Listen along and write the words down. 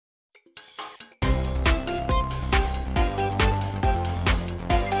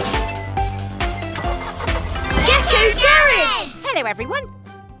Hello, everyone.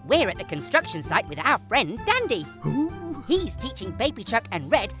 We're at the construction site with our friend Dandy. He's teaching Baby Truck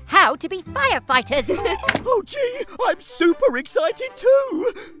and Red how to be firefighters. Oh, gee, I'm super excited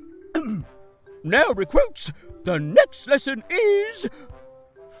too. Now, recruits, the next lesson is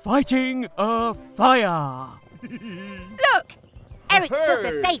fighting a fire. Look, Eric's built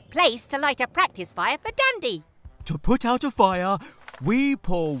a safe place to light a practice fire for Dandy. To put out a fire, we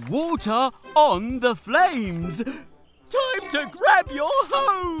pour water on the flames. Time to grab your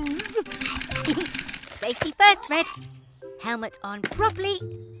hose. Safety first, Red. Helmet on properly.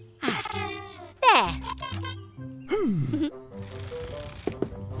 There.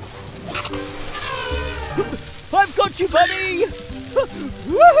 I've got you, buddy!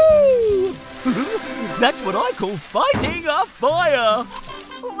 Woohoo! That's what I call fighting a fire!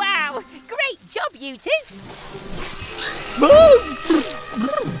 Wow! Great job, you two!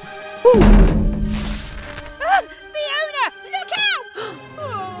 Fiona! Look out!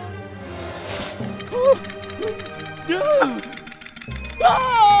 No!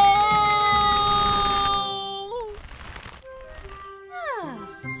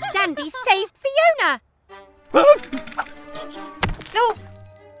 Dandy saved Fiona! Oh.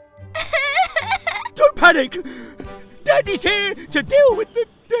 Don't panic! Dandy's here to deal with the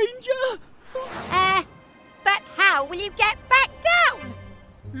danger! But how will you get back down?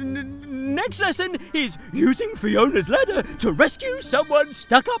 Next lesson is using Fiona's ladder to rescue someone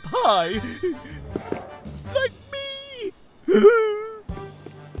stuck up high. Like me!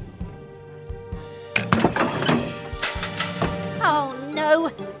 Oh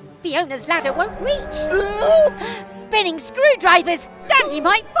no! Fiona's ladder won't reach! Spinning screwdrivers! Dandy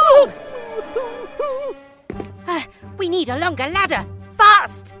might fall! We need a longer ladder!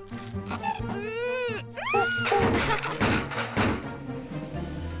 Fast!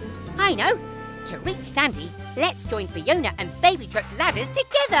 I know! To reach Dandy, let's join Fiona and Baby Truck's ladders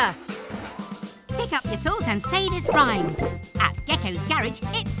together! Pick up your tools and say this rhyme. At Gecko's garage,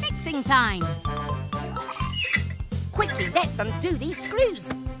 it's fixing time! Quickly, let's undo these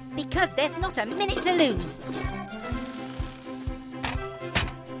screws, because there's not a minute to lose.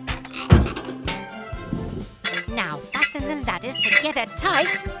 Now fasten the ladders together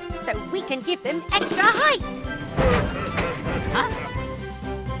tight, so we can give them extra height. Huh?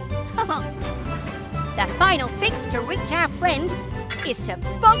 The final fix to reach our friend is to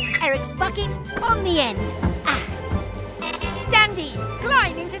bolt Eric's bucket on the end. Dandy,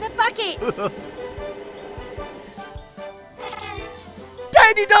 climb into the bucket!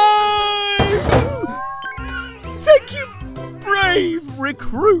 Dandy dive! Thank you, brave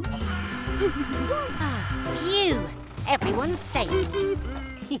recruits! Phew, everyone's safe.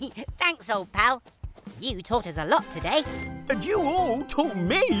 Thanks, old pal. You taught us a lot today. And you all taught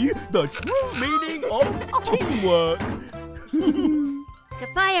me the true meaning of teamwork.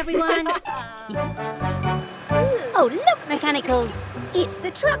 Goodbye, everyone. Oh, look, Mechanicals. It's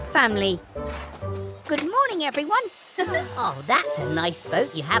the Truck family. Good morning, everyone. Oh, that's a nice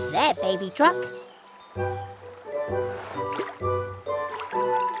boat you have there, Baby Truck.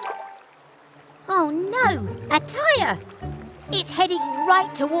 Oh, no, a tyre. It's heading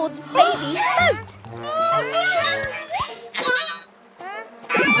right towards Baby's boat.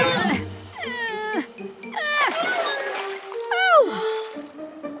 Oh!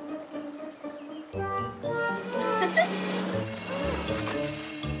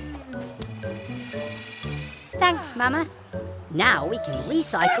 Thanks, Mama. Now we can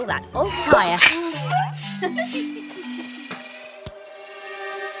recycle that old tyre.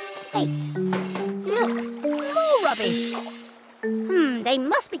 Wait. Look, more rubbish. They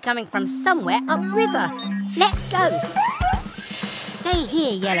must be coming from somewhere upriver. Let's go. Stay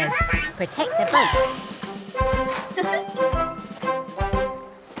here, Yellow. Protect the boat.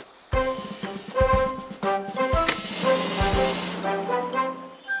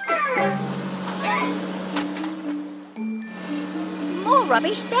 More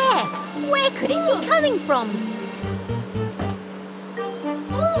rubbish there. Where could it be coming from?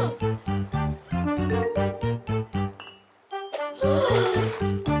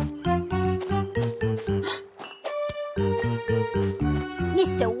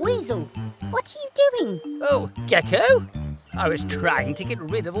 Mr. Weasel, what are you doing? Oh, Gecko, I was trying to get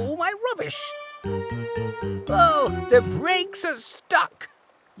rid of all my rubbish. Oh, the brakes are stuck.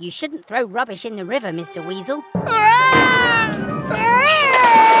 You shouldn't throw rubbish in the river, Mr. Weasel.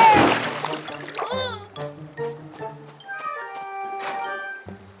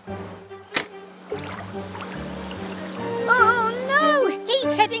 Oh no!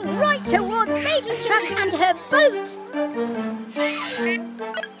 He's heading right towards Baby Truck and her boat.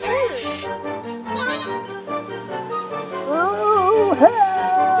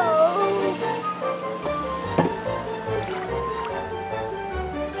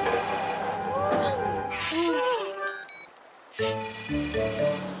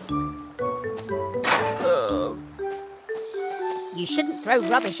 throw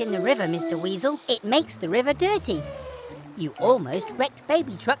rubbish in the river, Mr. Weasel. It makes the river dirty. You almost wrecked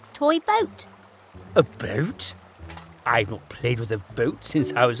Baby Truck's toy boat. A boat? I've not played with a boat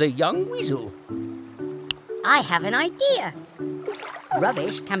since I was a young weasel. I have an idea.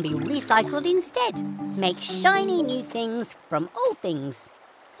 Rubbish can be recycled instead. Make shiny new things from old things.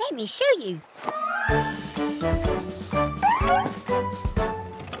 Let me show you.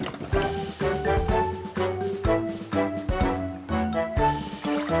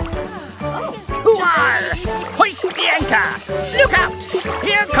 Hooah! Hoist the anchor! Look out!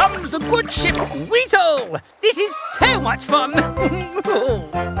 Here comes the good ship Weasel! This is so much fun!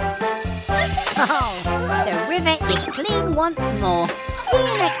 Oh, the river is clean once more. See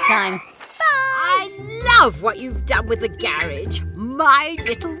you next time. Bye! I love what you've done with the garage. My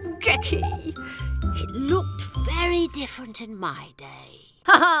little Gecko. It looked very different in my day.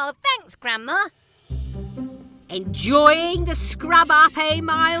 Oh, thanks, Grandma. Enjoying the scrub up, eh,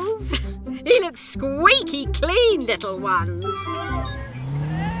 Miles? He looks squeaky clean, little ones.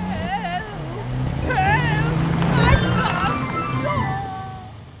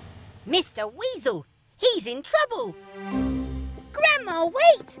 Mr. Weasel, he's in trouble. Grandma,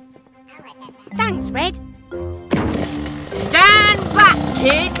 wait. Thanks, Red. Stand back,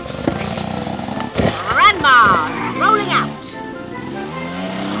 kids. Grandma's rolling out.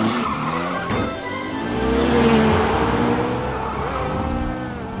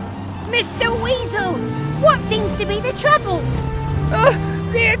 Mr. Weasel, what seems to be the trouble?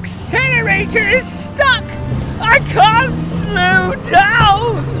 The accelerator is stuck! I can't slow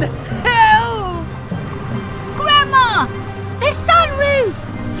down! Help! Grandma, the sunroof!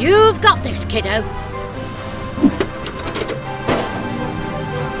 You've got this, kiddo.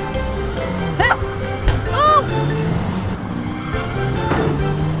 Oh!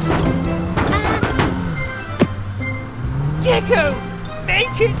 Gecko,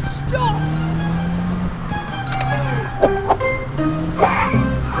 make it stop!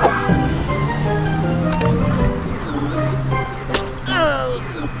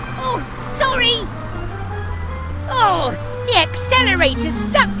 Oh, sorry! Oh, the accelerator's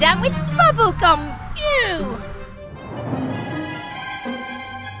stuck down with bubble gum! Ew!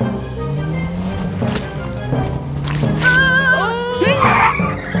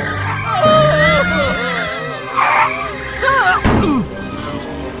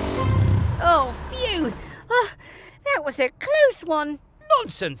 Oh, phew! Oh, that was a close one.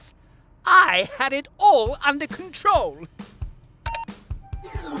 Nonsense! I had it all under control.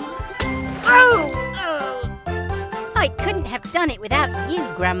 Oh! I couldn't have done it without you,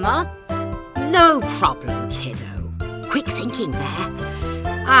 Grandma. No problem, kiddo. Quick thinking there.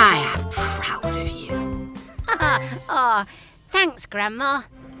 I am proud of you. Oh, thanks, Grandma.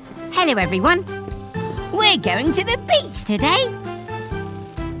 Hello, everyone. We're going to the beach today.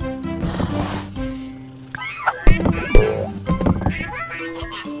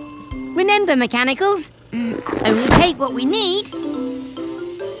 Remember, mechanicals, only take what we need.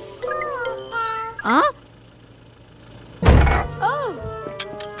 Huh? Oh.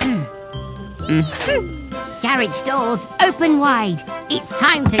 Garage doors open wide. It's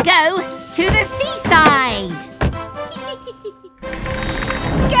time to go to the seaside.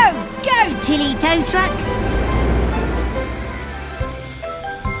 Go, Tilly Tow Truck.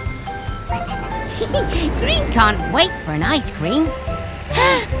 Green can't wait for an ice cream.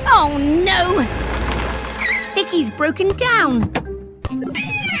 Oh no! Vicky's broken down.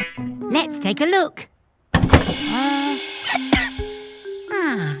 Let's take a look.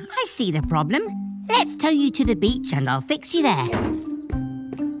 I see the problem. Let's tow you to the beach and I'll fix you there.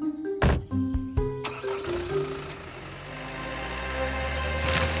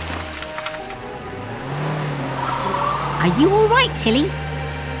 Are you all right, Tilly?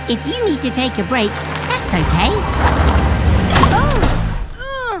 If you need to take a break, that's okay.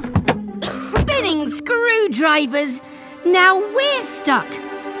 Spinning screwdrivers! Now we're stuck.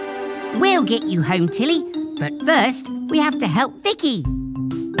 We'll get you home, Tilly, but first we have to help Vicky.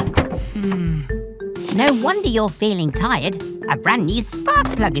 No wonder you're feeling tired. A brand new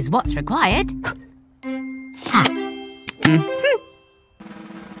spark plug is what's required.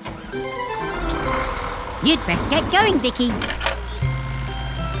 You'd best get going, Vicky.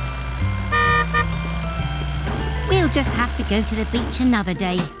 We'll just have to go to the beach another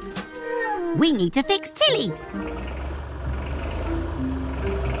day. We need to fix Tilly.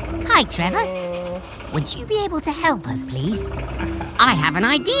 Hi, Trevor. Would you be able to help us, please? I have an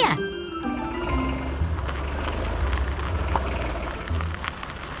idea.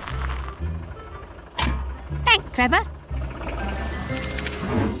 Thanks, Trevor.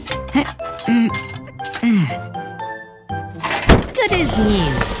 Good good as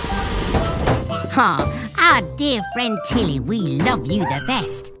new. Our dear friend Tilly, we love you the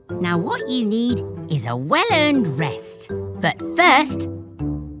best. Now what you need is a well-earned rest. But first,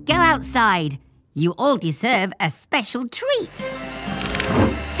 go outside. You all deserve a special treat.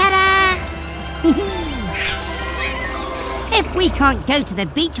 Ta-da! If we can't go to the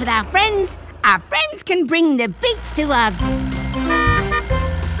beach with our friends can bring the beach to us.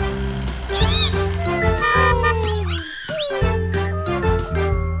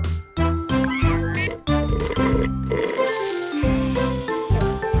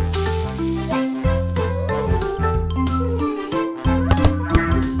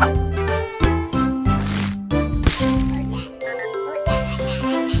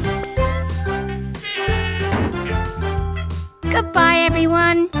 Goodbye,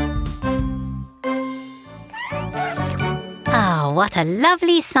 everyone. Oh, what a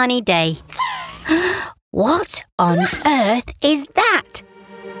lovely sunny day. What on earth is that?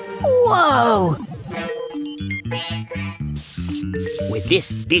 Whoa! With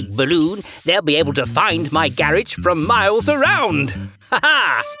this big balloon, they'll be able to find my garage from miles around.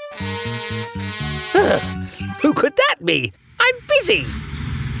 Ha-ha! Who could that be? I'm busy.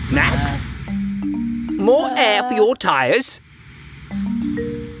 Max? More air for your tyres?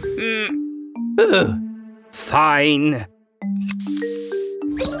 Fine.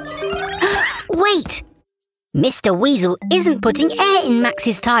 Wait! Mr. Weasel isn't putting air in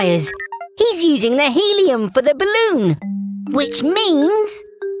Max's tyres. He's using the helium for the balloon. Which means...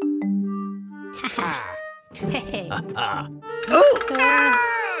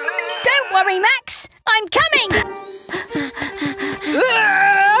 Don't worry, Max! I'm coming!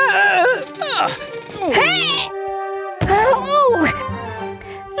 Hey! Oh!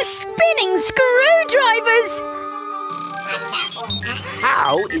 Spinning screwdrivers!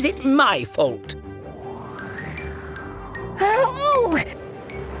 How is it my fault? Oh!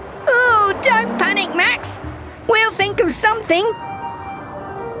 Oh, don't panic, Max! We'll think of something.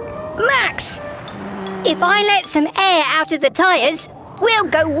 Max! If I let some air out of the tyres, we'll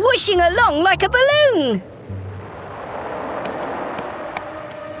go whooshing along like a balloon.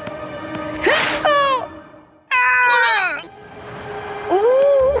 Oh! Ah!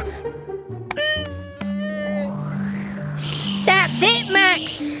 Ooh! That's it,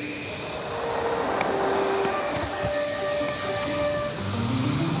 Max!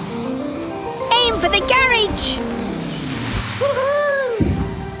 Aim for the garage!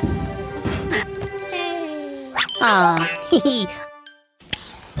 Ah,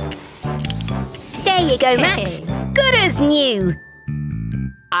 there you go, Max. Good as new.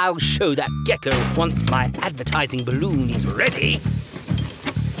 I'll show that Gecko once my advertising balloon is ready.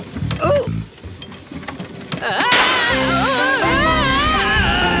 Oh!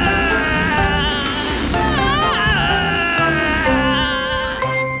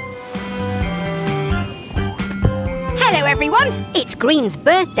 Hello, everyone. It's Green's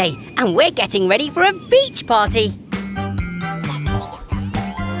birthday, and we're getting ready for a beach party.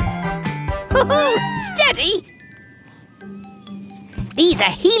 Steady! These are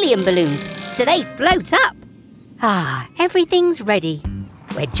helium balloons, so they float up. Ah, everything's ready.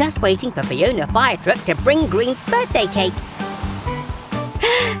 We're just waiting for Fiona Fire Truck to bring Green's birthday cake.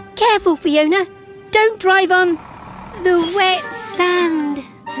 Careful, Fiona. Don't drive on the wet sand.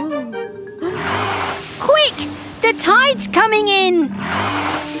 Quick! The tide's coming in.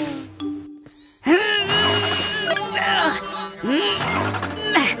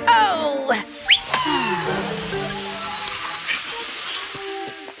 Oh!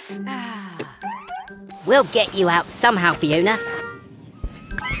 We'll get you out somehow, Fiona.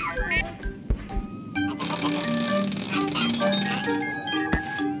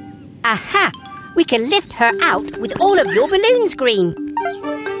 Aha! We can lift her out with all of your balloons, Green.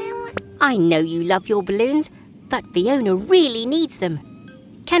 I know you love your balloons, but Fiona really needs them.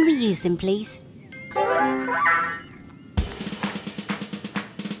 Can we use them, please?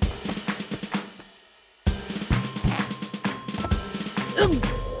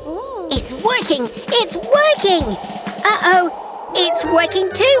 It's working! It's working! Uh-oh! It's working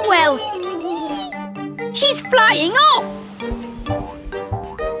too well! She's flying off!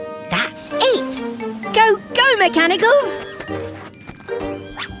 That's it! Go, go, mechanicals!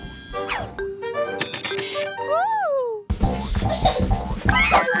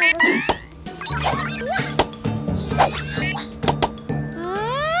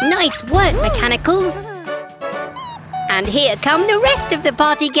 Nice work, mechanicals! And here come the rest of the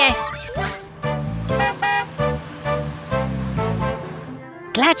party guests.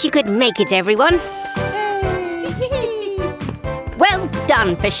 Glad you could make it, everyone. Well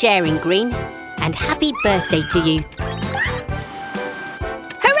done for sharing, Green. And happy birthday to you.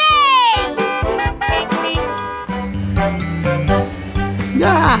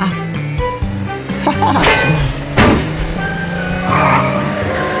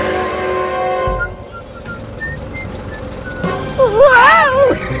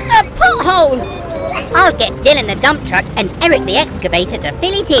 Whoa! A pothole! I'll get Dylan the dump truck and Eric the excavator to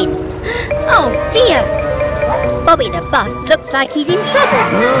fill it in. Oh dear! Bobby the bus looks like he's in trouble.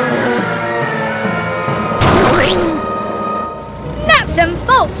 Nuts and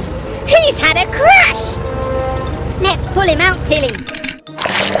bolts! He's had a crash! Let's pull him out, Tilly.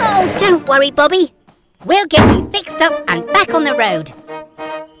 Oh, don't worry, Bobby. We'll get you fixed up and back on the road.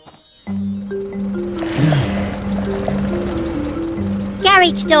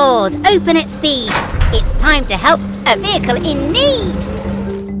 Garage doors, open at speed. It's time to help a vehicle in need.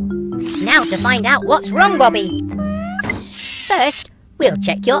 Now to find out what's wrong, Bobby. First, we'll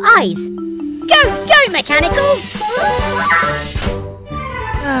check your eyes. Go, go, mechanicals!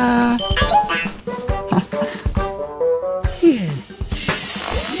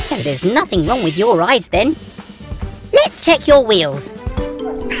 So there's nothing wrong with your eyes then. Let's check your wheels.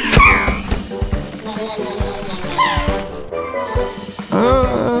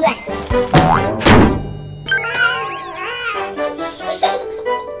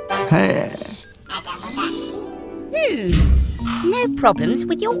 No problems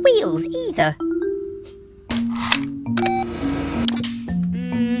with your wheels either.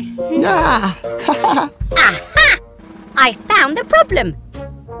 Aha! I found the problem.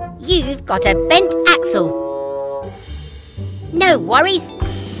 You've got a bent axle. No worries.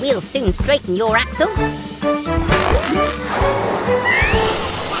 We'll soon straighten your axle.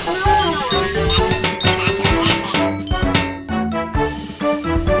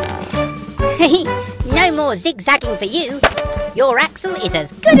 No more zigzagging for you. Your axle is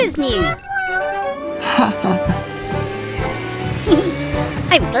as good as new.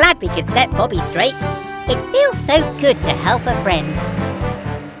 I'm glad we could set Bobby straight. It feels so good to help a friend.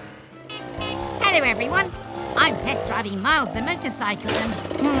 Hello everyone. I'm test driving Miles the motorcycle and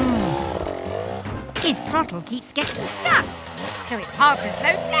his throttle keeps getting stuck, so it's hard to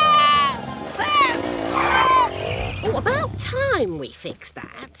slow down. Oh, about time we fixed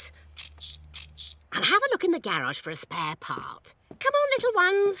that. I'll have a look in the garage for a spare part. Come on, little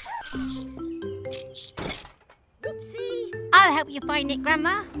ones. Oopsie. I'll help you find it,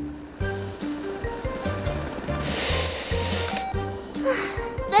 Grandma.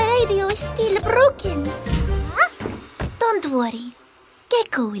 The radio is still broken. Huh? Don't worry.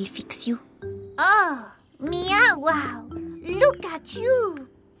 Gecko will fix you. Oh, meow wow. Look at you.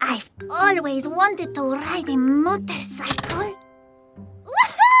 I've always wanted to ride a motorcycle.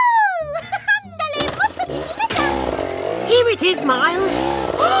 Woohoo! Andale, motocicleta! Here it is, Miles.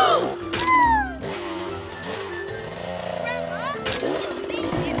 Grandma, you need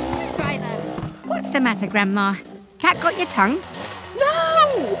this screwdriver. What's the matter, Grandma? Cat got your tongue?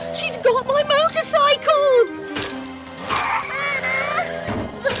 No! She's got my motorcycle!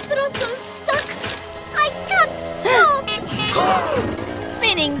 The throttle's stuck. I can't stop.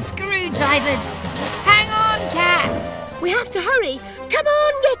 Spinning screwdrivers. Hang on, Cat. We have to hurry. Come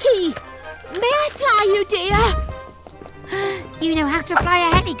on, Gecky. May I fly you, dear? You know how to fly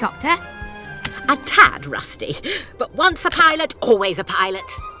a helicopter? A tad rusty, but once a pilot, always a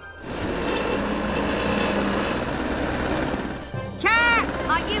pilot. Cat,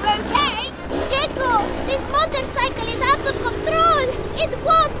 are you okay? Gecko, this motorcycle is out of control. It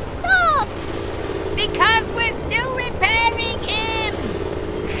won't stop. Because we're still repairing him.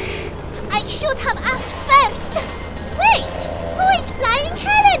 I should have asked first. Wait, who is flying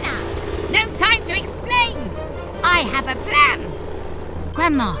Helena? No time to explain. I have a plan.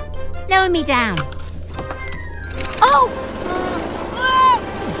 Grandma, lower me down. Oh!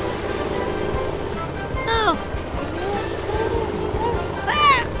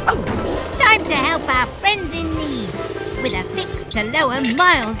 Time to help our friends in need with a fix to lower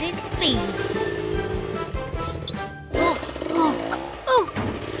Miles' speed.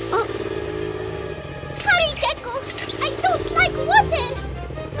 Hurry, Gecko! I don't like water!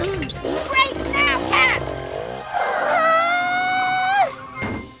 Break now, Cat!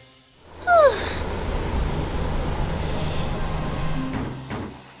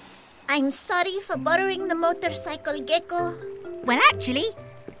 I'm sorry for borrowing the motorcycle, Gecko. Well, actually,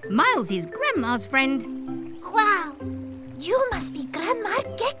 Miles is Grandma's friend. Wow! You must be Grandma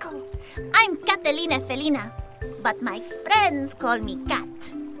Gecko. I'm Catalina Felina, but my friends call me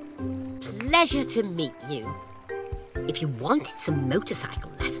Cat. Pleasure to meet you. If you wanted some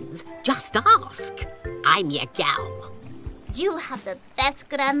motorcycle lessons, just ask. I'm your gal. You have the best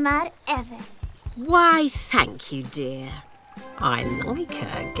grandma ever. Why, thank you, dear. I like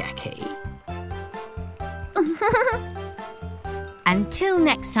her, Gecky. Until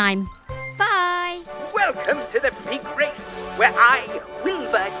next time, bye! Welcome to the big race, where I,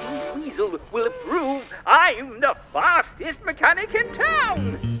 Wilbur T. Weasel, will prove I'm the fastest mechanic in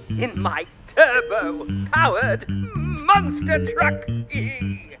town! In my turbo-powered monster truck!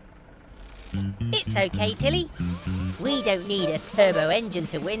 It's okay, Tilly. We don't need a turbo engine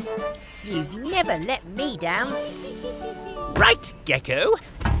to win. You've never let me down. Right, Gecko.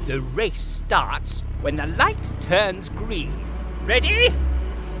 The race starts when the light turns green. Ready?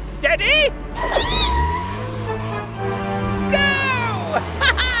 Steady? Go!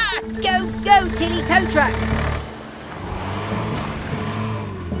 Go, go, Tilly Tow Truck!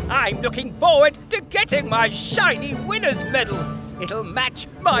 I'm looking forward to getting my shiny winner's medal. It'll match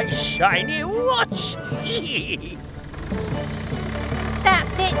my shiny watch.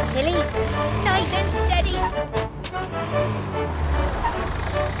 That's it, Tilly. Nice and steady.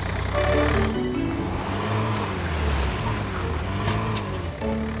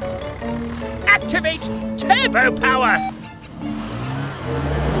 Activate turbo power.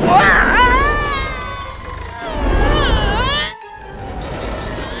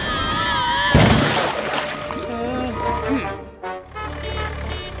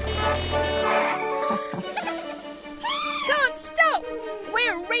 Can't stop!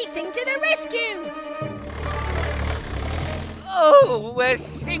 We're racing to the rescue! Oh, we're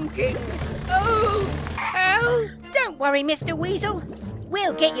sinking. Oh, help! Don't worry, Mr. Weasel.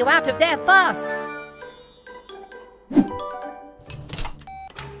 We'll get you out of there fast.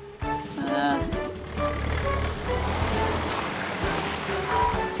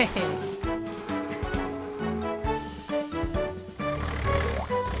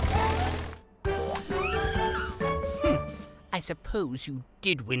 I suppose you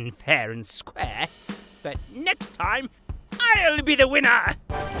did win fair and square, but next time I'll be the winner!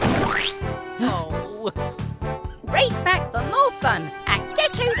 Oh. Race back for more fun at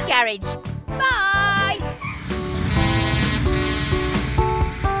Gecko's Garage. Bye!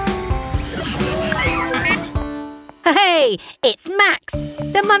 Hey, it's Max,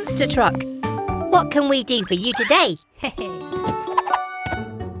 the monster truck. What can we do for you today?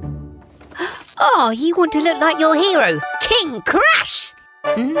 Oh, you want to look like your hero, King Crash!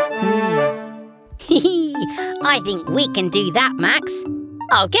 I think we can do that, Max.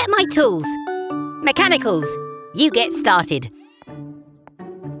 I'll get my tools. Mechanicals, you get started.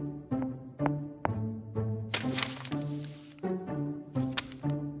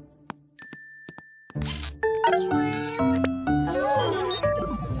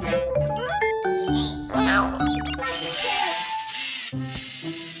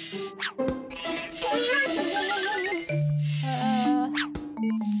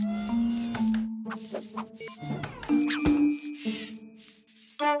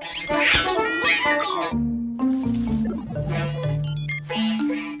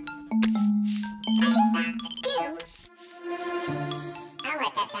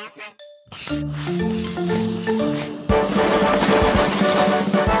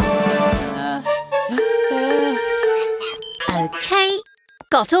 Okay,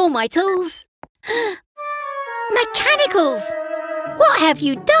 got all my tools. Mechanicals! What have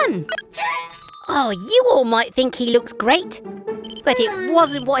you done? Oh, you all might think he looks great, but it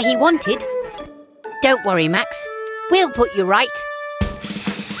wasn't what he wanted. Don't worry, Max. We'll put you right.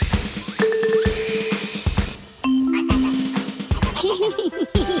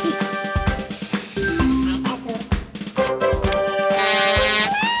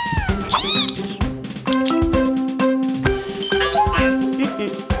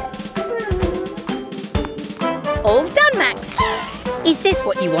 All done, Max. Is this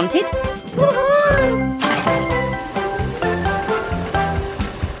what you wanted?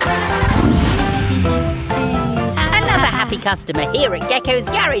 Another happy customer here at Gecko's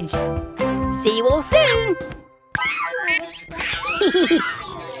Garage. See you all soon.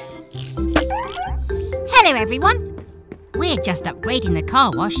 Hello, everyone. We're just upgrading the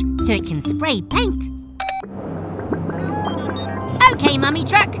car wash so it can spray paint. OK, Mummy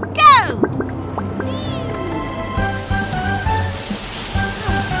Truck, go!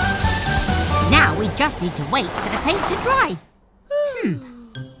 Now we just need to wait for the paint to dry.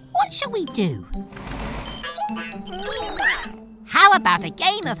 What shall we do? How about a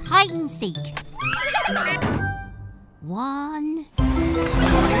game of hide and seek? 1, 2, 3,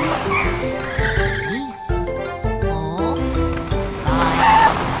 4,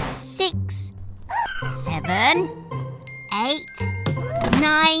 5, 6, 7, 8,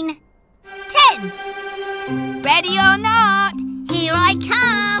 9, 10. Ready or not, here I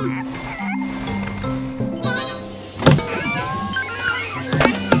come.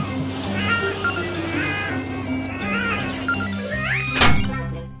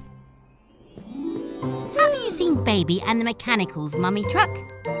 Baby and the Mechanicals, Mummy Truck.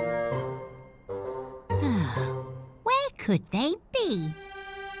 Where could they be?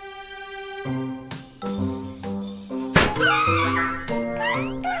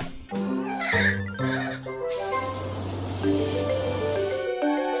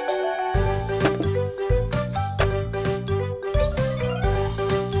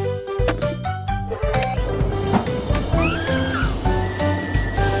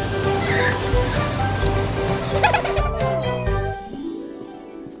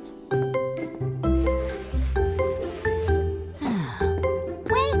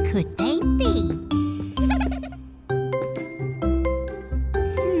 Could they be?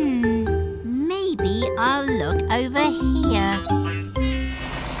 Maybe I'll look over here.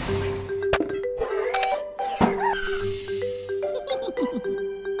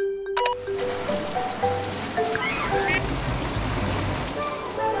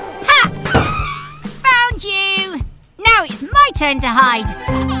 Ha! Found you! Now it's my turn to hide.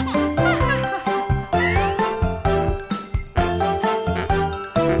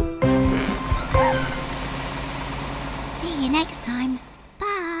 Next time.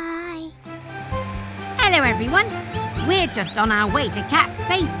 Bye. Hello everyone. We're just on our way to Cat's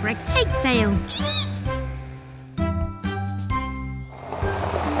base for a cake sale.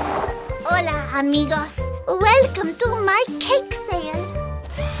 Hola amigos. Welcome to my cake sale.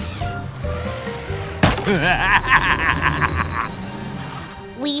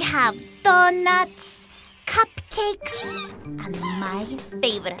 We have donuts, cupcakes, and my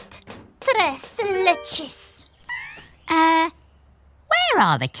favorite, tres leches. Where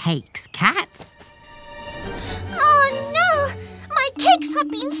are the cakes, Cat? Oh no! My cakes have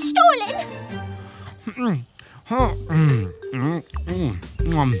been stolen!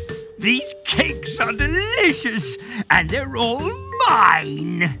 These cakes are delicious, and they're all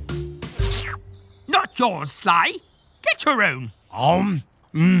mine. Not yours, Sly. Get your own. I'm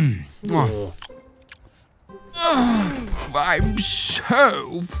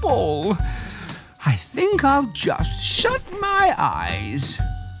so full. I think I'll just shut my eyes.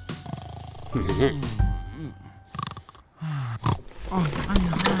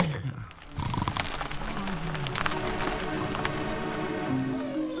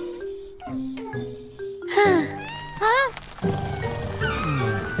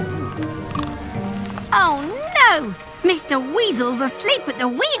 Oh no! Mr. Weasel's asleep at the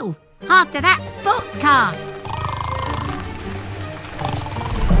wheel after that sports car.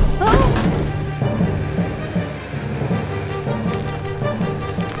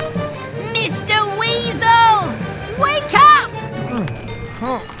 Mr. Weasel! Wake up!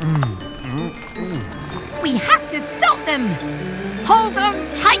 We have to stop them! Hold on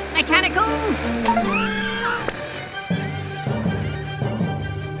tight, Mechanicals!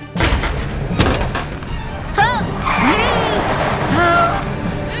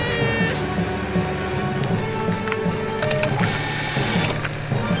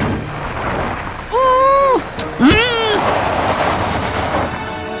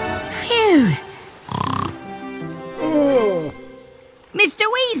 Mr.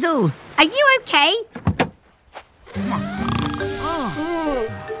 Weasel, are you okay?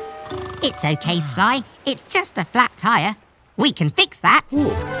 It's okay, Sly. It's just a flat tyre. We can fix that.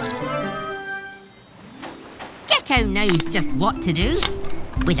 Gecko knows just what to do.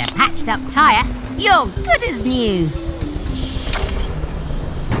 With a patched up tyre, you're good as new.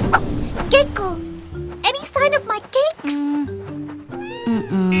 Gecko, any sign of my cakes?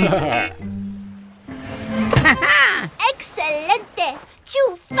 Excelente!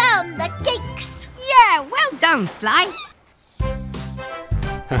 You found the cakes! Yeah, well done, Sly.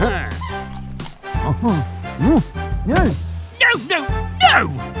 No!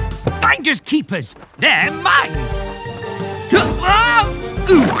 Finders keepers. They're mine.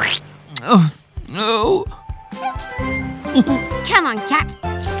 Oh, no. Come on, Cat.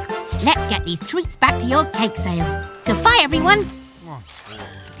 Let's get these treats back to your cake sale. Goodbye, everyone.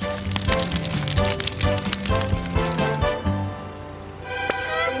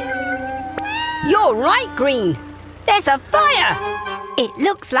 You're right, Green. There's a fire. It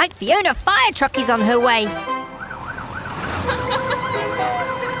looks like Fiona Fire Truck is on her way.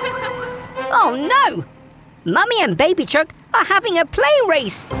 Oh, no. Mummy and Baby Truck are having a play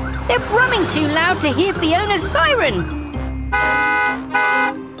race. They're brumming too loud to hear Fiona's siren.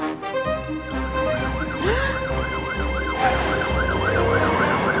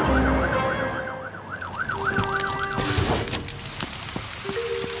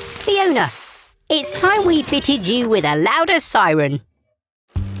 Fiona, it's time we fitted you with a louder siren.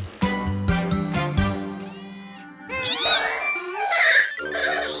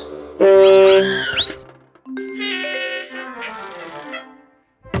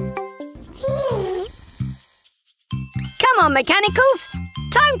 on, mechanicals.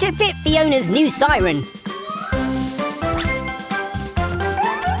 Time to fit Fiona's new siren.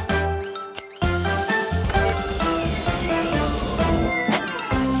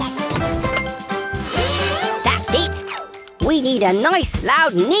 That's it. We need a nice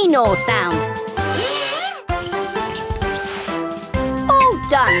loud neenor sound. All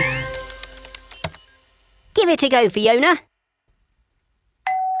done. Give it a go, Fiona.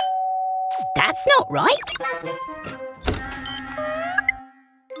 That's not right.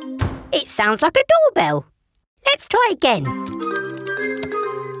 It sounds like a doorbell. Let's try again.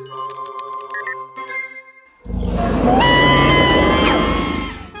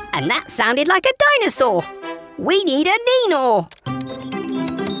 And that sounded like a dinosaur. We need a neenor.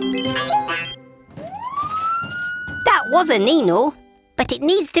 That was a neenor, but it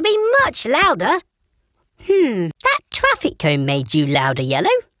needs to be much louder. That traffic cone made you louder, Yellow.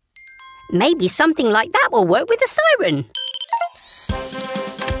 Maybe something like that will work with the siren.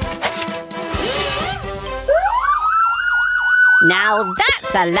 Now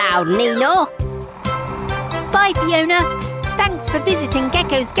that's a loud neenor. Bye, Fiona. Thanks for visiting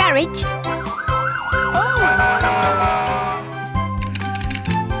Gecko's garage.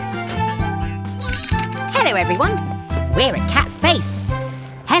 Hello, everyone. We're at Cat's Base.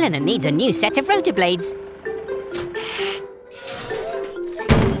 Helena needs a new set of rotor blades.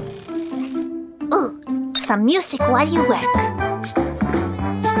 Some music while you work.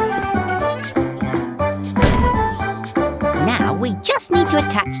 Now we just need to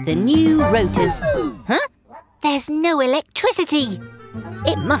attach the new rotors. Huh? There's no electricity.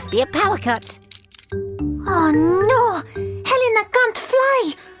 It must be a power cut. Oh no! Helena can't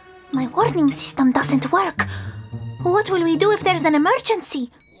fly! My warning system doesn't work. What will we do if there's an emergency?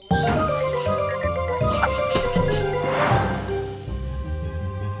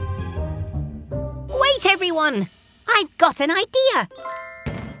 Wait, everyone! I've got an idea.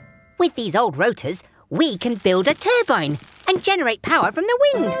 With these old rotors, we can build a turbine and generate power from the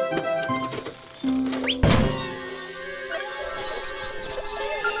wind.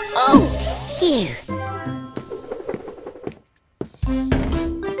 Oh, phew.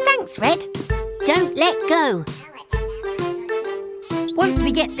 Thanks, Red. Don't let go. Once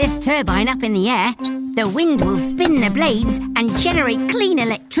we get this turbine up in the air, the wind will spin the blades and generate clean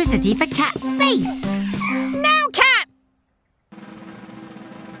electricity for Cat's Base. Now, Cat!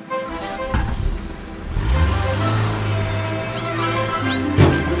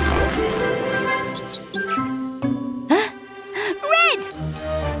 Huh? Red!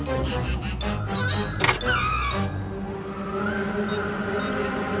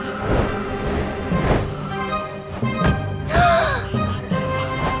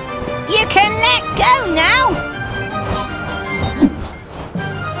 You can let go now!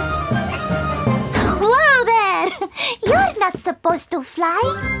 Whoa there! You're not supposed to fly.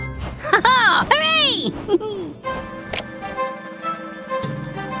 Ha-ha! Hooray!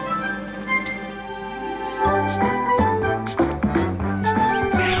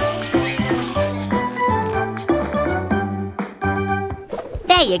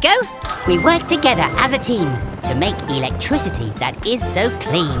 There you go. We work together as a team to make electricity that is so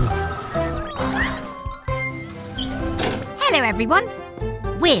clean. Hello, everyone.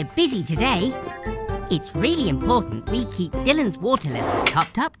 We're busy today. It's really important we keep Dylan's water levels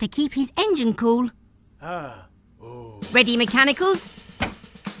topped up to keep his engine cool. Ready, mechanicals?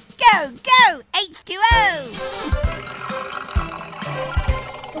 Go, go, H2O!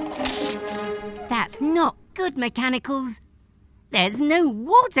 That's not good, mechanicals. There's no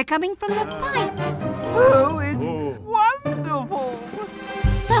water coming from the pipes. Oh, it's wonderful!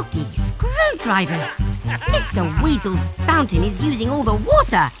 Soggy screwdrivers. Mr. Weasel's fountain is using all the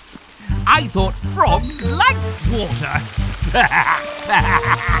water. I thought frogs liked water.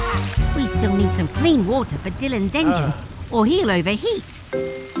 We still need some clean water for Dylan's engine, or he'll overheat.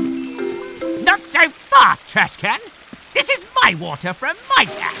 Not so fast, trash can. This is my water from my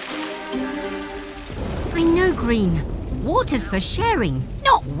tap. I know, Green. Water's for sharing,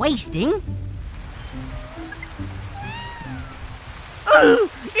 not wasting. Oh,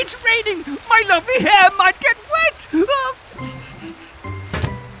 it's raining. My lovely hair might get wet. Oh.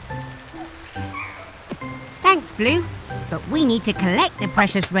 Thanks, Blue. But we need to collect the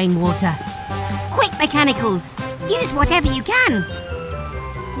precious rainwater. Quick, mechanicals! Use whatever you can.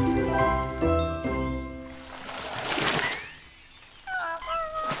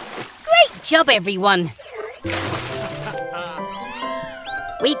 Great job, everyone.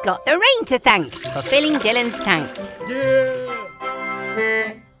 We've got the rain to thank for filling Dylan's tank.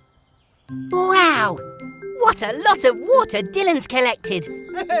 Yeah. Wow! What a lot of water Dylan's collected.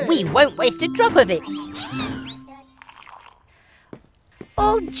 We won't waste a drop of it.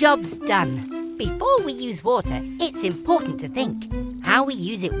 Your job's done. Before we use water, it's important to think how we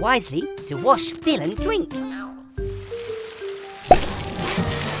use it wisely to wash, fill and drink.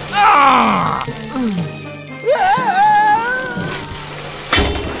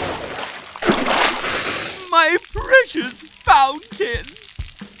 My precious fountain!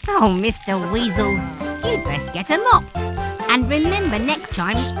 Oh, Mr. Weasel, you'd best get a mop. And remember next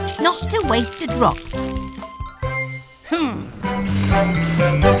time not to waste a drop.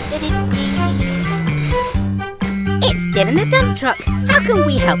 It's Dylan the dump truck. How can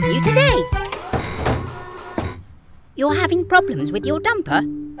we help you today? You're having problems with your dumper?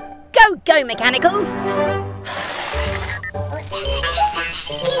 Go, mechanicals!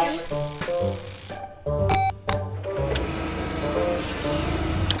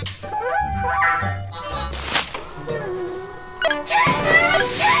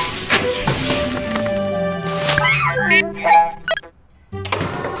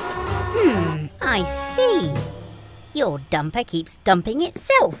 I see. Your dumper keeps dumping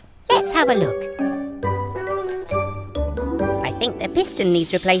itself. Let's have a look. I think the piston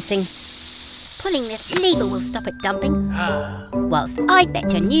needs replacing. Pulling this lever will stop it dumping, whilst I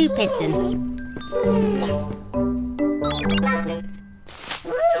fetch a new piston.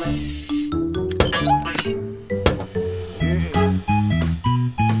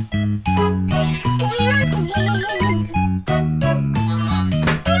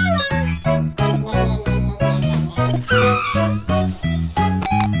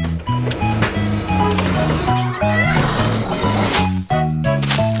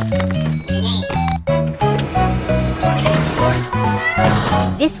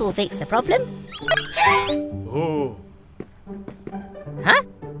 This will fix the problem. Oh. Huh?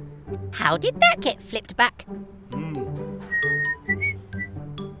 How did that get flipped back?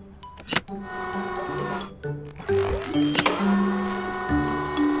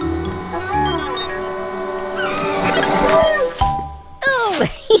 Oh,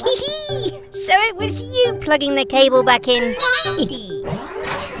 so it was you plugging the cable back in.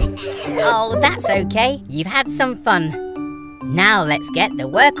 Oh, that's okay. You've had some fun. Now let's get the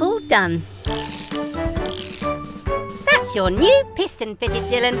work all done. That's your new piston fitted,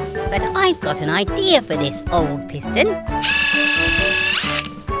 Dylan. But I've got an idea for this old piston.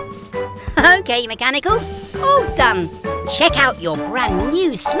 OK, mechanicals, all done. Check out your brand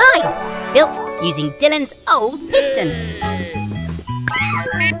new slide, built using Dylan's old piston.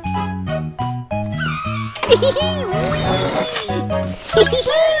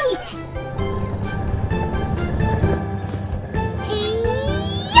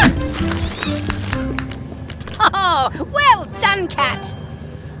 Oh, well done, Cat.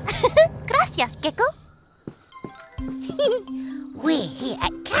 Gracias, Gecko. We're here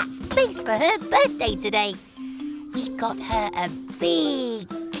at Cat's place for her birthday today. We got her a big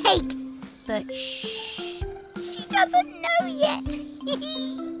cake, but shh, she doesn't know yet.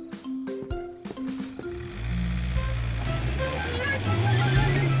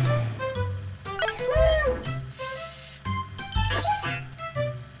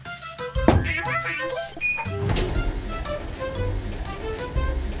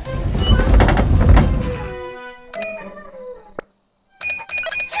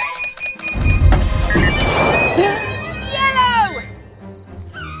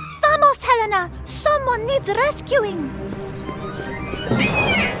 Someone needs rescuing.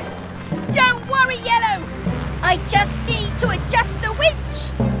 Don't worry, Yellow. I just need to adjust the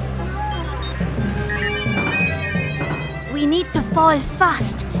winch. We need to fall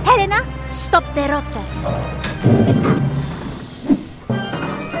fast. Helena, stop the rotor.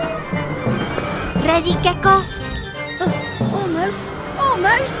 Ready, Gecko? Almost.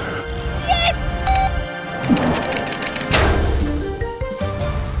 Yes!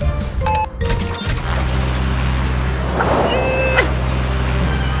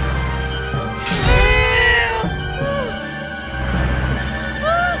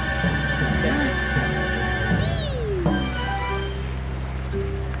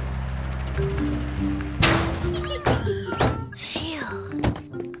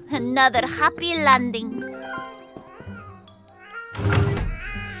 Another happy landing.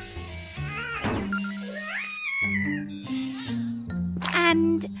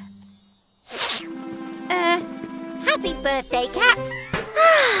 And... happy birthday, Cat.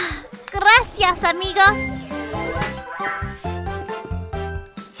 Gracias, amigos.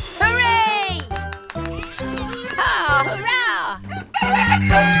 Hooray! Ah, hurrah!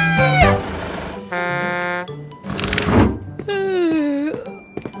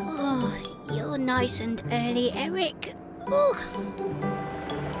 You're nice and early, Eric. Oh.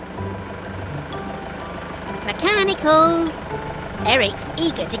 Mechanicals, Eric's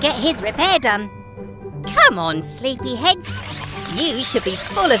eager to get his repair done. Come on, sleepyheads. You should be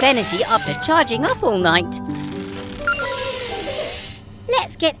full of energy after charging up all night.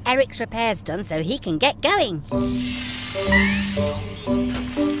 Let's get Eric's repairs done so he can get going.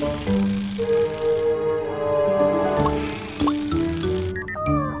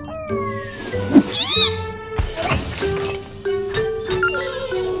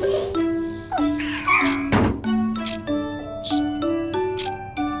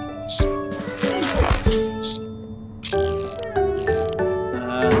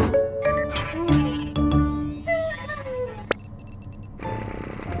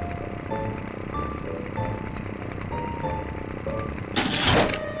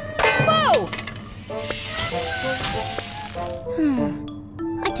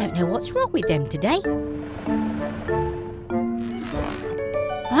 What's wrong with them today?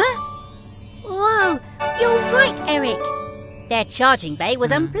 Huh? Whoa, you're right, Eric. Their charging bay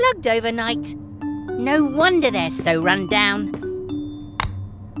was unplugged overnight. No wonder they're so run down.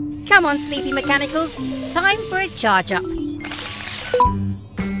 Come on, sleepy mechanicals. Time for a charge up.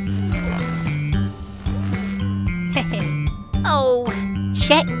 Oh,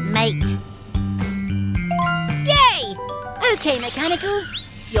 checkmate. Yay! Okay, mechanicals.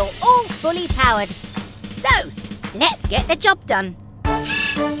 You're all fully powered. So, let's get the job done.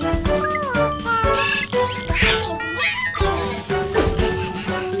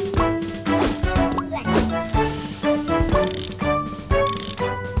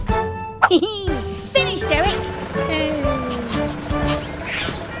 Finished, Eric.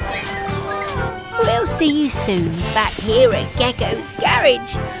 We'll see you soon back here at Gecko's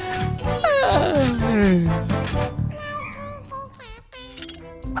garage.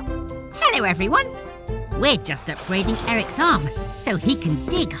 Hello everyone! We're just upgrading Eric's arm so he can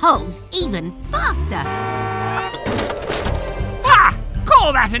dig holes even faster. Ah!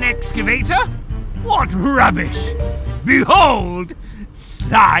 Call that an excavator? What rubbish! Behold!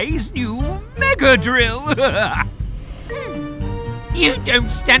 Sly's new mega drill! You don't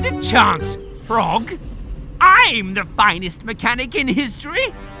stand a chance, Frog! I'm the finest mechanic in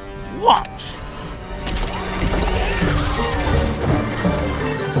history! Watch!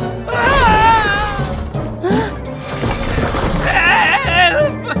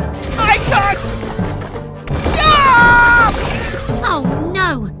 Help! I can't! Stop! Oh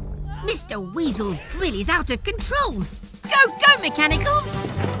no! Mr. Weasel's drill is out of control! Go, go, mechanicals!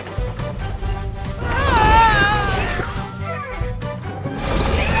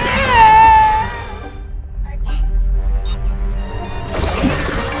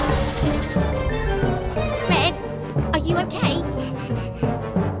 Red, are you okay?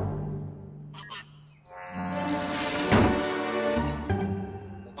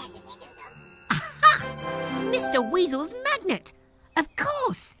 Mr. Weasel's magnet! Of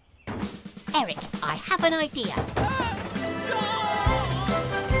course! Eric, I have an idea.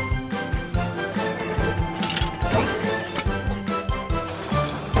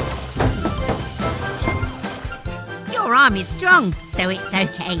 Your arm is strong, so it's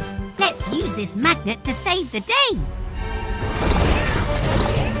okay. Let's use this magnet to save the day.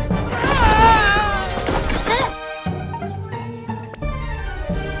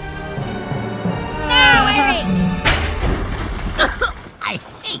 I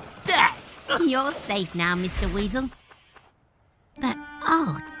hate that! You're safe now, Mr. Weasel. But,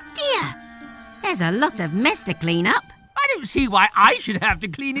 oh dear, there's a lot of mess to clean up. I don't see why I should have to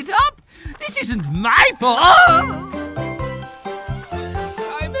clean it up. This isn't my fault.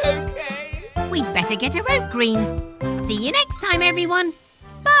 I'm okay. We'd better get a rope green. See you next time, everyone.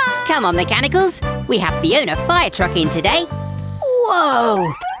 Bye. Come on, mechanicals. We have Fiona Fire Truck in today.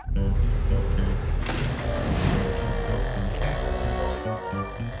 Whoa!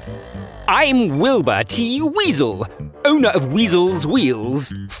 I'm Wilbur T. Weasel, owner of Weasel's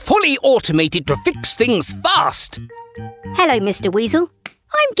Wheels, fully automated to fix things fast. Hello, Mr. Weasel.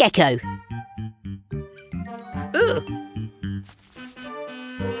 I'm Gecko. Ugh.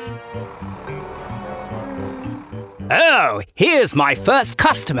 Oh, here's my first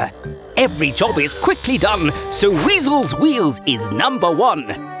customer. Every job is quickly done, so Weasel's Wheels is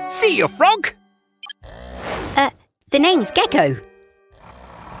 #1. See you, Frog. The name's Gecko.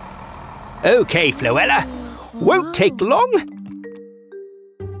 Okay, Floella. Won't take long.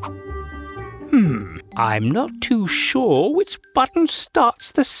 I'm not too sure which button starts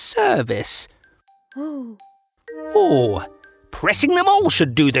the service. Oh, pressing them all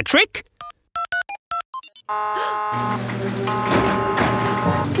should do the trick.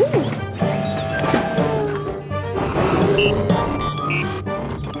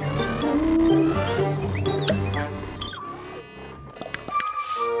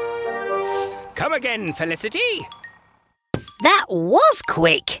 then, Felicity. That was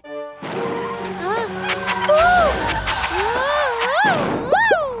quick.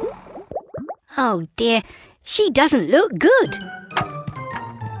 Oh dear, she doesn't look good.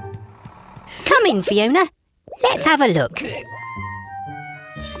 Come in, Fiona. Let's have a look.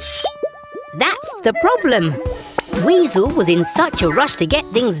 That's the problem. Weasel was in such a rush to get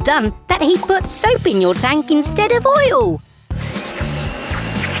things done that he put soap in your tank instead of oil.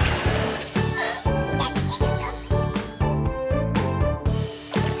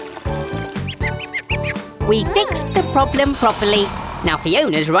 We fixed the problem properly. Now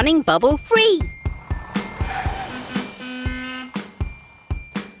Fiona's running bubble-free.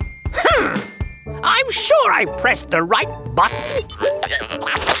 I'm sure I pressed the right button.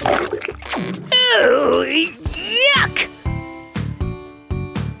 Oh, yuck!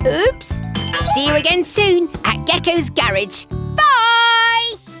 Oops! See you again soon at Gecko's garage.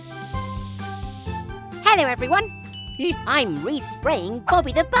 Bye! Hello, everyone. I'm respraying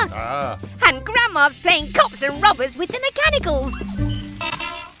Bobby the bus. And Grandma's playing cops and robbers with the mechanicals.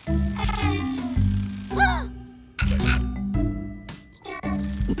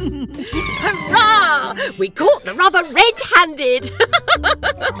 Hurrah! We caught the robber red-handed.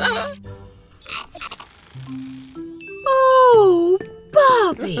 Oh,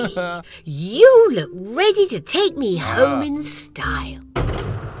 Bobby, you look ready to take me home in style.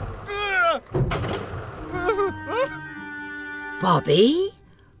 Bobby,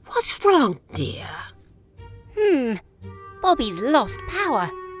 what's wrong, dear? Bobby's lost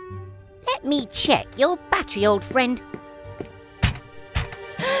power. Let me check your battery, old friend.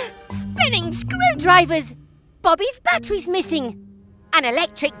 Spinning screwdrivers! Bobby's battery's missing. An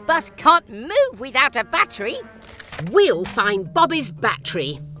electric bus can't move without a battery. We'll find Bobby's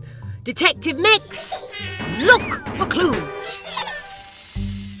battery. Detective Mix, look for clues.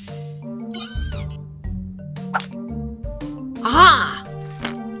 Aha!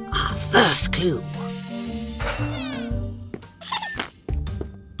 Our first clue.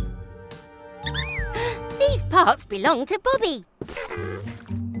 These parts belong to Bobby.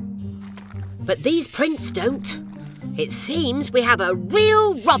 But these prints don't. It seems we have a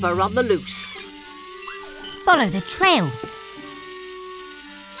real robber on the loose. Follow the trail.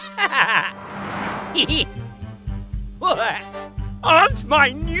 Aren't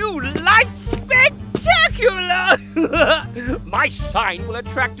my new lights spectacular? My sign will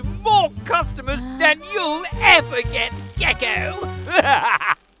attract more customers than you'll ever get, Gecko.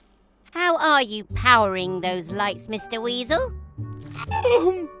 How are you powering those lights, Mr. Weasel?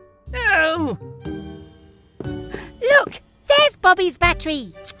 Oh. Look, there's Bobby's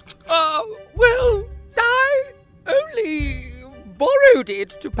battery. Well, I only borrowed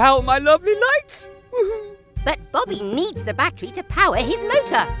it to power my lovely lights. But Bobby needs the battery to power his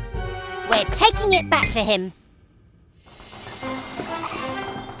motor. We're taking it back to him.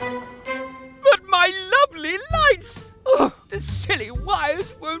 But my lovely lights! Oh, the silly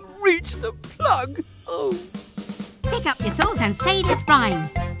wires won't reach the plug. Oh. Pick up your tools and say this rhyme.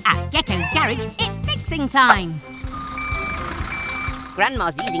 At Gecko's garage, it's fixing time.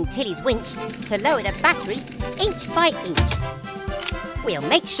 Grandma's using Tilly's winch to lower the battery inch by inch. We'll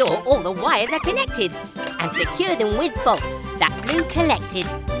make sure all the wires are connected and secure them with bolts that Blue collected.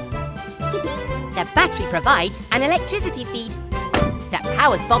 The battery provides an electricity feed that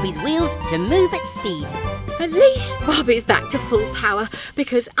powers Bobby's wheels to move at speed. At least Bobby's back to full power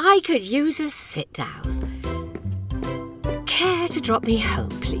because I could use a sit down. Care to drop me home,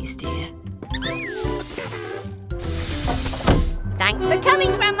 please, dear? Thanks for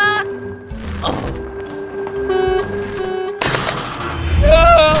coming, Grandma.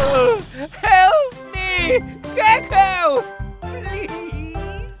 Oh, help me! Gecko! Please!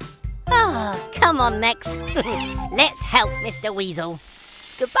 Oh, come on, Mex. Let's help Mr. Weasel.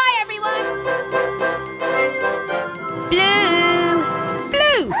 Goodbye, everyone. Blue!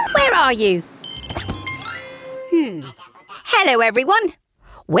 Blue, where are you? Hello, everyone.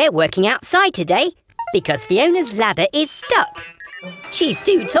 We're working outside today because Fiona's ladder is stuck. She's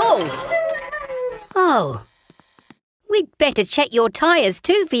too tall. Oh. We'd better check your tyres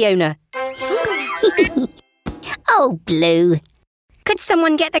too, Fiona. Oh, Blue. Could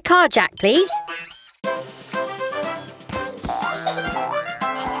someone get the car jack, please?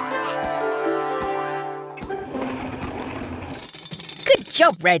 Good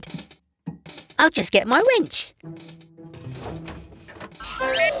job, Red. I'll just get my wrench.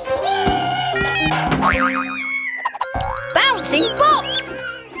 Bouncing bots!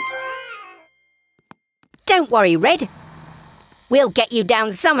 Don't worry, Red. We'll get you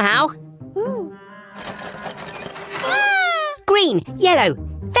down somehow. Green, yellow,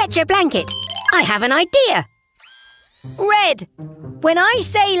 fetch a blanket.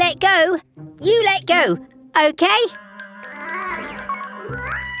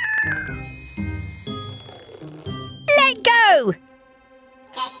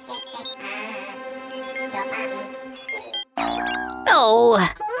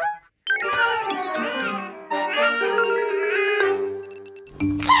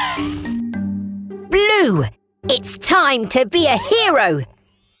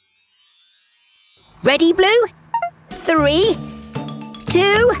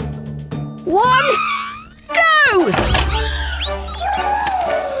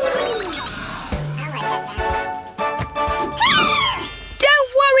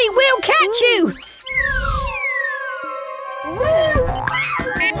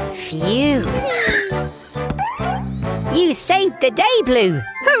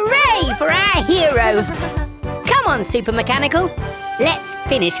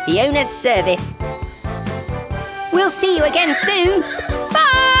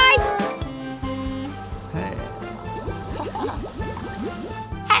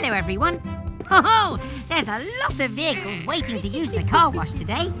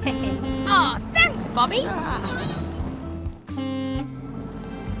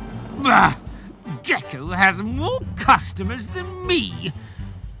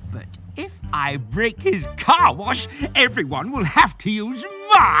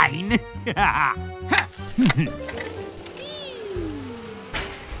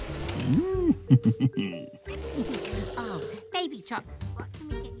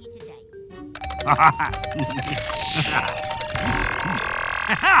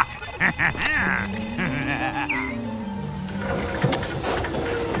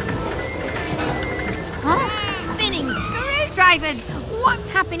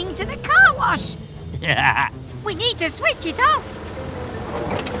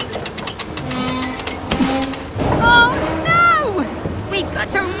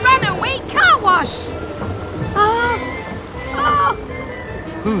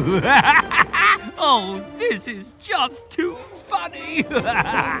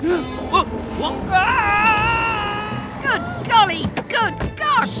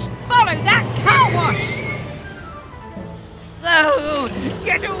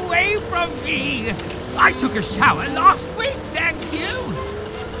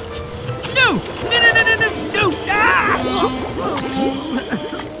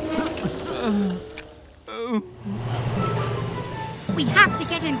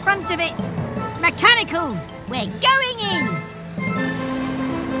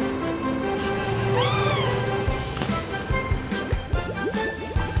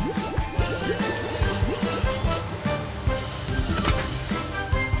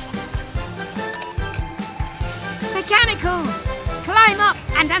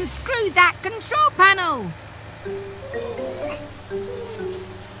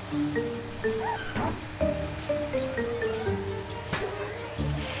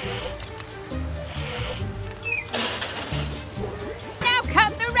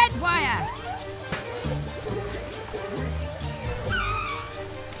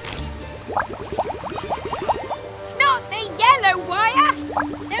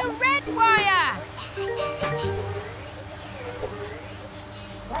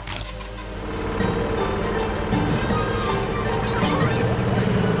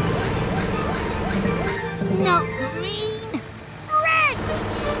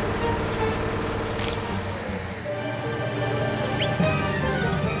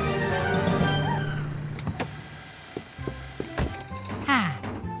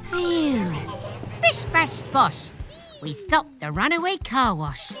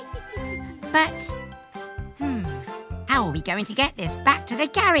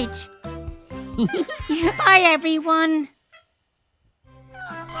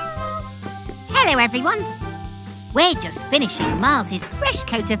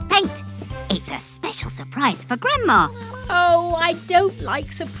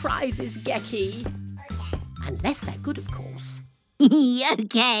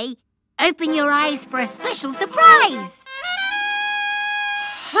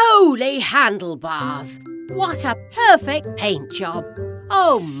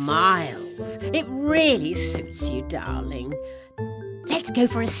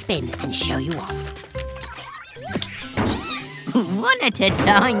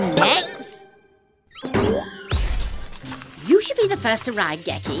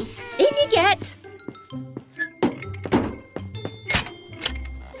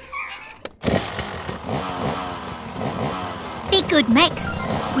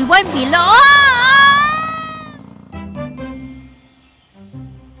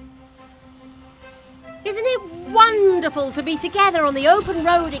 wonderful to be together on the open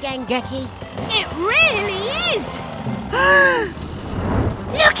road again, Gecky. It really is!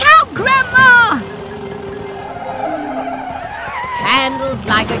 Look out, Grandma! Handles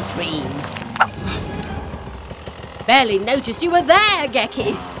like a dream. Barely noticed you were there,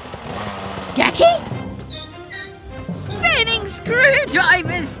 Gecky. Gecky? Spinning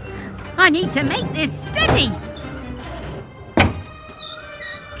screwdrivers! I need to make this steady.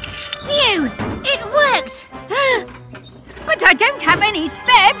 Phew! It worked! But I don't have any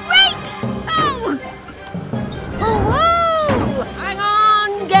spare brakes! Oh! Whoa! Hang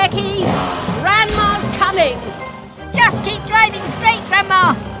on, Gecky. Grandma's coming. Just keep driving straight,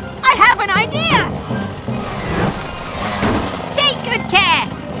 Grandma. I have an idea. Take good care.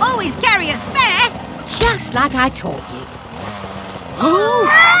 Always carry a spare. Just like I taught you. Oh!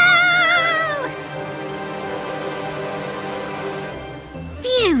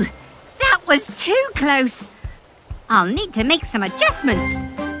 Phew! That was too close. I'll need to make some adjustments.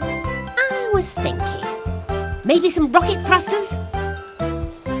 I was thinking, maybe some rocket thrusters?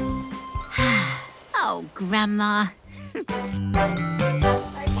 Oh, Grandma.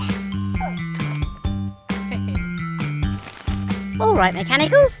 All right,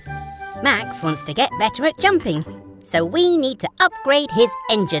 Mechanicals. Max wants to get better at jumping, so we need to upgrade his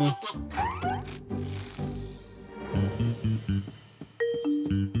engine.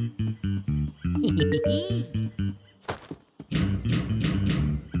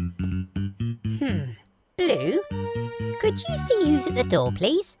 Blue, could you see who's at the door,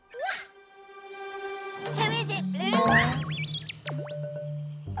 please? Who is it, Blue?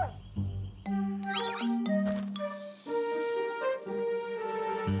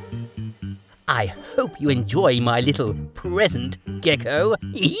 I hope you enjoy my little present, Gecko.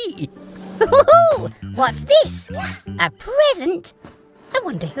 Ooh, what's this? A present? I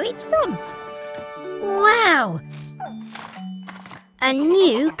wonder who it's from. Wow! A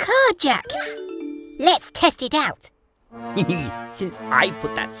new car jack. Let's test it out. Since I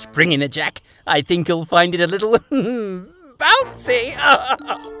put that spring in the jack, I think you'll find it a little bouncy.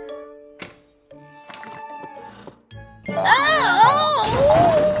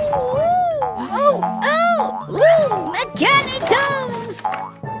 Mechanicals!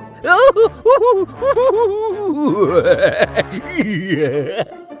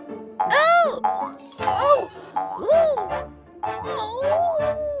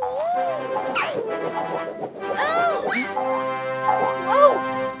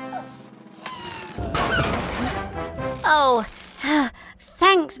 Oh,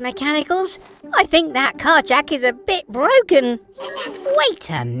 thanks, Mechanicals. I think that car jack is a bit broken. Wait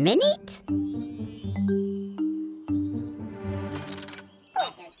a minute.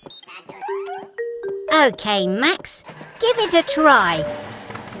 Okay, Max, give it a try.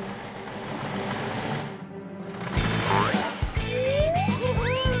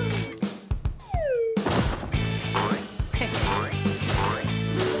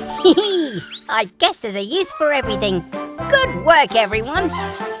 I guess there's a use for everything. Good work, everyone.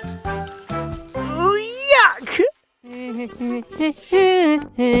 Yuck!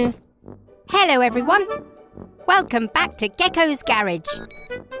 Hello, everyone. Welcome back to Gecko's garage.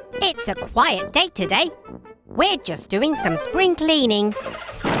 It's a quiet day today. We're just doing some spring cleaning.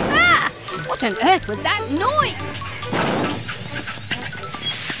 Ah! What on earth was that noise?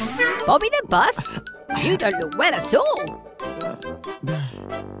 Bobby the bus? You don't look well at all.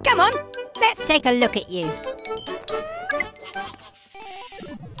 Come on, let's take a look at you.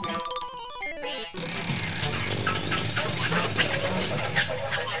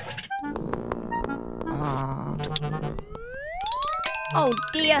 Oh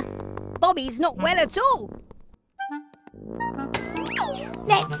dear, Bobby's not well at all.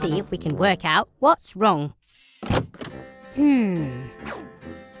 Let's see if we can work out what's wrong.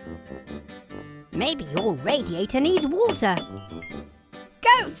 Maybe your radiator needs water.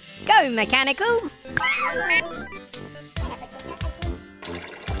 Go, go, Mechanicals! Ow!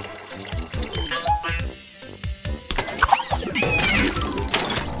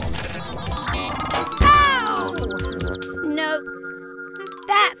 No,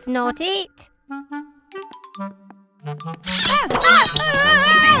 that's not it.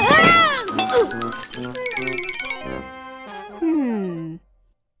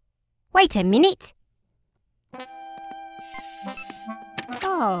 Wait a minute.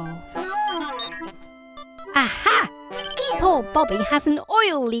 Oh. Aha! Poor Bobby has an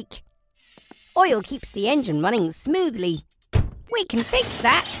oil leak. Oil keeps the engine running smoothly. We can fix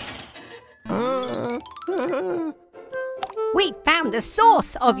that. We found the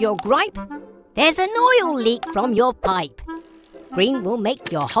source of your gripe. There's an oil leak from your pipe. green will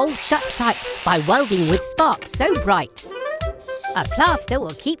make your hole shut tight by welding with sparks so bright. A plaster will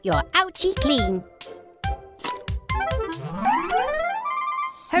keep your ouchie clean.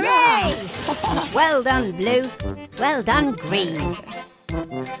 Hooray! Well done, blue. Well done, green.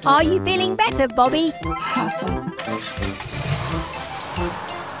 Are you feeling better, Bobby?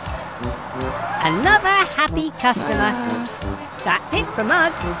 Another happy customer. That's it from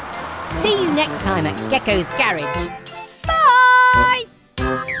us. See you next time at Gecko's garage. Bye!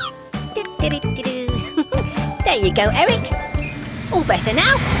 There you go, Eric. All better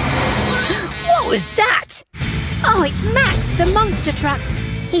now. What was that? Oh, it's Max, the monster truck.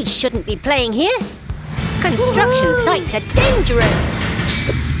 He shouldn't be playing here. Construction sites are dangerous.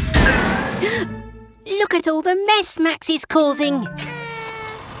 Look at all the mess Max is causing.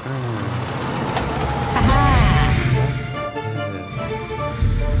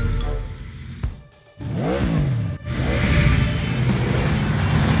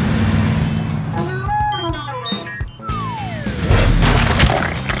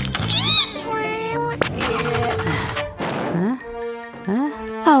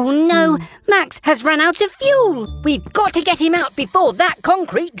 Oh no, Max has run out of fuel. We've got to get him out before that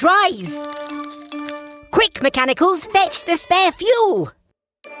concrete dries. Quick, mechanicals, fetch the spare fuel.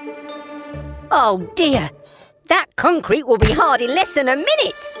 Oh dear, that concrete will be hard in less than a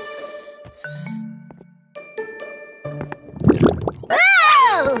minute.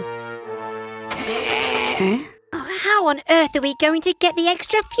 Oh! Oh, how on earth are we going to get the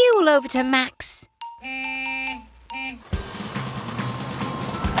extra fuel over to Max?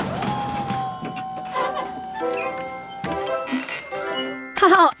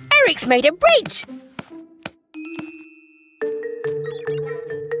 Oh, Eric's made a bridge!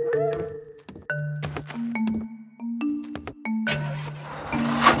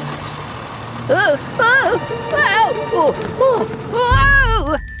 Oh, oh, oh, oh,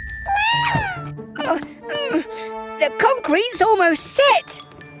 oh, oh. The concrete's almost set.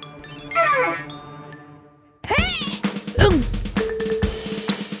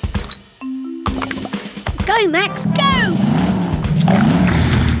 Go, Max, go!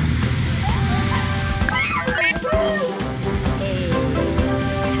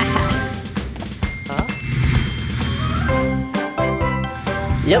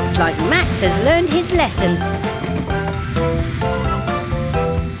 Looks like Max has learned his lesson.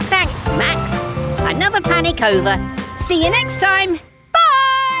 Thanks, Max. Another panic over. See you next time.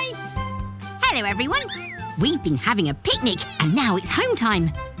 Bye! Hello, everyone. We've been having a picnic and now it's home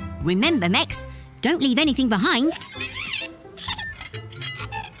time. Remember, Max, don't leave anything behind.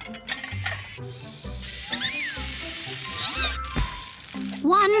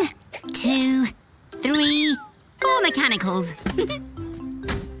 One, two, three, 4 mechanicals.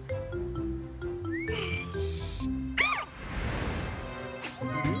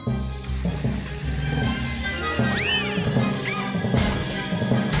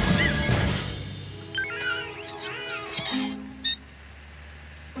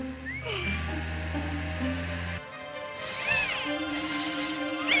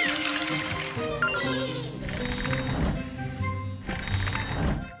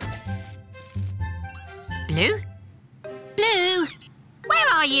 Blue? Blue! Where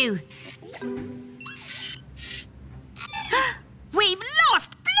are you? We've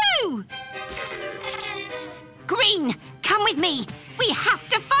lost Blue! Green, come with me. We have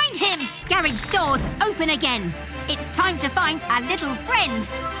to find him. Garage doors open again. It's time to find our little friend.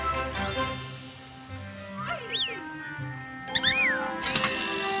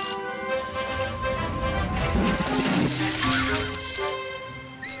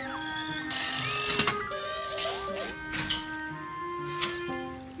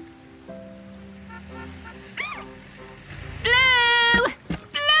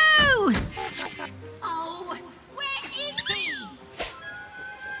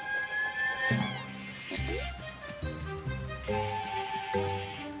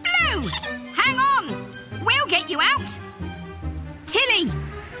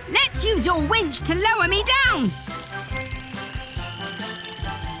 Your winch to lower me down.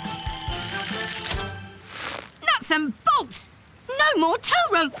 Nuts and bolts! No more tow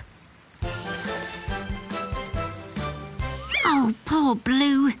rope! Oh, poor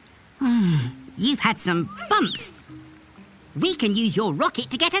Blue. You've had some bumps. We can use your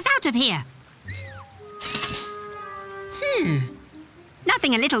rocket to get us out of here.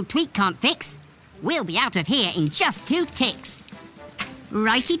 Nothing a little tweak can't fix. We'll be out of here in just 2 ticks.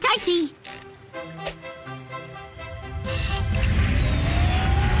 Righty-tighty.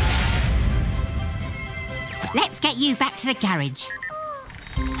 Let's get you back to the garage.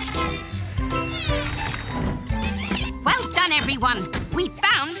 Well done, everyone. everyone! We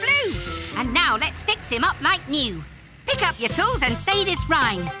found Blue! And now let's fix him up like new. Pick up your tools and say this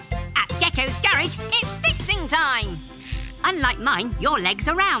rhyme. At Gecko's garage, it's fixing time! Unlike mine, your legs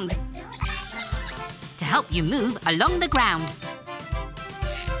are round to help you move along the ground.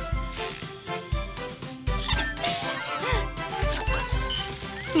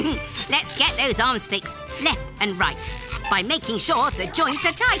 Let's get those arms fixed, left and right, by making sure the joints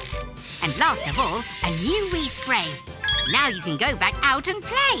are tight. And last of all, a new respray. Now you can go back out and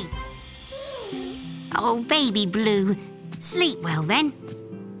play. Oh, baby Blue, sleep well then.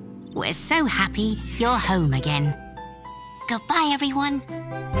 We're so happy you're home again. Goodbye, everyone.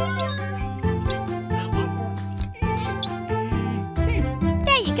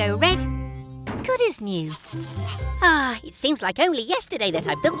 There you go, Red. Good as new. It seems like only yesterday that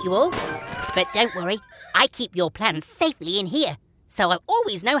I built you all. But don't worry, I keep your plans safely in here, so I'll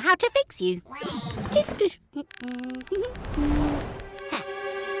always know how to fix you.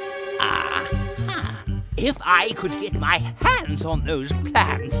 If I could get my hands on those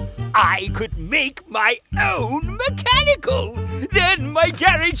plans, I could make my own mechanical. Then my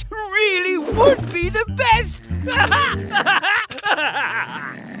garage really would be the best.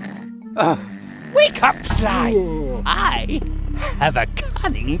 Wake up, Sly. I have a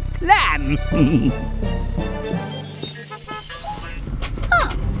cunning plan.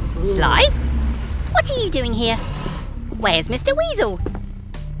 Sly? What are you doing here? Where's Mr. Weasel?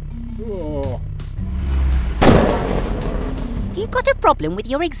 You've got a problem with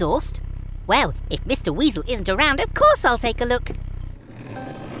your exhaust? Well, if Mr. Weasel isn't around, of course I'll take a look.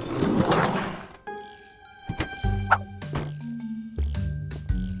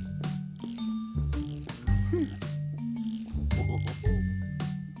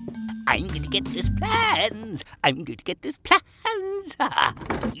 I'm going to get those plans. I'm going to get those plans. Ha ha!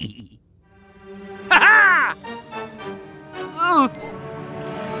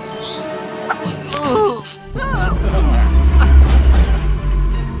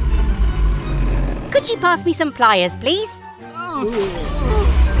 Could you pass me some pliers, please?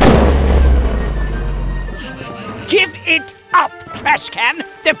 Give it up, trash can.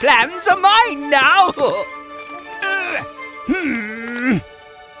 The plans are mine now.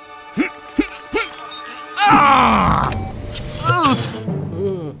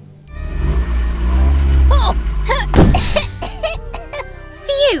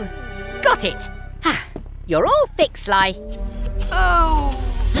 Phew! Got it! You're all fixed, Sly. Phew.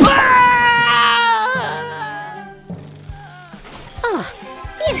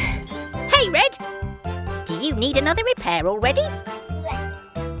 Hey, Red! Do you need another repair already?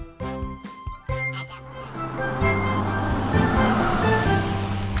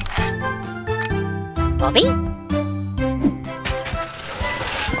 Bobby?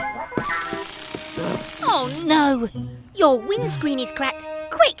 Oh no! Your windscreen is cracked.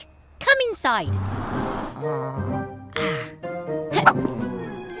 Quick, come inside.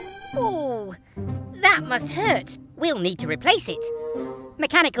 Oh, that must hurt. We'll need to replace it.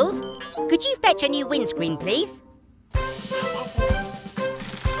 Mechanicals, could you fetch a new windscreen, please?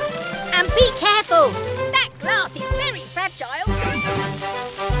 And be careful! That glass is very fragile.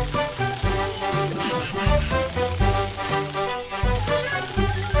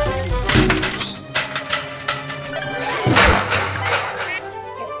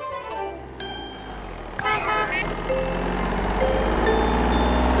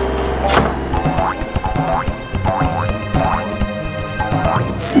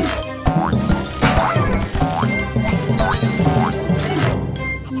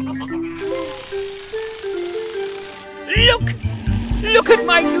 Look at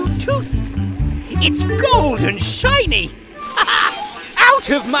my new tooth. It's gold and shiny. Out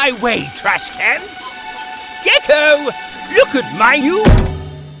of my way, trash cans. Gecko, look at my new...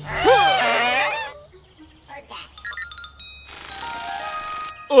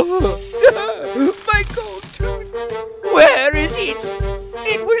 My gold tooth. Where is it?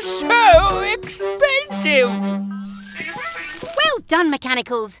 It was so expensive. Well done,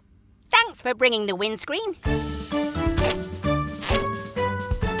 Mechanicals. Thanks for bringing the windscreen.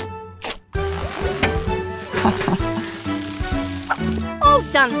 All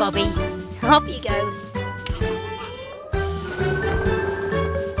done, Bobby. Off you go.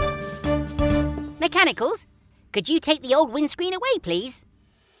 Mechanicals, could you take the old windscreen away, please?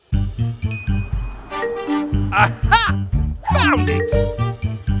 Aha! Found it!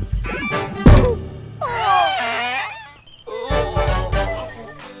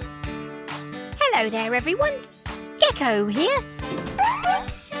 Hello there, everyone. Gecko here.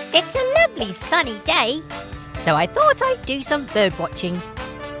 It's a lovely sunny day, so I thought I'd do some bird watching.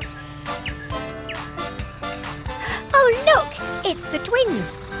 Oh, look! It's the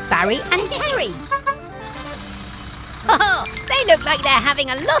twins, Barry and Carrie. Oh, they look like they're having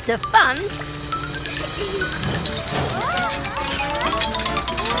a lot of fun.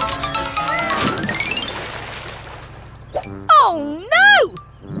 Oh no!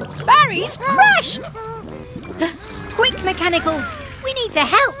 Barry's crashed! Quick, mechanicals! We need to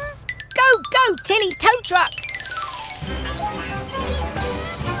help! Go, go, Tilly tow truck!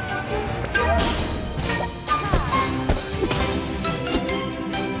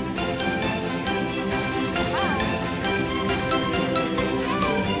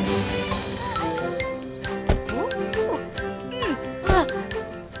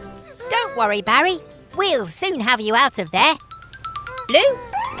 Don't worry, Barry. We'll soon have you out of there. Blue?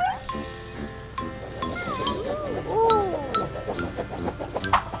 Ooh.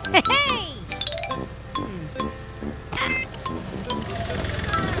 Hey!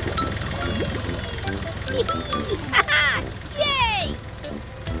 Yay!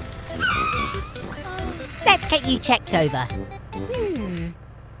 Let's get you checked over.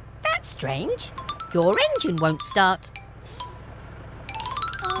 That's strange. Your engine won't start.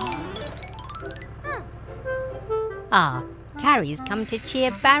 Ah, Carrie's come to cheer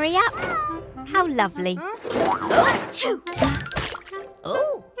Barry up. How lovely.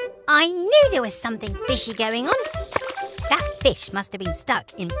 Oh, I knew there was something fishy going on. That fish must have been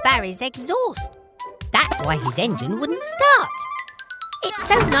stuck in Barry's exhaust. That's why his engine wouldn't start. It's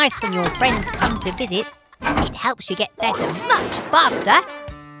so nice when your friends come to visit. It helps you get better much faster.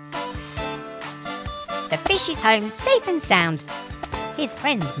 The fish is home safe and sound. His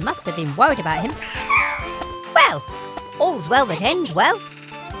friends must have been worried about him. Well, all's well that ends well.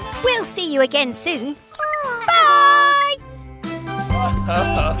 We'll see you again soon. Bye!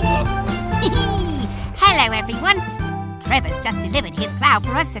 Hello, everyone. Trevor's just delivered his plough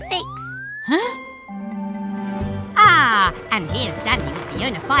for us to fix. Huh? Ah, and here's Dandy with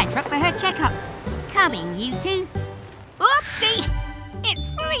Fiona fire truck for her checkup. Coming, you two. Oopsie! It's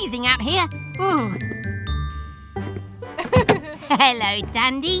freezing out here. Ooh. Hello,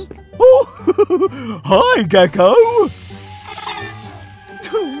 Dandy. Oh, hi, Gecko.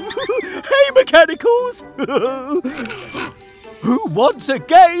 Hey, mechanicals. Who wants a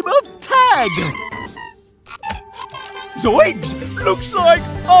game of tag? Zoinks! Looks like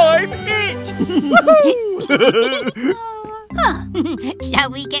I'm it! Shall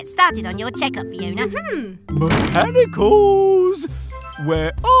we get started on your checkup, Fiona? Mechanicals,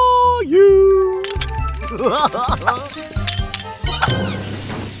 where are you?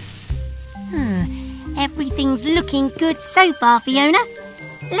 Everything's looking good so far, Fiona.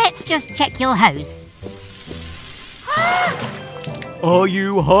 Let's just check your hose. Are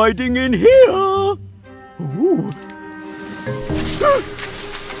you hiding in here? Ooh.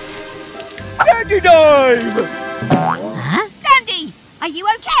 Dandy dive! Huh? Dandy, are you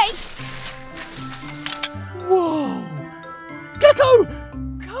okay? Whoa! Gecko,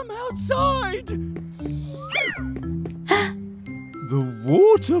 come outside! The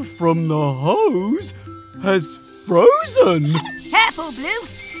water from the hose has frozen. Careful, Blue.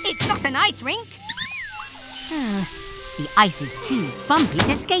 It's not an ice rink. The ice is too bumpy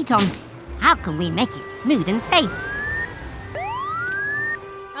to skate on. How can we make it smooth and safe?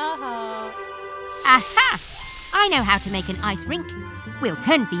 Aha! I know how to make an ice rink. We'll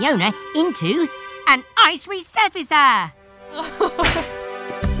turn Fiona into an ice resurfacer.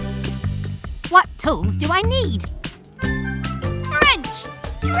 What tools do I need? Wrench!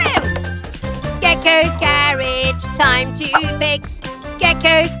 Drill! Gecko's garage, time to fix.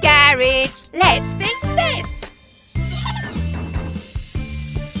 Gecko's garage, let's fix this.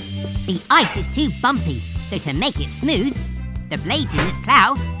 The ice is too bumpy, so to make it smooth, the blades in this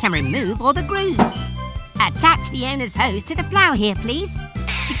plough can remove all the grooves. Attach Fiona's hose to the plough here, please,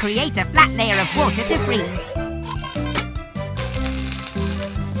 to create a flat layer of water to freeze.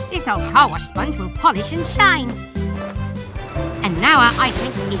 This old car wash sponge will polish and shine. And now our ice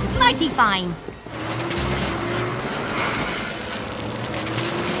rink is mighty fine.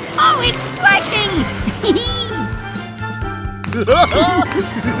 Oh, it's working!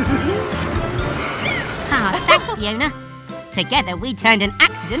 Thanks, Fiona. Together we turned an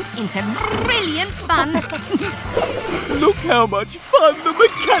accident into brilliant fun. Look how much fun the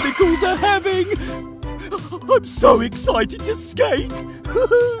mechanicals are having. I'm so excited to skate.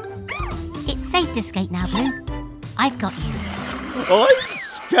 It's safe to skate now, Blue. I've got you. I'm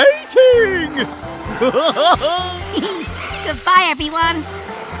skating! Goodbye, everyone.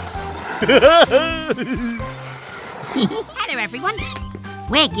 Hello, everyone.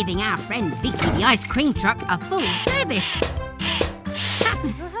 We're giving our friend Vicky the ice cream truck a full service.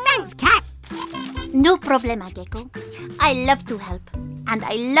 Thanks, Cat. No problema, Gecko. I love to help. And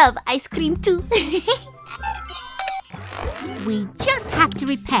I love ice cream too. We just have to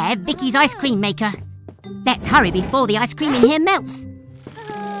repair Vicky's ice cream maker. Let's hurry before the ice cream in here melts.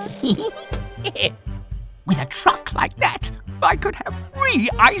 With a truck like that, I could have free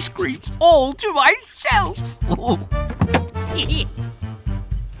ice cream all to myself.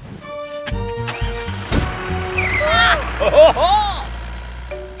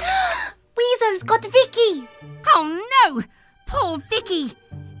 Weasel's got Vicky. Oh no! Poor Vicky!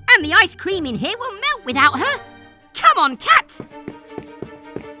 And the ice cream in here will melt without her. Come on, Cat!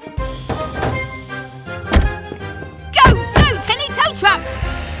 Go, go, Tilly Tow Truck!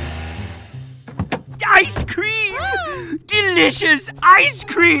 Ice cream! Delicious ice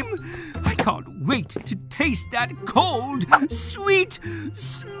cream! I can't wait to taste that cold, sweet,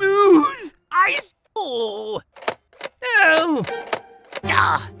 smooth ice. Oh! Oh!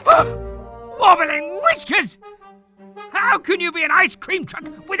 Ah! Wobbling whiskers! How can you be an ice cream truck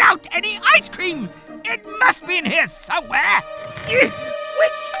without any ice cream? It must be in here somewhere.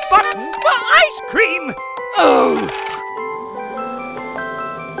 Which button for ice cream? Oh!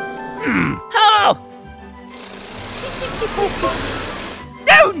 Oh!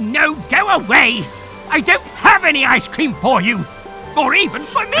 No, no, go away! I don't have any ice cream for you, or even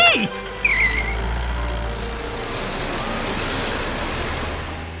for me!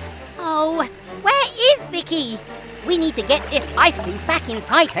 Oh, where is Vicky? We need to get this ice cream back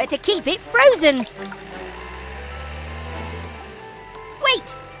inside her to keep it frozen.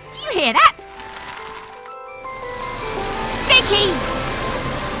 Wait, do you hear that? Vicky!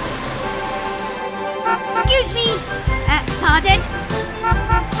 Excuse me. Pardon?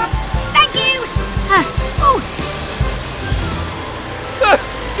 Thank you!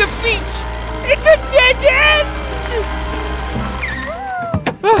 The beach! It's a dead end!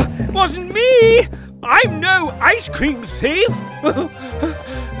 Wasn't me! I'm no ice cream thief!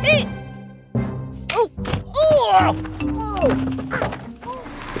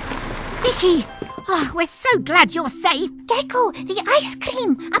 Vicky! Oh, we're so glad you're safe. Gecko, the ice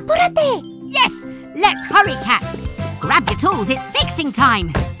cream. Apúrate. Yes! Let's hurry, Cat. Grab your tools, it's fixing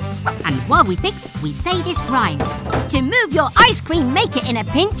time. And while we fix, we say this rhyme. To move your ice cream maker in a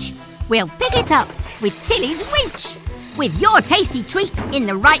pinch, we'll pick it up with Tilly's winch. With your tasty treats in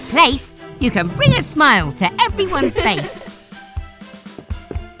the right place, you can bring a smile to everyone's face.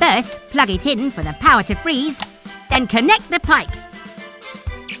 First, plug it in for the power to freeze, then connect the pipes.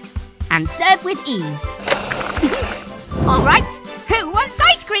 And serve with ease. All right, who wants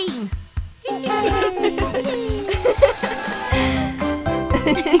ice cream?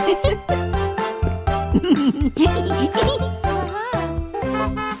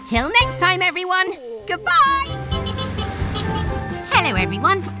 Till next time, everyone. Goodbye. Hello,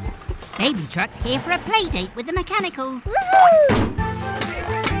 everyone. Baby Truck's here for a play date with the mechanicals.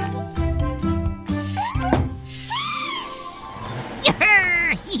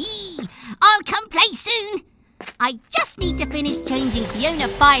 I'll come play soon. I just need to finish changing Fiona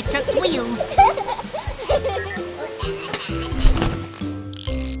Fire Truck's wheels.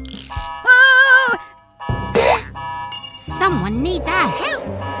 Oh! Someone needs our help.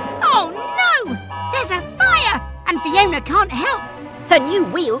 Oh no! There's a fire and Fiona can't help. Her new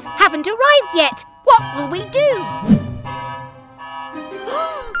wheels haven't arrived yet. What will we do?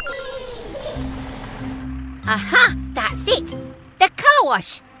 Aha! That's it. The car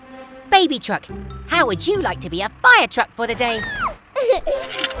wash. Baby Truck, how would you like to be a fire truck for the day?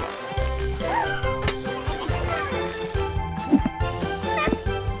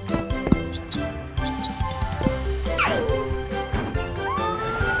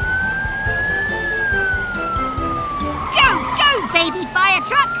 Go, go, baby fire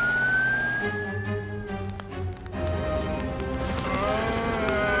truck!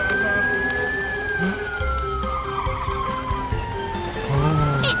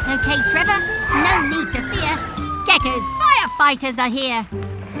 It's okay, Trevor. No need to fear. Gecko's firefighters are here.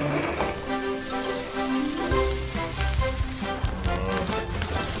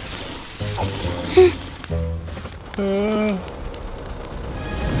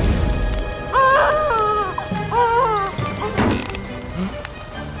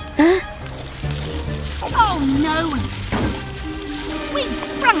 Oh no! We've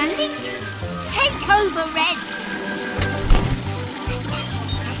sprung a leak. Take over, Red.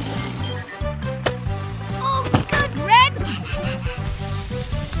 Oh, good, Red.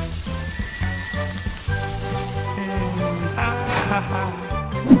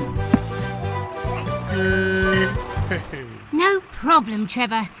 No problem,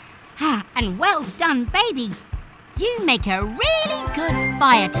 Trevor. Ah, and well done, baby. You make a really good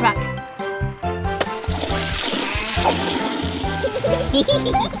fire truck.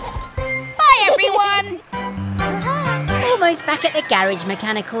 Bye, everyone! Almost back at the garage,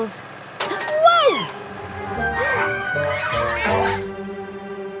 Mechanicals. Whoa!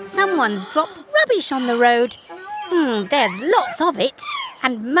 Someone's dropped rubbish on the road. There's lots of it,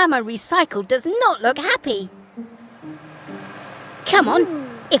 and Mama Recycle does not look happy. Come on,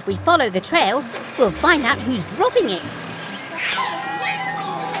 if we follow the trail, we'll find out who's dropping it.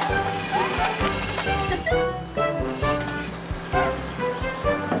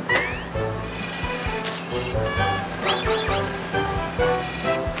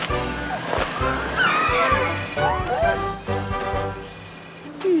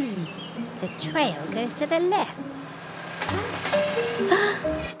 The trail goes to the left.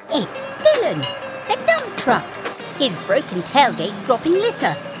 It's Dylan, the dump truck. His broken tailgate's dropping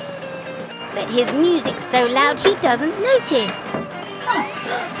litter. But his music's so loud he doesn't notice.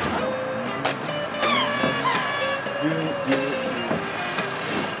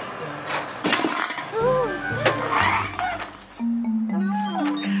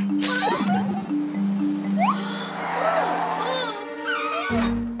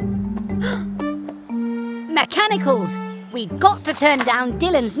 Mechanicals, we've got to turn down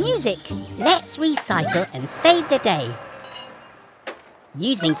Dylan's music. Let's recycle and save the day.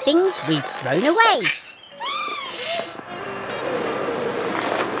 Using things we've thrown away.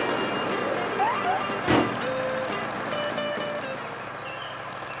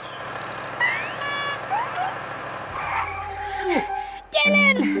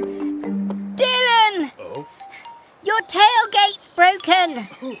 Dylan! Dylan! Oh? Your tailgate's broken.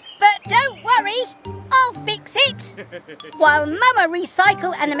 But don't worry, I'll fix it. While Mama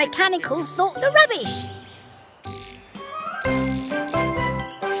Recycle and the Mechanicals sort the rubbish.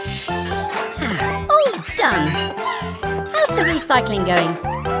 All done. How's the recycling going?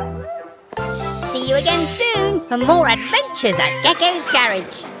 See you again soon for more adventures at Gecko's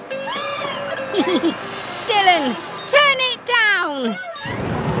garage. Dylan, turn it down.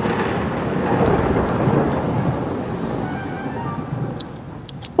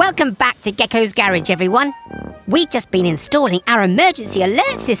 Welcome back to Gecko's garage, everyone. We've just been installing our emergency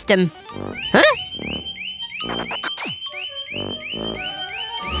alert system. Huh?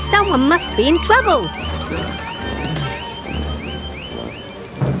 Someone must be in trouble.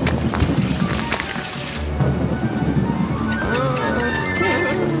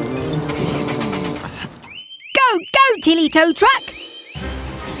 Go, go, Tilly Tow Truck!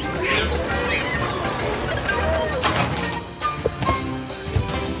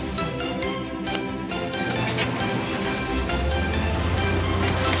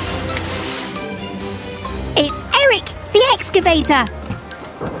 It's Eric, the excavator.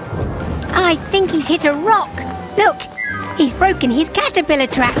 I think he's hit a rock. Look, he's broken his caterpillar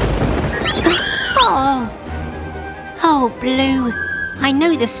trap. Oh, Blue. I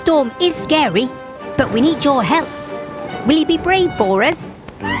know the storm is scary, but we need your help. Will you be brave for us?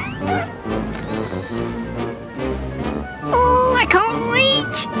 Oh, I can't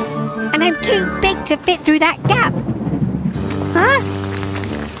reach. And I'm too big to fit through that gap. Huh?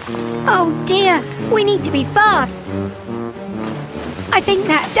 Oh dear, we need to be fast. I think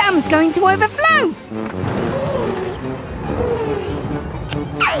that dam's going to overflow.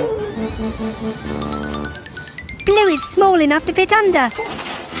 Blue is small enough to fit under.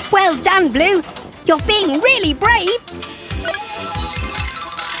 Well done, Blue. You're being really brave.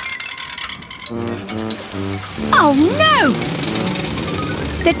 Oh no!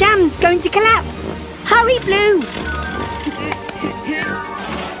 The dam's going to collapse. Hurry, Blue.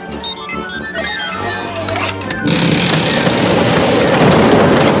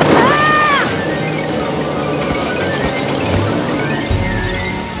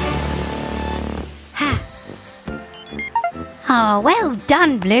 Oh, well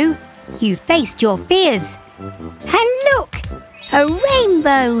done, Blue. You faced your fears. And look, a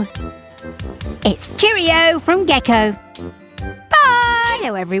rainbow. It's Cheerio from Gecko. Bye!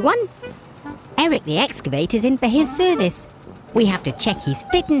 Hello, everyone. Eric the excavator's in for his service. We have to check he's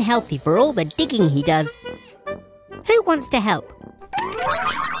fit and healthy for all the digging he does. Who wants to help?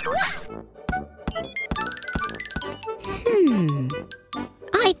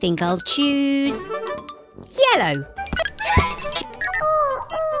 I think I'll choose yellow.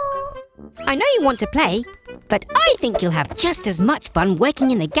 I know you want to play, but I think you'll have just as much fun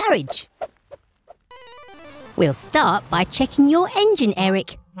working in the garage. We'll start by checking your engine,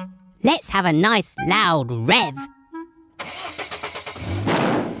 Eric. Let's have a nice loud rev.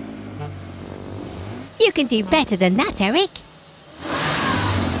 You can do better than that, Eric.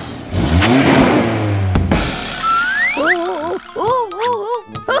 Ooh, ooh, ooh,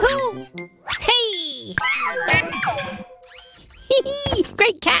 ooh, ooh. Hey!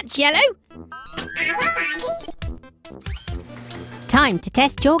 much, Yellow. Time to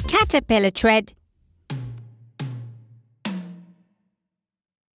test your caterpillar tread.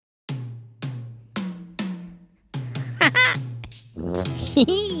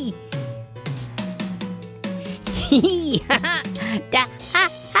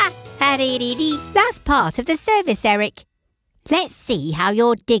 That's part of the service, Eric. Let's see how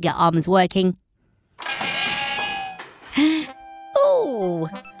your digger arm's working. Oh!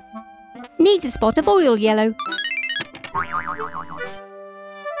 Needs a spot of oil, Yellow.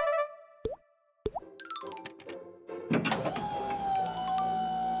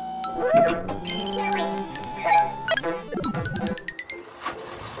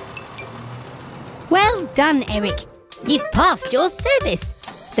 Well done, Eric. You've passed your service,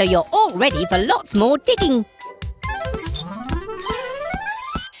 so you're all ready for lots more digging.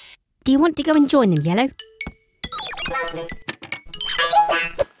 Do you want to go and join them, Yellow?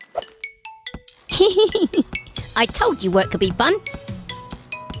 I told you work could be fun.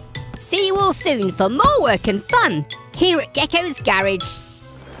 See you all soon for more work and fun here at Gecko's garage.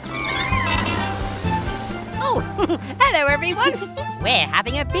 Oh, hello everyone. We're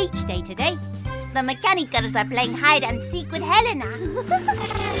having a beach day today. The mechanicals are playing hide and seek with Helena.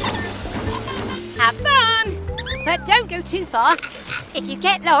 Have fun! But don't go too far. If you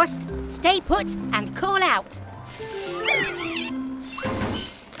get lost, stay put and call out.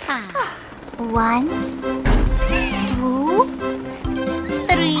 1, 2,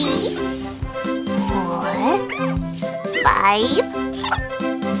 3, 4, 5,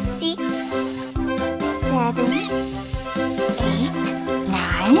 6, 7, 8,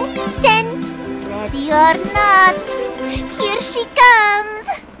 9, 10. Ready or not, here she comes.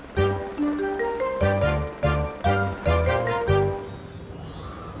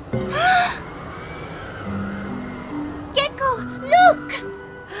 Gecko, look!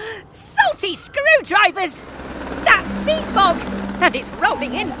 Salty screwdrivers! That's seed bog, and it's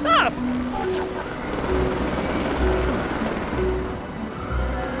rolling in fast.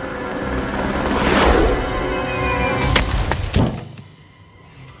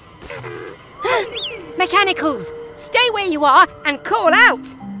 Mechanicals, stay where you are and call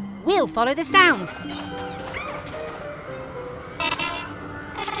out. We'll follow the sound.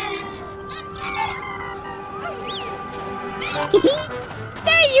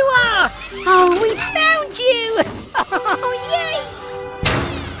 There you are! Oh, we found you! Oh, yay!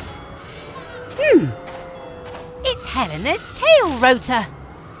 It's Helena's tail rotor.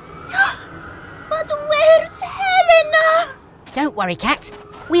 But where's Helena? Don't worry, Cat.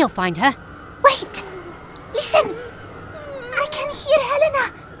 We'll find her. Wait! Listen! I can hear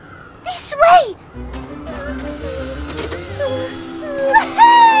Helena! This way!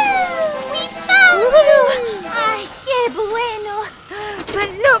 We found you! Ay, qué bueno! But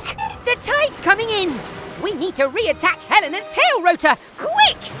look! The tide's coming in! We need to reattach Helena's tail rotor!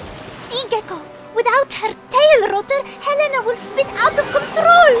 Quick! See, Gecko, without her tail rotor, Helena will spin out of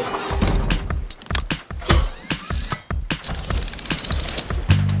control!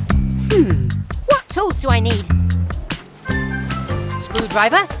 What tools do I need?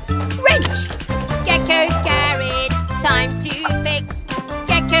 Screwdriver, wrench! Gecko's garage, time to fix.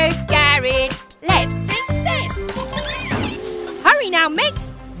 Gecko's garage, let's fix this! Hurry now,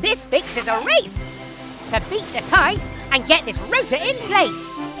 mates! This fix is a race! To beat the tide and get this rotor in place!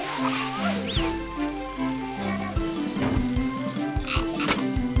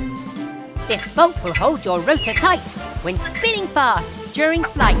 This bolt will hold your rotor tight when spinning fast during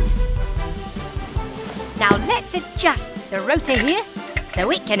flight. Now let's adjust the rotor here so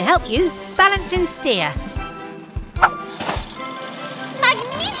it can help you balance and steer.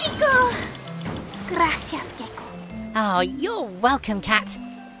 Magnifico! Gracias, Gecko. Oh, you're welcome, Cat.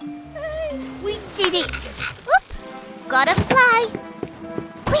 We did it! Oop, gotta fly.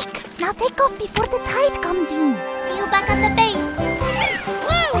 Quick, now take off before the tide comes in. See you back on the base.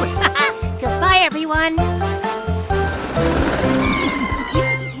 Woo! Goodbye, everyone.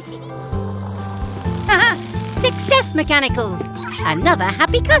 Success, Mechanicals! Another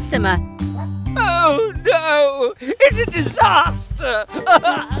happy customer. Oh no! It's a disaster!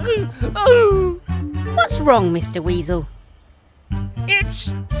 Oh. What's wrong, Mr. Weasel?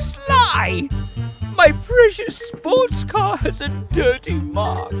 It's Sly! My precious sports car has a dirty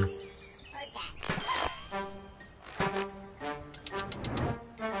mark.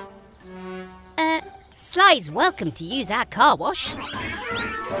 Sly's welcome to use our car wash.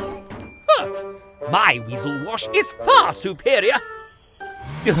 Huh. My Weasel wash is far superior.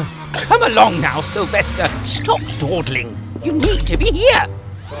 Come along now, Sylvester. Stop dawdling. You need to be here.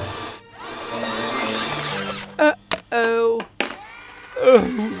 Uh-oh.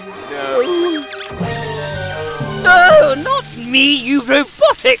 Oh, not me, you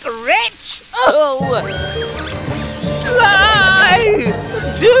robotic wretch! Oh! Sly!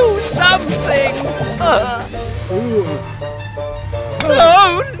 Do something!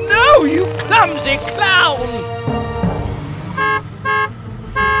 Oh, no, you clumsy clown!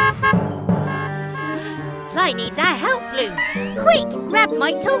 Sly needs our help, Blue. Quick, grab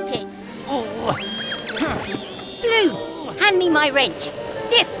my toolkit. Blue, hand me my wrench.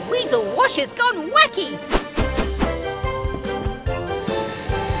 This weasel washer's gone wacky.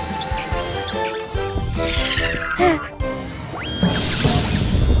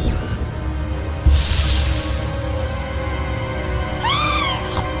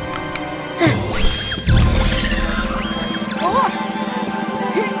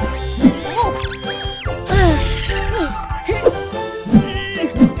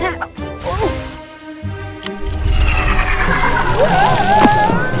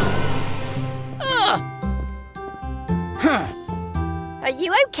 Are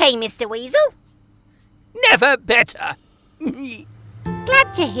you okay, Mr. Weasel? Never better.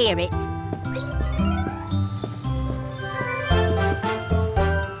 Glad to hear it.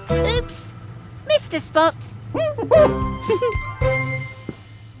 Oops, Mr. Spot.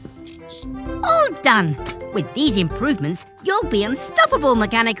 All done. With these improvements, you'll be unstoppable,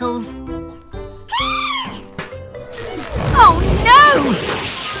 Mechanicals. Oh no!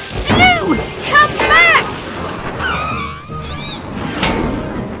 Blue, come back!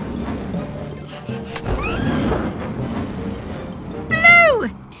 Blue!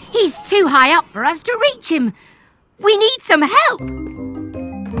 He's too high up for us to reach him. We need some help.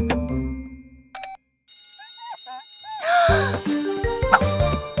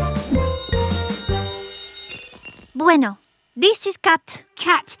 Bueno, this is Cat.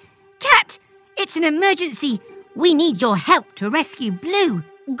 Cat! It's an emergency. We need your help to rescue Blue.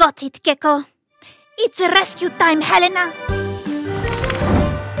 Got it, Gecko. It's rescue time, Helena.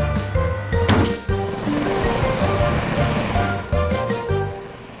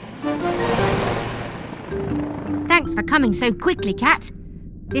 Thanks for coming so quickly, Cat.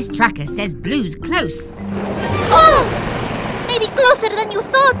 This tracker says Blue's close. Oh! Maybe closer than you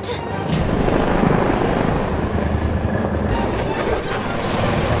thought.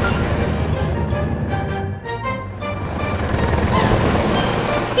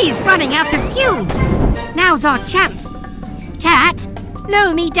 He's running out of fuel. Now's our chance. Cat,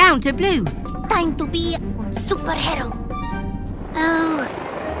 lower me down to Blue. Time to be un superhero. Oh.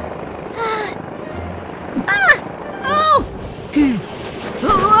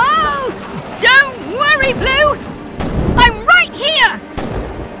 Whoa! Don't worry, Blue. I'm right here.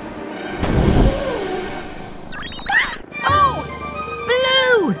 Oh,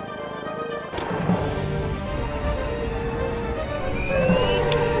 Blue!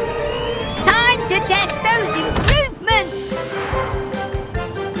 Time to test those improvements.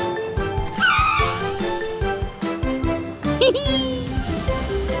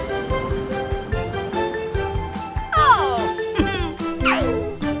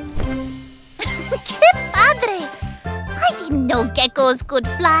 Que padre! I didn't know geckos could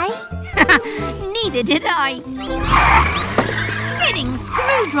fly. Neither did I. Spinning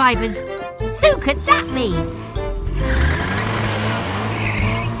screwdrivers. Who could that be?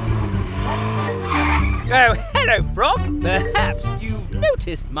 Oh, hello, Frog. Perhaps you've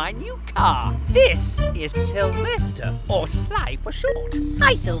noticed my new car. This is Sylvester, or Sly for short.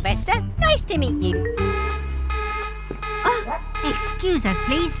 Hi, Sylvester. Nice to meet you. Excuse us,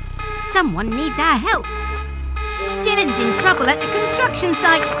 please. Someone needs our help. Dylan's in trouble at the construction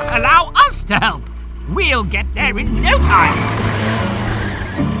site. Allow us to help. We'll get there in no time.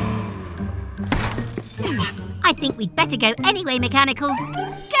 I think we'd better go anyway, Mechanicals.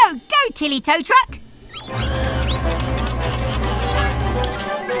 Go, Tilly Tow Truck.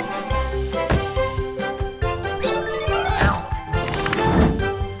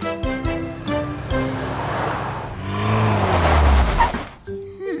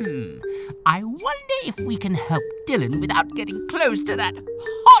 I wonder if we can help Dylan without getting close to that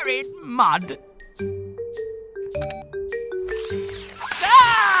horrid mud.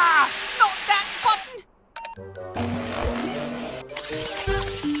 Ah! Not that button!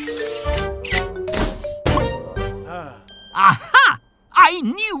 Aha! I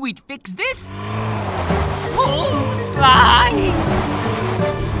knew we'd fix this. Pull, Sly!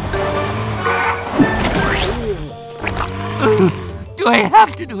 Do I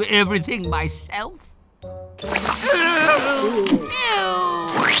have to do everything myself?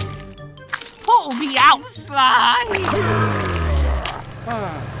 Pull me out, Sly!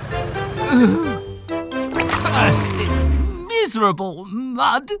 Curse this miserable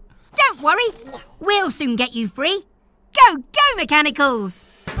mud. Don't worry, we'll soon get you free. Go, go, Mechanicals!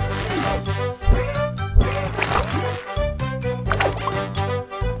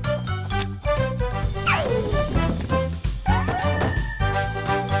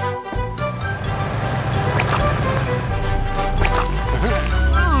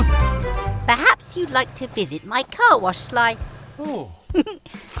 Perhaps you'd like to visit my car wash, Sly. Oh.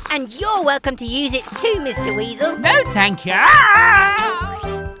 And you're welcome to use it too, Mr. Weasel. No, thank you.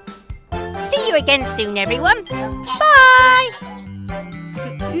 See you again soon, everyone. Bye!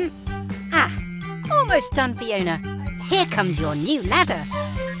 Almost done, Fiona. Here comes your new ladder.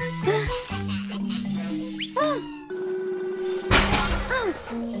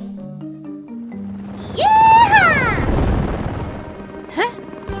 Yeah! Huh?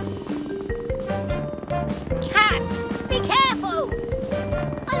 Cat, be careful!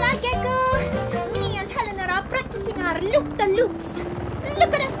 Hola, Gecko! Me and Helena are practicing our loop-the-loops.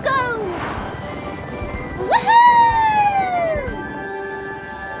 Look at us go! Woohoo!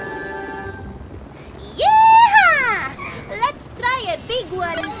 Yeah! Let's try a big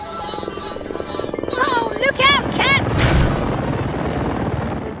one. Oh, look out, Cat!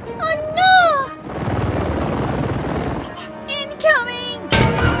 Oh no! Incoming!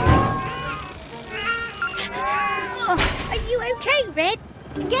 Oh, are you okay, Red?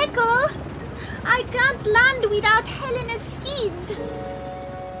 Gecko, I can't land without Helena's skids.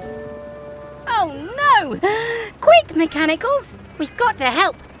 Oh no! Quick, Mechanicals! We've got to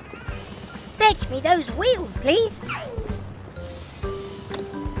help. Fetch me those wheels, please.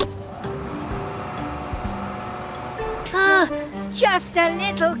 Just a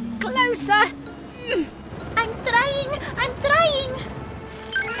little closer. I'm trying.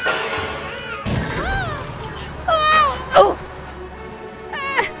 Oh!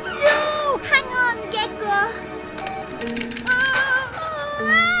 No! Hang on, Gecko.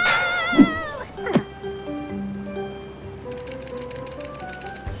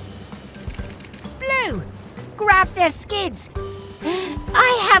 Blue, grab their skids.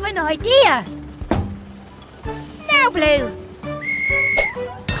 I have an idea. Now, Blue.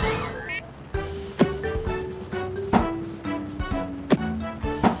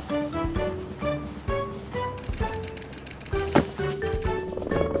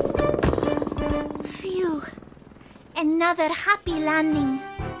 Phew. Another happy landing.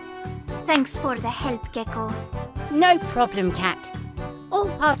 Thanks for the help, Gecko. No problem, Cat. All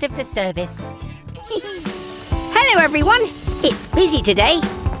part of the service. Hello, everyone. It's busy today.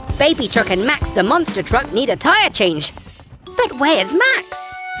 Baby Truck and Max the monster truck need a tyre change. But where's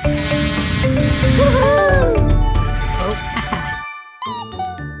Max?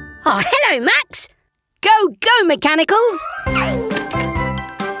 Oh, hello, Max. Go, go, Mechanicals.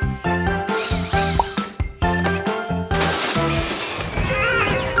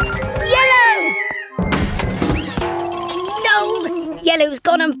 Yellow! No! Yellow's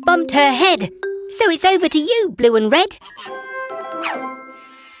gone and bumped her head. So it's over to you, Blue and Red.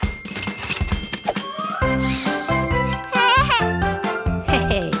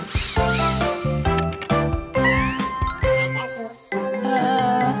 Hey.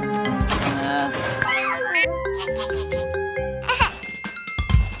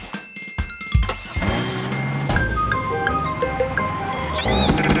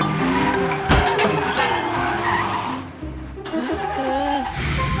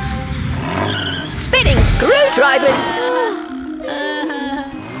 Spinning screwdrivers!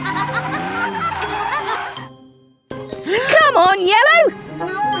 Come on, Yellow!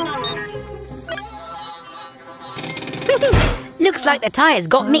 Looks like the tyres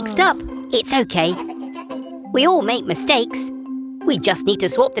got mixed up. It's okay. We all make mistakes. We just need to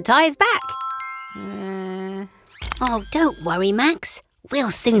swap the tyres back. Oh, don't worry, Max.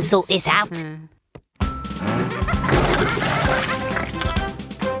 We'll soon sort this out.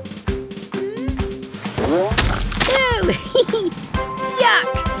 Yuck!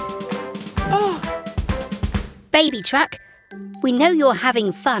 Oh. Baby Truck, we know you're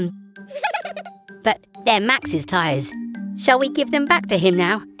having fun, but they're Max's tyres. Shall we give them back to him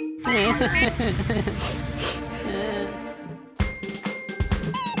now?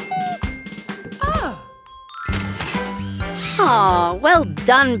 Oh, well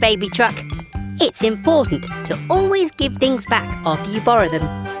done, Baby Truck. It's important to always give things back after you borrow them.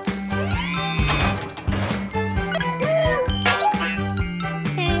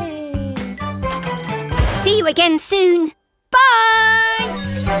 See you again soon. Bye!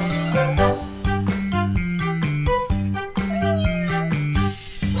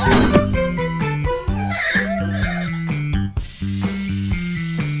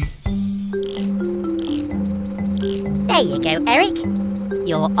 There you go, Eric.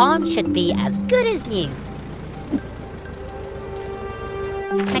 Your arm should be as good as new.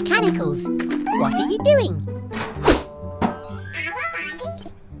 Mechanicals, what are you doing?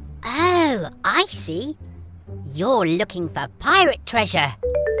 Oh, I see. You're looking for pirate treasure.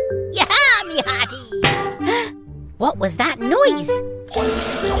 Yaha, me hearty! What was that noise?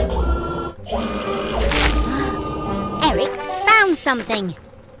 Eric's found something.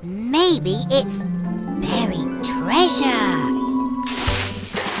 Maybe it's buried treasure.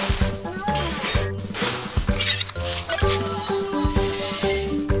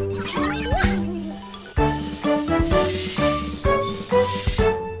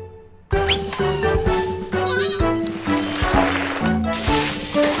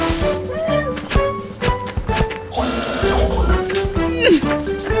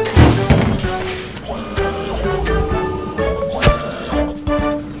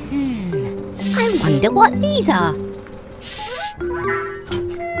 I wonder what these are.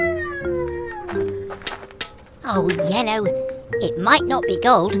 Oh, yellow. It might not be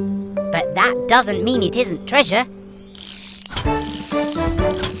gold, but that doesn't mean it isn't treasure.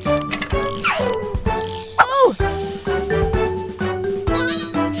 Oh!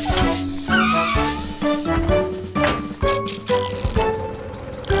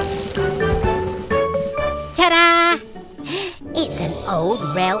 Ta-da! It's an old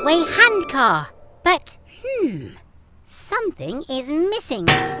railway handcar. But, something is missing.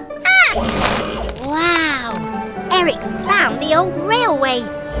 Ah! Wow! Eric's found the old railway.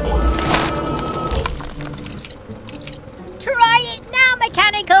 Try it now,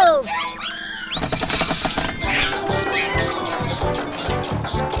 mechanicals!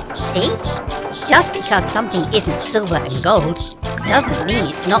 See? Just because something isn't silver and gold doesn't mean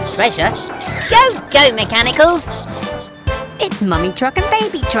it's not treasure. Go, mechanicals! It's Mummy Truck and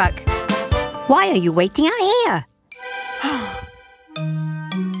Baby Truck. Why are you waiting out here?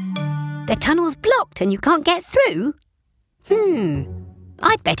 The tunnel's blocked and you can't get through?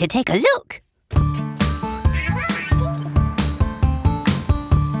 I'd better take a look.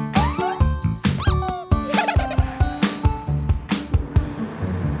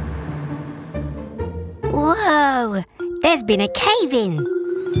 Whoa! There's been a cave-in.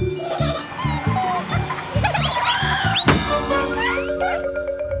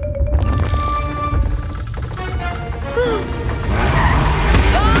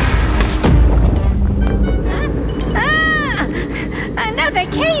 Another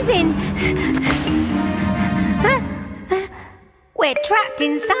cave-in! We're trapped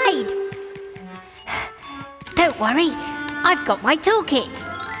inside. Don't worry, I've got my toolkit.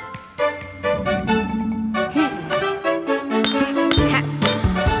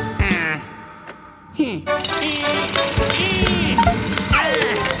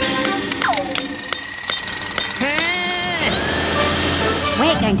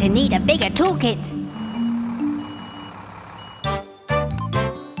 We're going to need a bigger toolkit.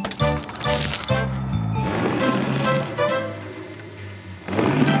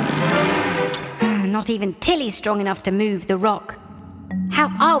 Not even Tilly's strong enough to move the rock.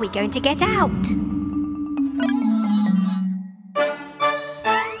 How are we going to get out?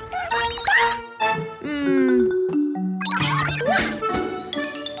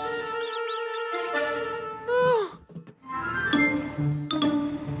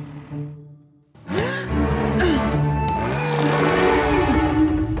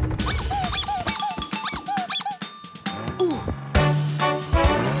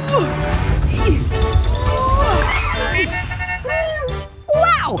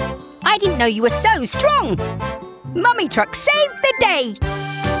 I didn't know you were so strong. Mummy Truck saved the day.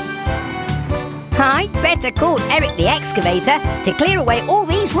 I'd better call Eric the excavator to clear away all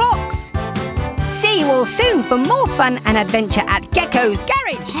these rocks. See you all soon for more fun and adventure at Gecko's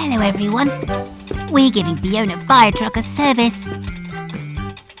garage. Hello, everyone. We're giving Fiona Fire Truck a service.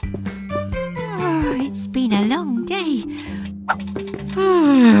 Oh, it's been a long day.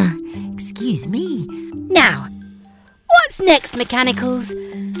 Excuse me. Now, what's next, mechanicals?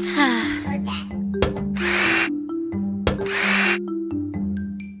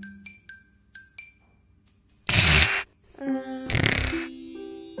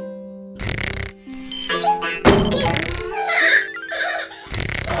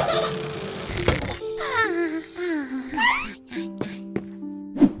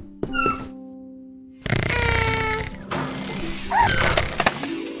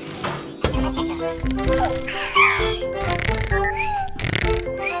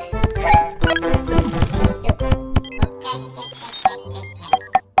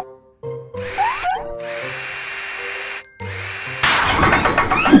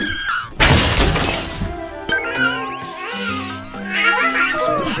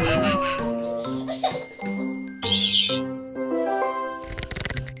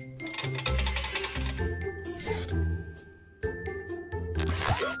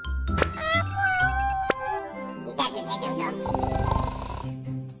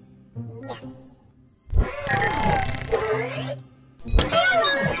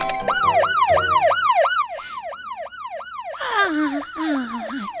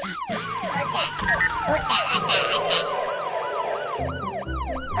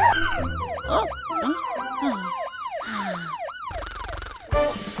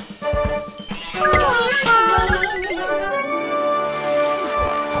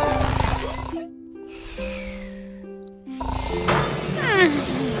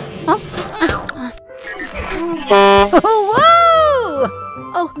 Whoa!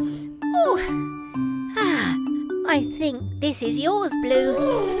 I think this is yours, Blue.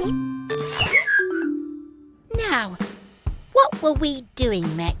 Now, what were we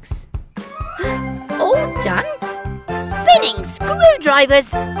doing, Mex? All done? Spinning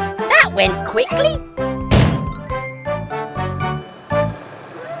screwdrivers! That went quickly.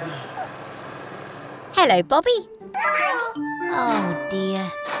 Hello, Bobby. Oh,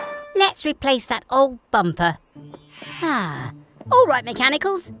 dear. Let's replace that old bumper. All right,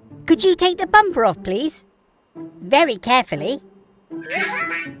 mechanicals. Could you take the bumper off, please? Very carefully.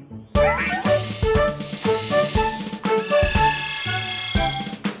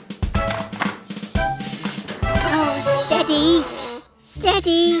 Oh, steady.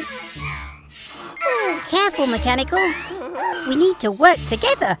 Steady. Oh, careful, mechanicals. We need to work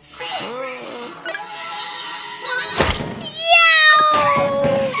together.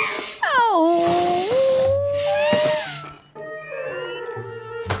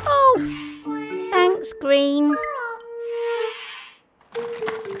 Thanks, Green.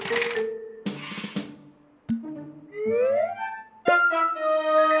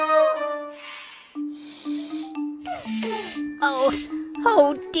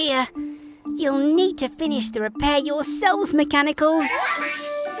 Oh dear. You'll need to finish the repair yourselves, mechanicals.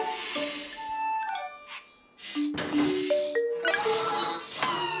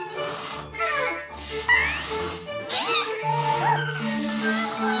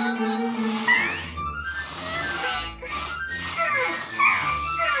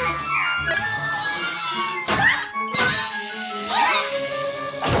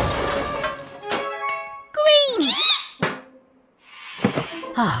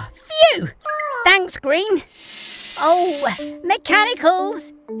 Phew! Thanks, Green. Oh,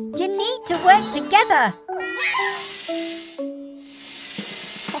 mechanicals, you need to work together.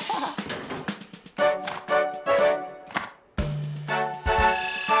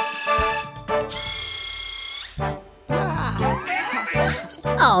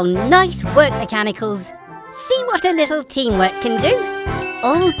 Oh, nice work, mechanicals. See what a little teamwork can do.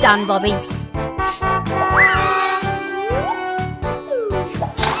 All done, Bobby.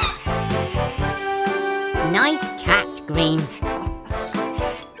 Nice catch, Green.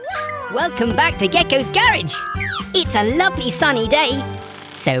 Welcome back to Gecko's garage. It's a lovely sunny day,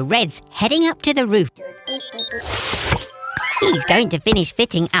 so Red's heading up to the roof. He's going to finish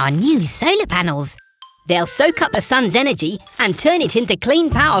fitting our new solar panels. They'll soak up the sun's energy and turn it into clean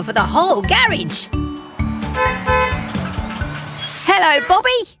power for the whole garage. Hello,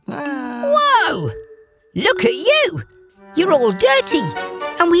 Bobby. Whoa! Look at you. You're all dirty,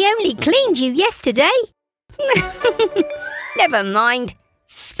 and we only cleaned you yesterday. Never mind.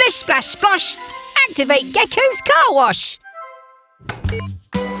 Splish, splash, splosh. Activate Gecko's car wash.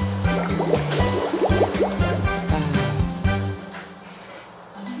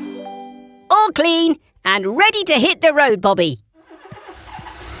 All clean and ready to hit the road, Bobby.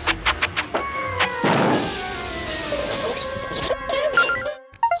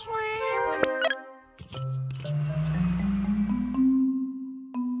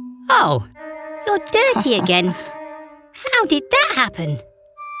 Oh, you're dirty again. How did that happen?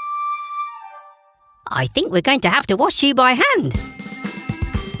 I think we're going to have to wash you by hand.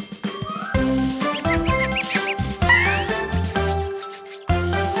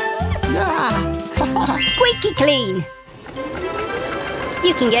 Squeaky clean.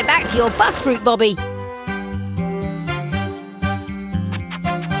 You can get back to your bus route, Bobby.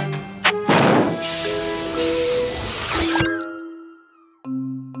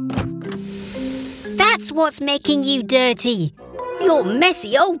 That's what's making you dirty. Your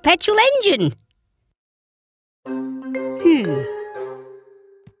messy old petrol engine.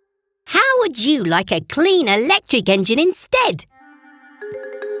 How would you like a clean electric engine instead?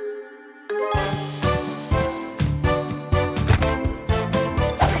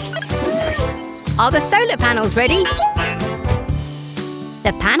 Are the solar panels ready?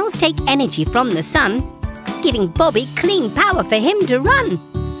 The panels take energy from the sun, giving Bobby clean power for him to run.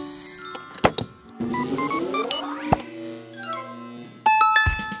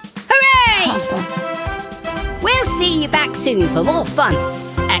 Hooray! We'll see you back soon for more fun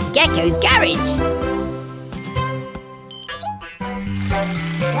at Gecko's garage.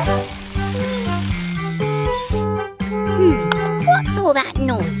 What's all that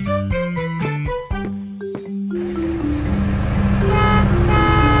noise?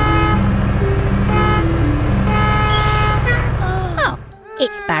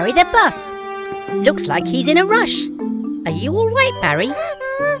 It's Barry the bus. Looks like he's in a rush. Are you all right, Barry?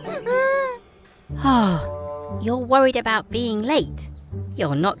 Oh, you're worried about being late.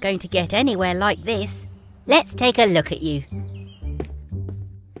 You're not going to get anywhere like this. Let's take a look at you.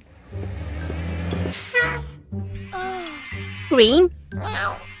 Green,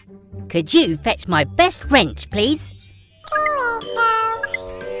 could you fetch my best wrench, please?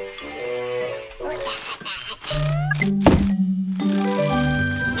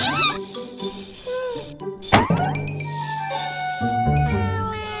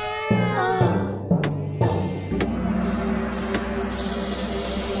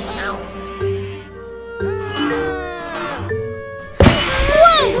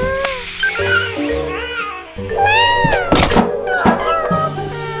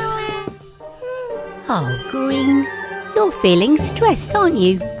 Oh, Green, you're feeling stressed, aren't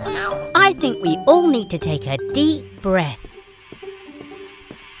you? I think we all need to take a deep breath.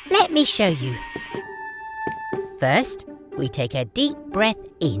 Let me show you. First, we take a deep breath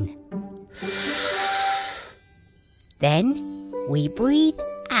in. Then, we breathe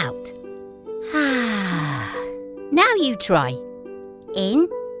out. Now you try. In.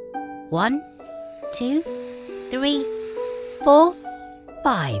 1, 2, 3, 4,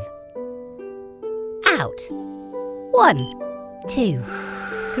 5. Out. 1, 2,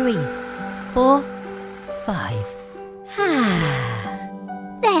 3, 4, 5.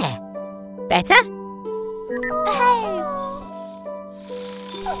 There. Better?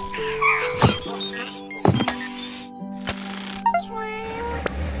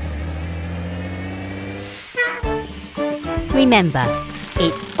 Remember,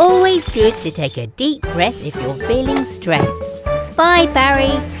 it's always good to take a deep breath if you're feeling stressed. Bye,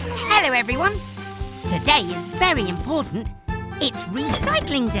 Barry. Hello, everyone. Today is very important. It's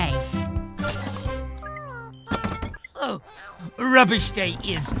recycling day. Oh, rubbish day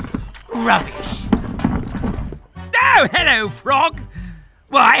is rubbish. Oh, hello, Frog.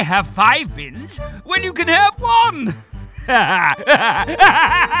 Why have 5 bins when you can have 1?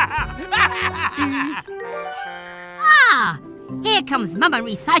 Ah! Here comes Mama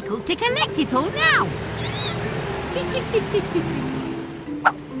Recycle to collect it all now.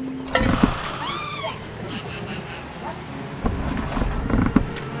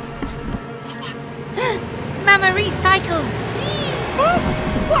 Mama Recycle!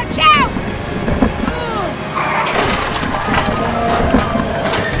 Watch out!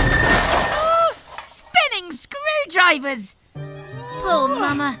 Spinning screwdrivers! Poor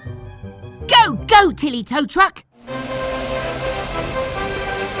Mama. Go, go, Tilly Tow Truck!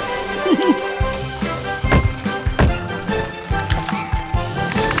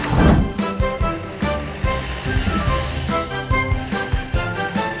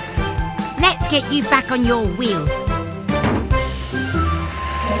 Let's get you back on your wheels.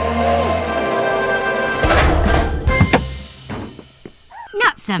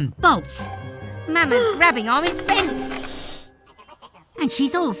 Nuts and bolts. Mama's grabbing arm is bent. And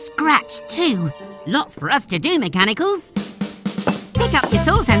she's all scratched too. Lots for us to do, Mechanicals. Pick up your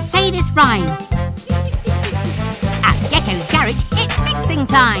tools and say this rhyme. At Gecko's garage, it's mixing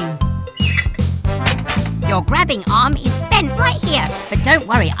time. Your grabbing arm is bent right here. But don't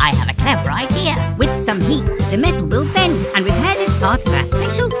worry, I have a clever idea. With some heat, the metal will bend and repair this part of our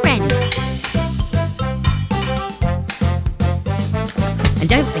special friend. And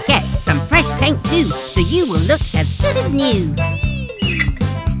don't forget some fresh paint too, so you will look as good as new.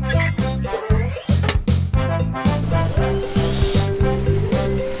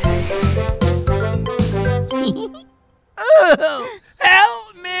 Oh,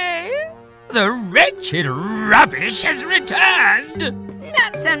 help me! The wretched rubbish has returned!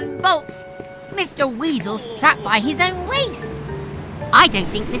 Nuts and bolts! Mr. Weasel's trapped by his own waste. I don't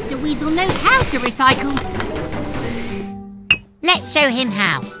think Mr. Weasel knows how to recycle. Let's show him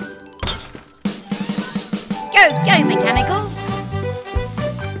how. Go, go, Mechanicals!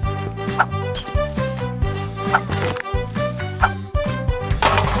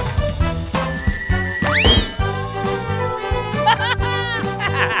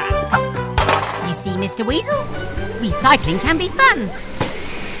 You see, Mr. Weasel? Recycling can be fun.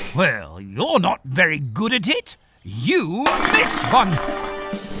 Well, you're not very good at it. You missed one.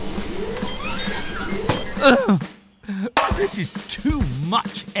 This is too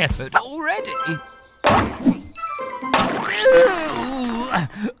much effort already.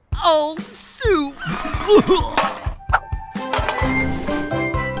 Oh, soup.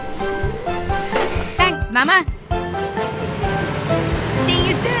 Thanks, Mama. See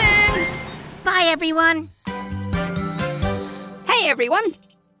you soon. Bye, everyone. Hey everyone!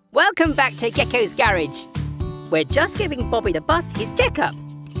 Welcome back to Gecko's garage. We're just giving Bobby the bus his checkup.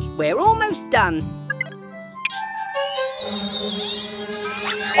 We're almost done.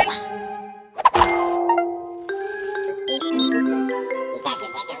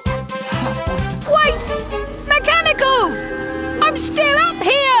 Wait! Mechanicals! I'm still up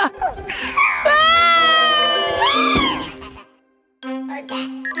here!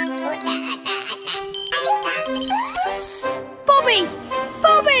 Bobby!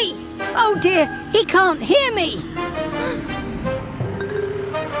 Bobby! Oh dear, he can't hear me!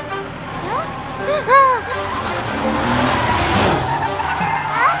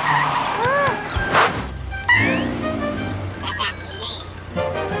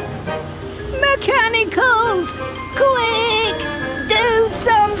 Mechanicals! Quick! Do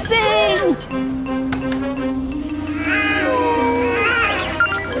something!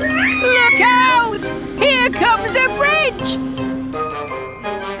 Look out! Here comes a bridge!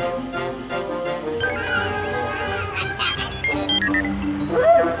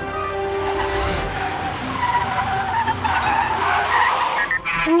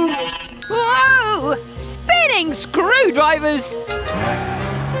 Whoa! Spinning screwdrivers!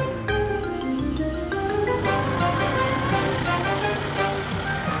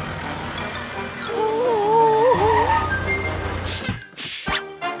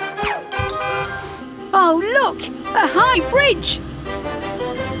 Oh, look! A high bridge!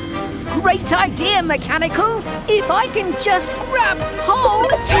 Great idea, Mechanicals! If I can just grab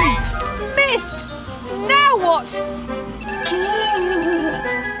hold... Missed! Now what?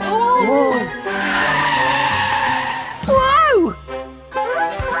 Whoa! Whoa!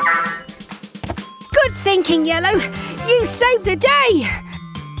 Good thinking, Yellow. You saved the day.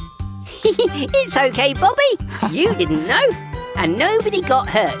 It's okay, Bobby. You didn't know, and nobody got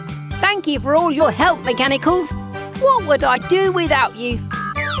hurt. Thank you for all your help, Mechanicals. What would I do without you?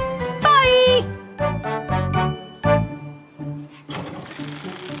 Bye!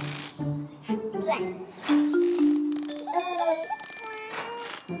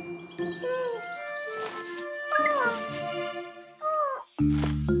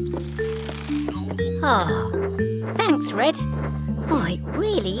 Oh, thanks, Red. Oh, it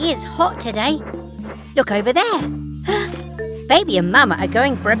really is hot today. Look over there. Baby and Mama are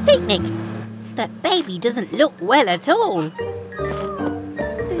going for a picnic. But Baby doesn't look well at all.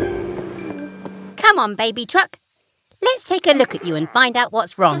 Come on, Baby Truck. Let's take a look at you and find out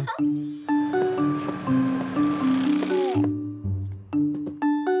what's wrong.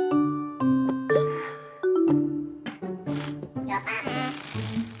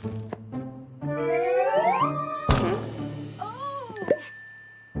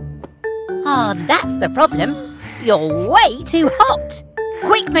 Oh, that's the problem. You're way too hot.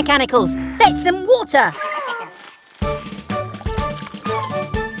 Quick, Mechanicals, fetch some water.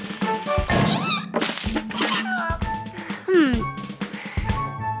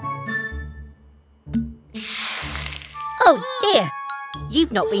 Oh dear,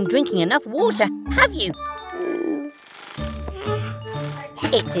 you've not been drinking enough water, have you?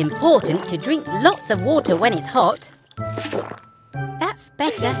 It's important to drink lots of water when it's hot. That's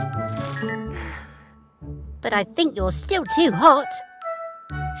better. But I think you're still too hot.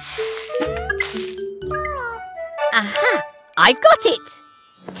 Aha! I've got it!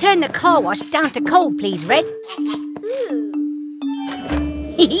 Turn the car wash down to cold, please, Red.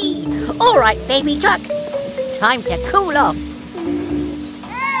 Hee. All right, Baby Truck. Time to cool off.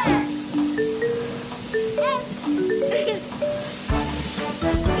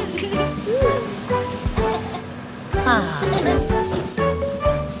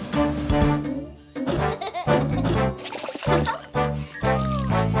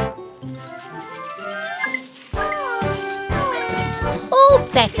 All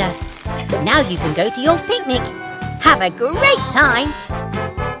better. Now you can go to your picnic. Have a great time.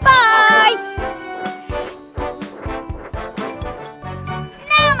 Bye!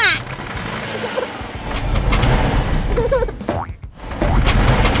 Now, Max!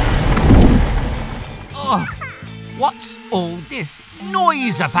 Oh, what's all this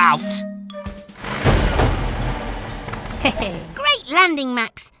noise about? Great landing,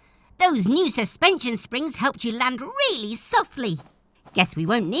 Max. Those new suspension springs helped you land really softly. Guess we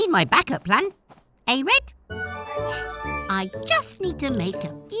won't need my backup plan. Eh, Red? I just need to make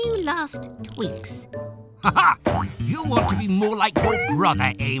a few last tweaks. Ha ha! You want to be more like your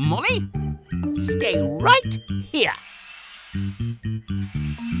brother, eh, Molly? Stay right here.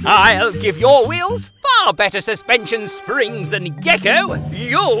 I'll give your wheels far better suspension springs than Gecko.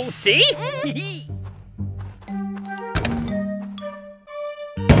 You'll see.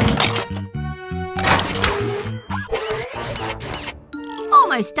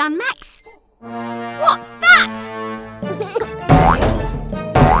 Almost done, Max. What's that? that!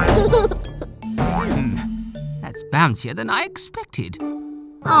 That's bouncier than I expected.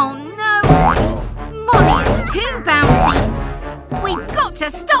 Oh no! Molly's too bouncy! We've got to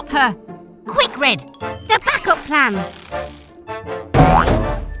stop her! Quick, Red! The backup plan!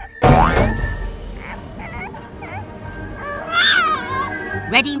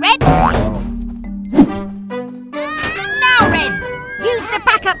 Ready, Red? Now, Red! Use the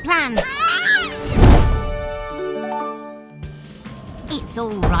backup plan! It's all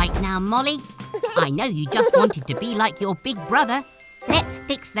right now, Molly. I know you just wanted to be like your big brother. Let's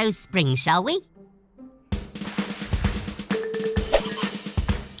fix those springs, shall we?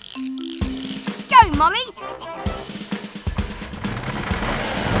 Go, Molly!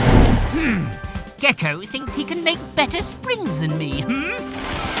 Gecko thinks he can make better springs than me,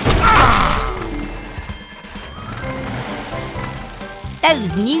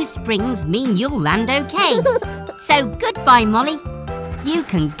 Those new springs mean you'll land okay. So goodbye, Molly. You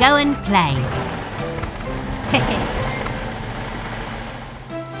can go and play.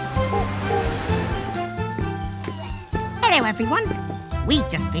 Hello, everyone. We've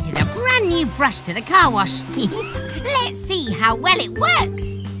just fitted a brand new brush to the car wash. Let's see how well it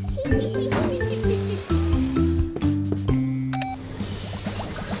works.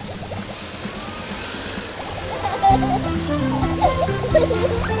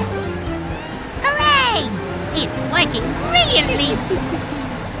 Hooray! It's working brilliantly!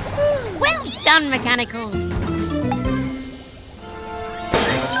 Well done, Mechanicals!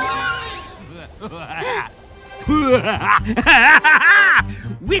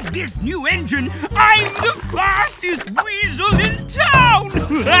 With this new engine, I'm the fastest Weasel in town!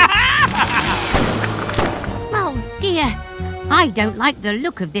 Oh dear, I don't like the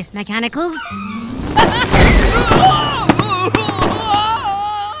look of this, Mechanicals.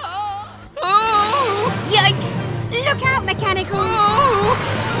 Yikes! Look out, Mechanicals!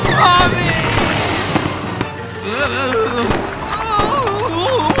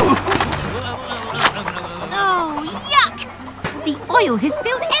 Oh, yuck! The oil has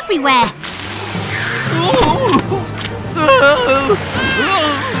spilled everywhere.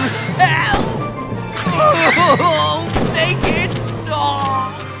 Make it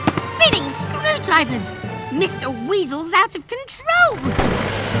stop! Spinning screwdrivers! Mr. Weasel's out of control!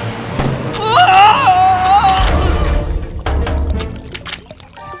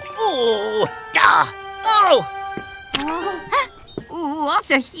 Oh, what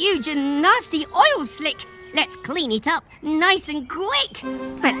a huge and nasty oil slick! Let's clean it up nice and quick.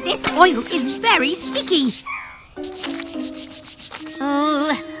 But this oil is very sticky.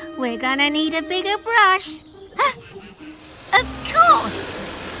 Oh, we're gonna need a bigger brush. Of course!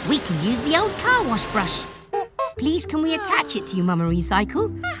 We can use the old car wash brush. Please, can we attach it to your Mama Recycle?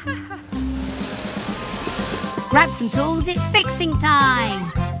 Grab some tools, it's fixing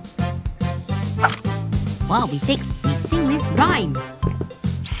time! While we fix, we sing this rhyme.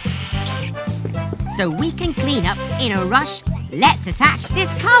 So we can clean up in a rush. Let's attach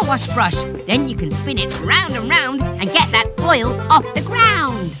this car wash brush. Then you can spin it round and round and get that oil off the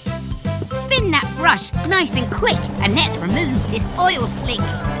ground. Spin that brush nice and quick and let's remove this oil slick.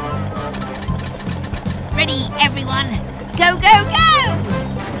 Ready, everyone? Go, go, go!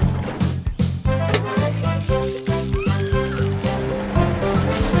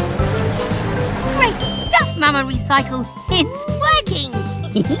 Great stuff, Mama Recycle. It's working!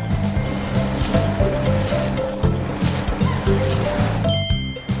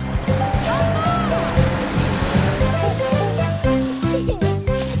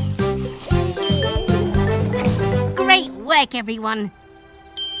 Great work, everyone.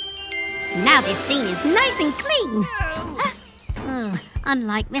 Now this scene is nice and clean.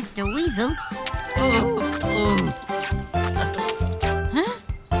 Unlike Mr. Weasel.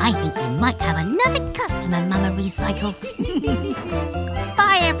 I think we might have another customer, Mama Recycle.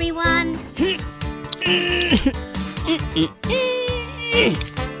 Bye, everyone.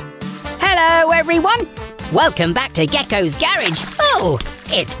 Hello, everyone. Welcome back to Gecko's garage. Oh,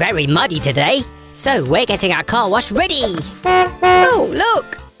 it's very muddy today, so we're getting our car wash ready. Oh,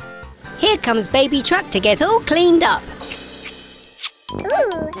 look. Here comes Baby Truck to get all cleaned up.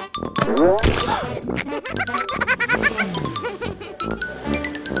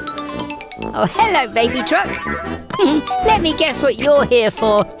 Oh, hello, Baby Truck. Let me guess what you're here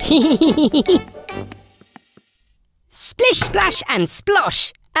for. Splish, splash and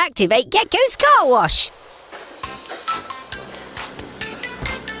splosh. Activate Gecko's car wash.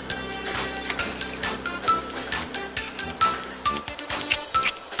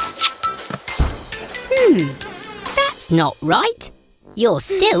 That's not right. You're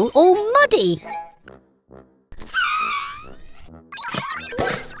still all muddy.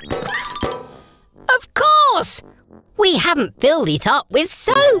 We haven't filled it up with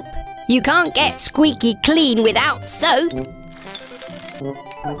soap. You can't get squeaky clean without soap.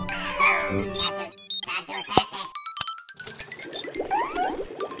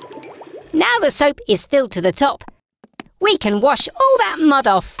 Now the soap is filled to the top. We can wash all that mud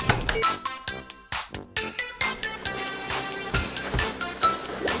off.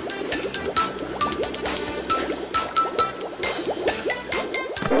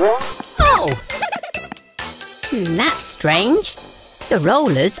 Oh! That's strange. The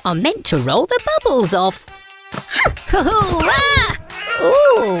rollers are meant to roll the bubbles off. Ah!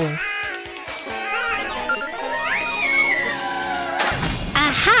 Ooh!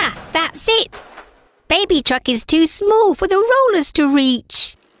 Aha! That's it! Baby Truck is too small for the rollers to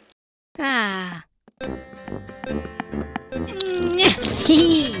reach. Ah.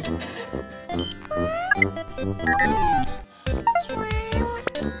 Hee.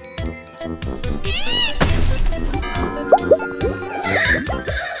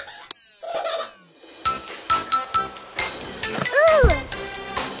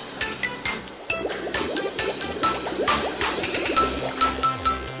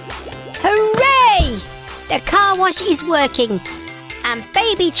 Hooray! The car wash is working and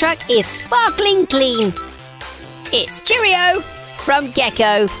Baby Truck is sparkling clean. It's cheerio from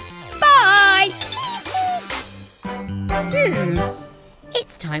Gecko. Bye!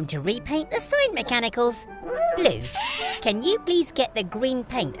 It's time to repaint the sign mechanicals. Blue, can you please get the green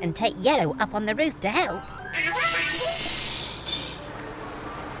paint and take yellow up on the roof to help?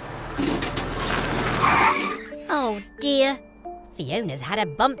 Oh dear, Fiona's had a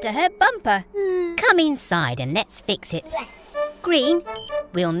bump to her bumper. Come inside and let's fix it. Green,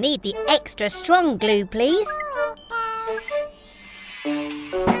 we'll need the extra strong glue, please.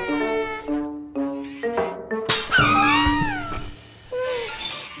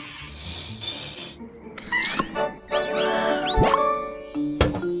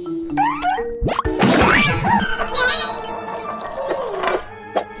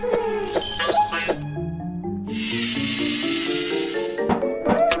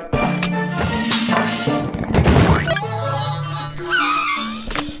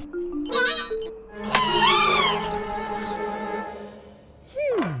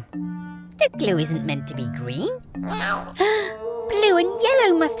 Glue isn't meant to be green. Blue and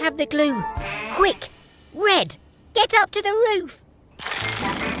yellow must have the glue. Quick, red, get up to the roof.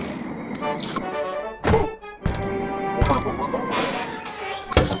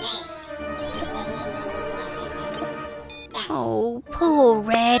 Oh, poor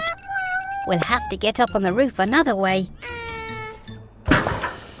Red. We'll have to get up on the roof another way.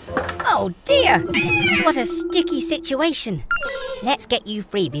 Oh dear, what a sticky situation. Let's get you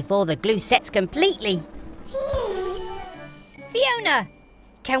free before the glue sets completely. Fiona,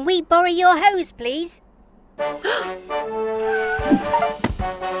 can we borrow your hose, please?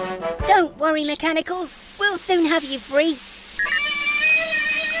 Don't worry, Mechanicals. We'll soon have you free.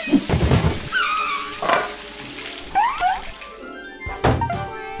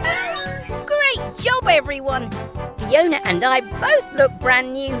 Great job, everyone. Fiona and I both look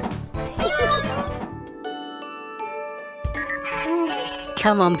brand new.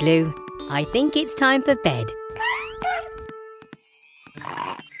 Come on, Blue. I think it's time for bed.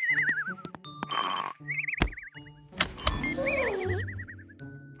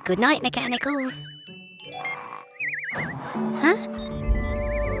 Good night, Mechanicals. Huh?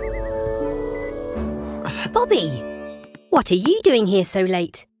 Bobby! What are you doing here so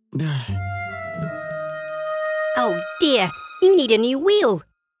late? Oh dear, you need a new wheel.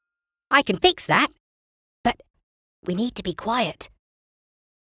 I can fix that, but we need to be quiet.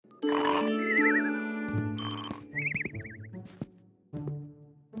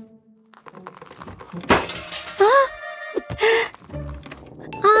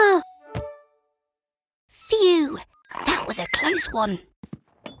 Ah! Phew! That was a close one.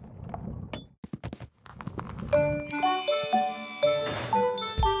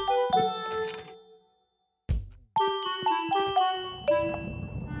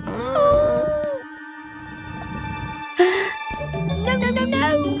 No, no, no,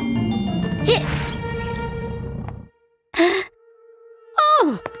 no! Hit!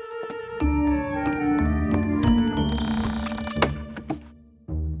 Oh!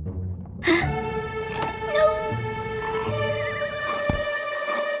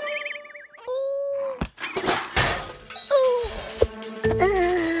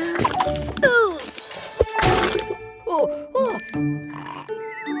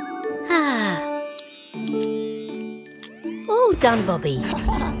 All done, Bobby.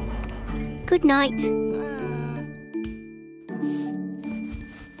 Good night.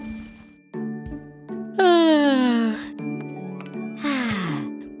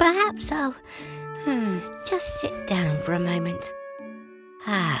 perhaps I'll just sit down for a moment.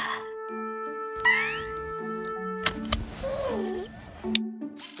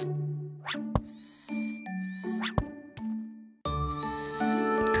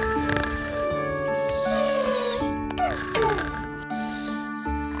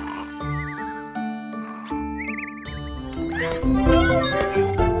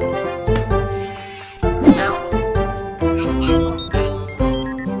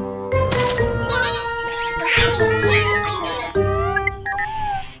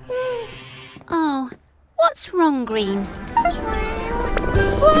 What's wrong, Green?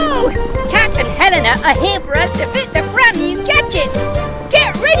 Whoa! Cat and Helena are here for us to fit the brand new gadget!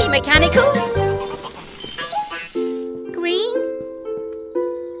 Get ready, Mechanicals! Green?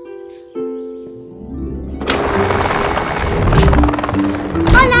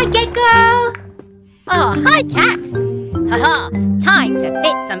 Hola, Gecko! Oh, hi, Cat! Haha, time to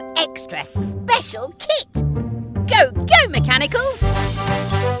fit some extra special kit! Go, go, Mechanicals!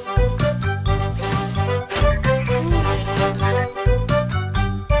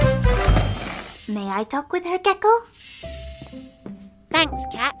 May I talk with her, Gecko? Thanks,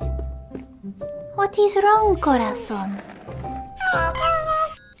 Cat. What is wrong, Corazon?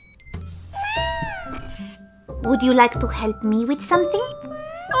 Would you like to help me with something?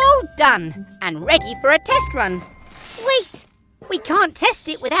 All done and ready for a test run. Wait, we can't test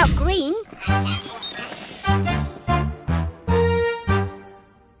it without Green.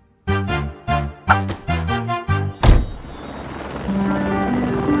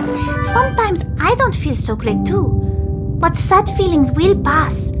 Sometimes I don't feel so great too, but sad feelings will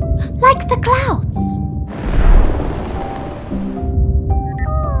pass, like the clouds.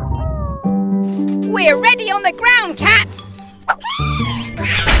 We're ready on the ground, Cat!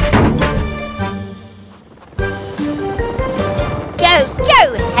 Go,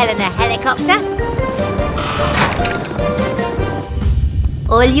 go, Helena Helicopter!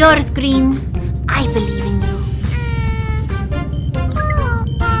 All yours, Green. I believe in you.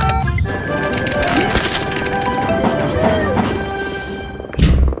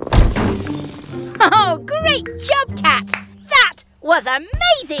 Oh, great job, Cat! That was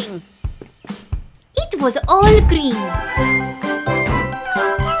amazing! It was all green.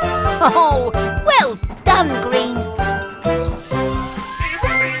 Oh, well done, Green!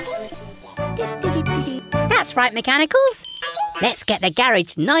 That's right, Mechanicals. Let's get the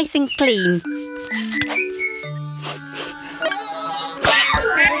garage nice and clean.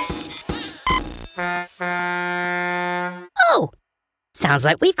 Oh, sounds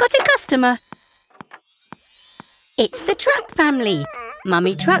like we've got a customer. It's the Truck family.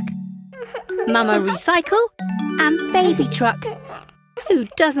 Mummy Truck, Mama Recycle, and Baby Truck, who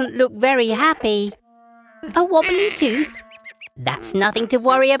doesn't look very happy. A wobbly tooth? That's nothing to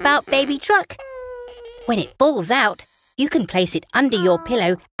worry about, Baby Truck. When it falls out, you can place it under your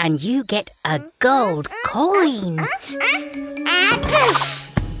pillow and you get a gold coin.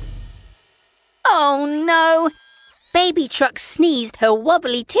 Oh no! Baby Truck sneezed her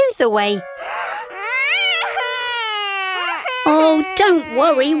wobbly tooth away. Oh, don't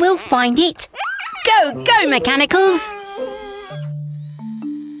worry, we'll find it. Go, go, Mechanicals!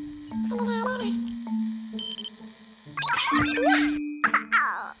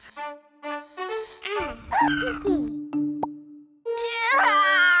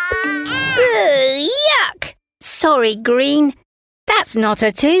 Ugh, yuck! Sorry, Green. That's not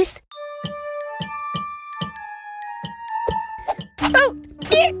a tooth. Oh!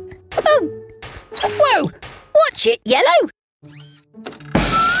 Oh! Whoa! Watch it, Yellow!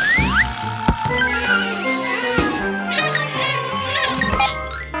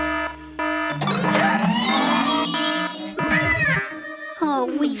 Oh,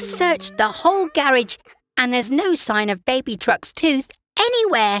 we've searched the whole garage and there's no sign of Baby Truck's tooth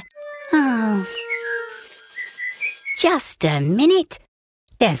anywhere. Oh. Just a minute.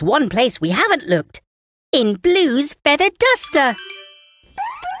 There's one place we haven't looked. In Blue's feather duster.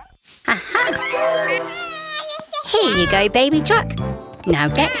 Aha! Here you go, Baby Truck. Now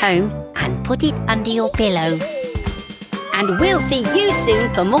get home and put it under your pillow. And we'll see you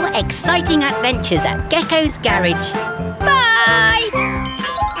soon for more exciting adventures at Gecko's Garage. Bye!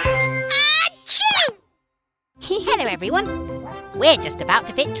 Achoo! Hello, everyone. We're just about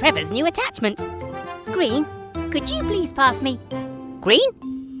to fit Trevor's new attachment. Green, could you please pass me? Green?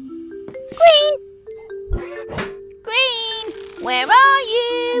 Green? Green, where are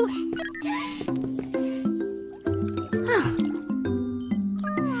you?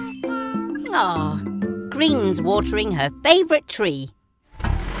 Oh, Green's watering her favourite tree. Ha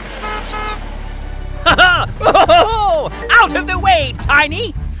ha! Out of the way,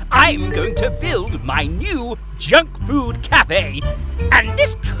 Tiny! I'm going to build my new junk food cafe. And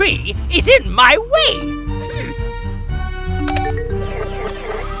this tree is in my way.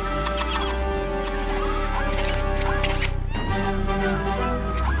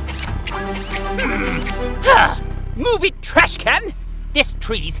 Move it, trash can. This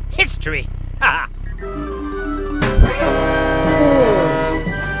tree's history. Ha!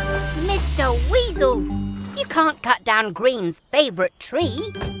 Mr. Weasel, you can't cut down Green's favourite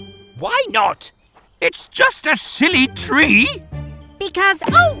tree. Why not? It's just a silly tree. Because,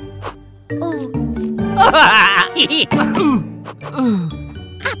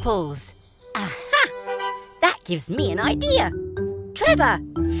 apples. Aha! That gives me an idea. Trevor!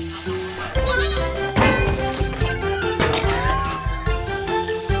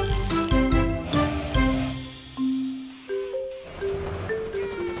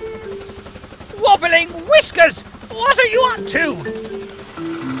 Wobbling whiskers! What are you up to?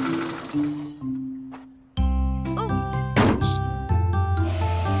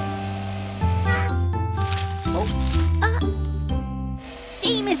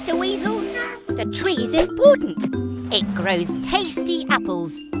 See, Mr. Weasel? The tree's important. It grows tasty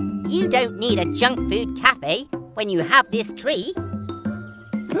apples. You don't need a junk food cafe when you have this tree.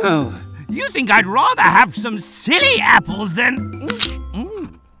 Oh, you think I'd rather have some silly apples than...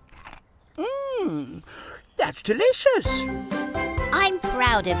 That's delicious. I'm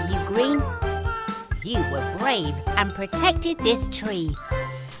proud of you, Green. You were brave and protected this tree.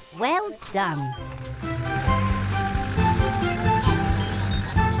 Well done.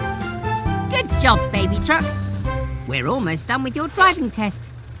 Good job, Baby Truck. We're almost done with your driving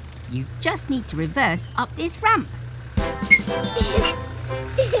test. You just need to reverse up this ramp.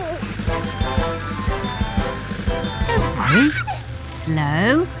 Don't worry.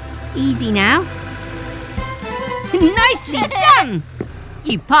 Slow. Easy now. Nicely done!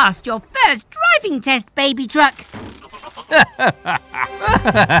 You passed your first driving test, Baby Truck.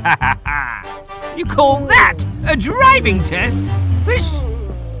 You call that a driving test?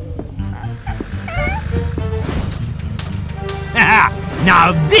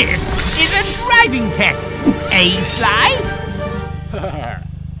 Now this is a driving test. Eh, Sly?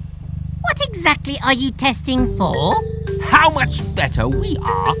 What exactly are you testing for? How much better we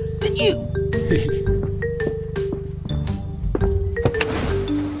are than you.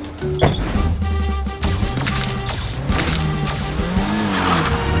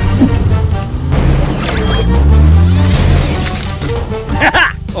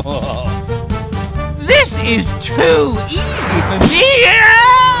 This is too easy for me!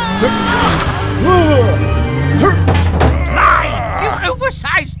 Sly, you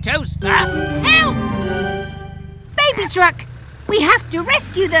oversized toaster! Help! Baby Truck, we have to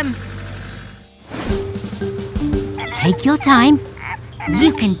rescue them. Take your time.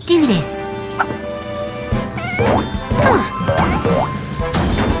 You can do this.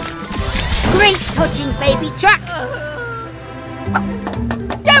 Great touching, Baby Truck.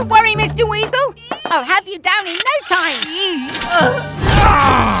 Don't worry, Mr. Weasel. I'll have you down in no time.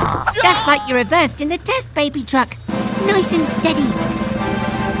 Just like you reversed in the test, Baby Truck. Nice and steady.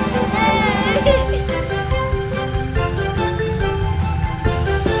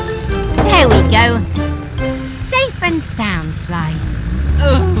 There we go. Safe and sound, Sly.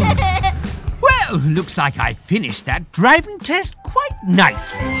 Well, looks like I finished that driving test quite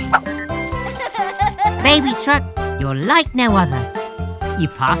nicely. Baby Truck, you're like no other. You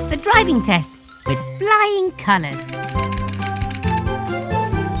passed the driving test with flying colours.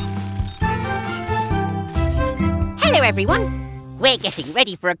 Hello, everyone. We're getting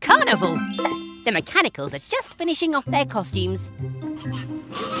ready for a carnival. The mechanicals are just finishing off their costumes.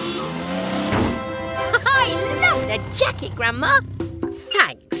 I love the jacket, Grandma.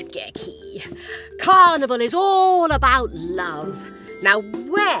 Thanks, Gecky. Carnival is all about love. Now,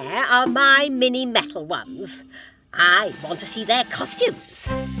 where are my mini metal ones? I want to see their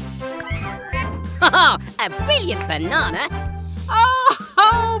costumes. A brilliant banana.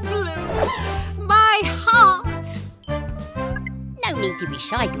 Oh, Blue, my heart. No need to be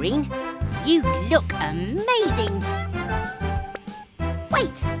shy, Green. You look amazing.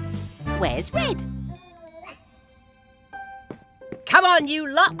 Wait, where's Red? Come on, you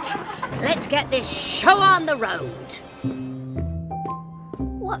lot. Let's get this show on the road.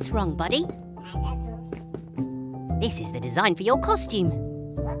 What's wrong, buddy? This is the design for your costume.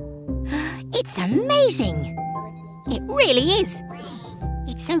 It's amazing. It really is.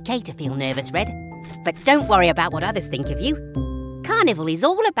 It's okay to feel nervous, Red, but don't worry about what others think of you. Carnival is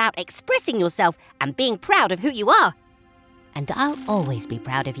all about expressing yourself and being proud of who you are. And I'll always be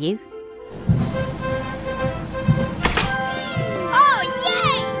proud of you. Oh,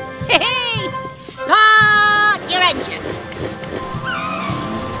 yay!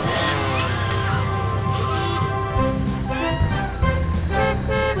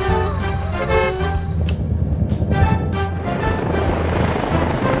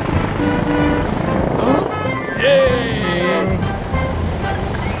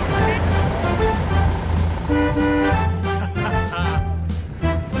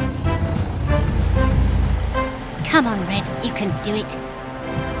 Come on, Red, you can do it.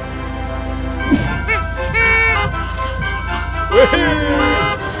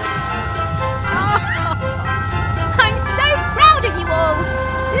 I'm so proud of you all.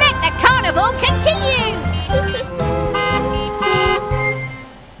 Let the carnival continue.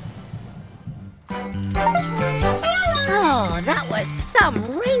 Oh, that was some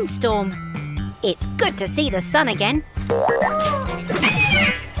rainstorm. It's good to see the sun again.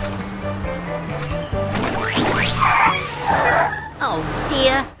 Oh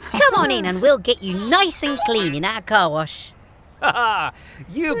dear. Come on in and we'll get you nice and clean in our car wash.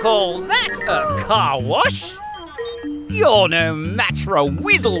 You call that a car wash? You're no match for a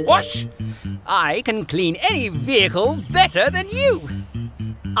Weasel wash. I can clean any vehicle better than you.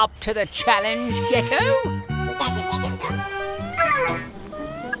 Up to the challenge, Gecko?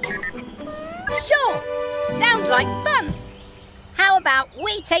 Sure. Sounds like fun. How about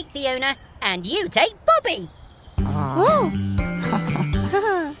we take Fiona and you take Bobby? Oh.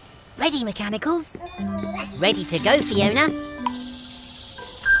 Ready, mechanicals? Ready to go, Fiona?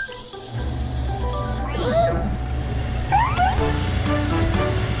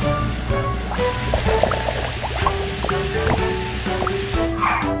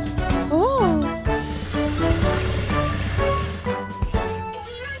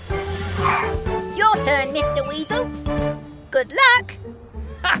 Your turn, Mr. Weasel. Good luck.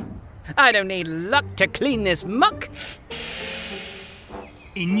 Ha! I don't need luck to clean this muck.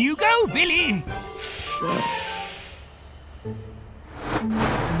 In you go, Billy.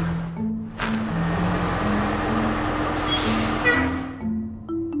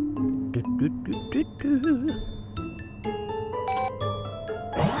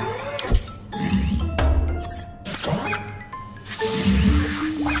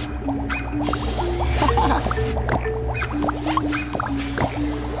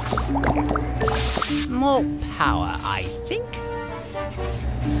 More power, I think.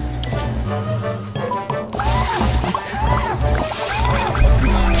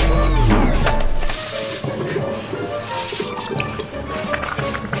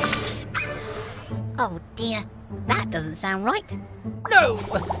 Oh dear, that doesn't sound right. No,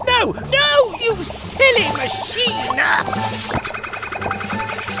 no, no, you silly machine!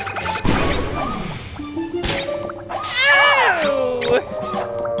 Ow!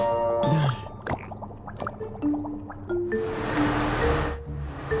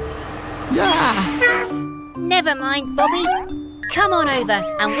 Never mind, Bobby. Come on over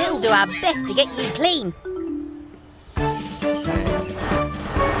and we'll do our best to get you clean.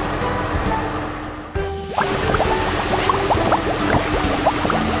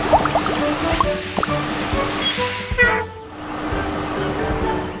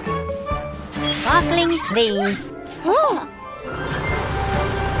 Sparkling clean. Oh.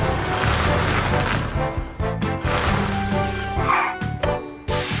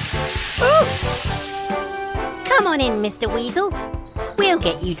 Come on in, Mr. Weasel. We'll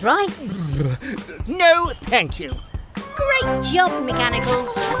get you dry. No, thank you. Great job,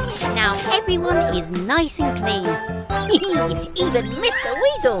 mechanicals. Now everyone is nice and clean. Even Mr.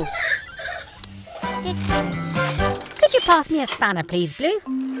 Weasel. Could you pass me a spanner, please, Blue?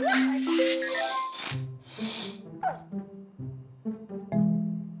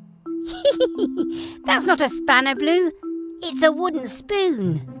 That's not a spanner, Blue. It's a wooden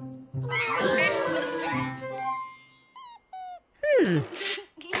spoon.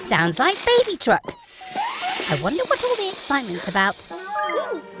 Sounds like Baby Truck. I wonder what all the excitement's about.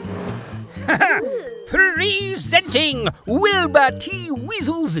 Presenting Wilbur T.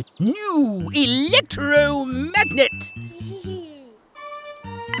 Weasel's new electromagnet.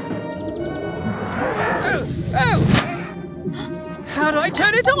 Oh! How do I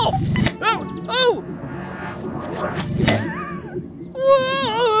turn it off? Oh!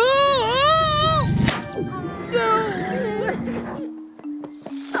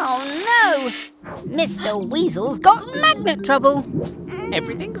 Oh no! Mr. Weasel's got magnet trouble.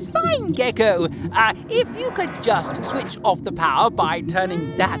 Everything's fine, Gecko. If you could just switch off the power by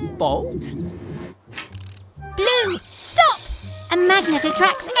turning that bolt. Blue, stop! A magnet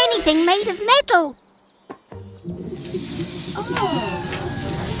attracts anything made of metal.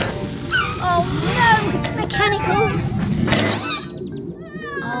 Oh no! Mechanicals!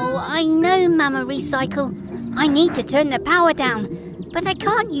 Oh, I know, Mama Recycle. I need to turn the power down, but I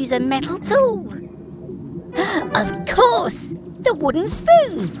can't use a metal tool. Of course! The wooden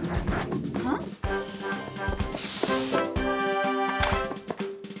spoon! Huh?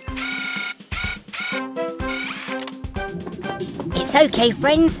 It's okay,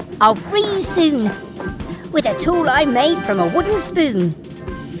 friends. I'll free you soon. With a tool I made from a wooden spoon.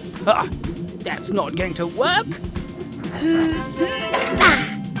 That's not going to work.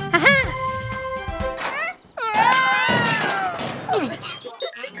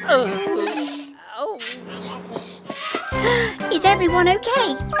 Is everyone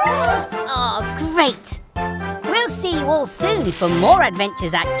okay? Oh, great. We'll see you all soon for more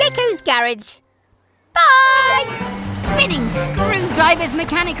adventures at Gecko's Garage. Bye! Spinning screwdrivers,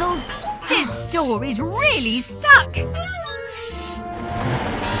 mechanicals. This door is really stuck.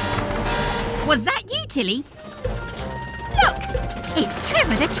 Was that you, Tilly? Look, it's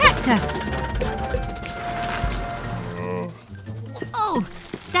Trevor the tractor. Oh,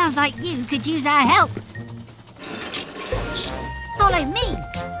 sounds like you could use our help. Follow me.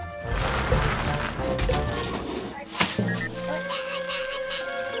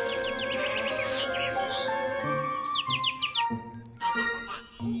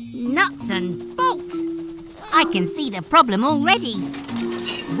 Nuts and bolts. I can see the problem already.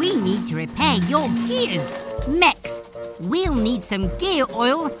 We need to repair your gears. Mex, we'll need some gear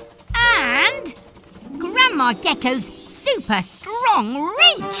oil and Grandma Gecko's super strong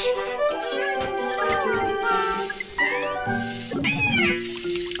wrench.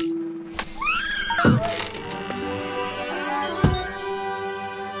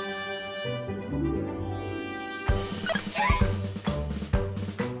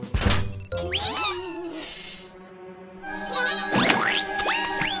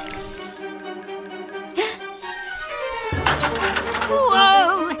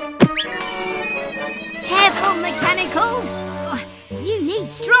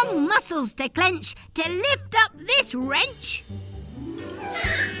 Strong muscles to clench to lift up this wrench.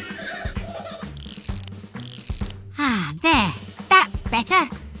 Ah, there. That's better.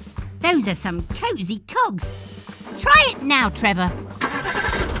 Those are some cosy cogs. Try it now, Trevor.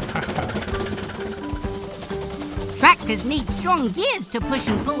 Tractors need strong gears to push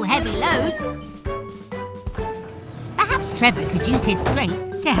and pull heavy loads. Perhaps Trevor could use his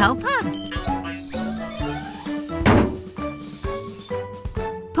strength to help us.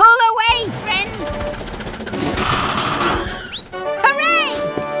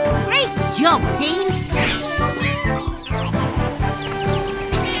 Good job, team.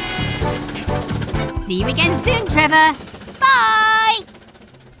 See you again soon, Trevor. Bye.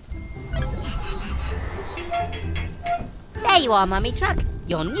 There you are, Mummy Truck.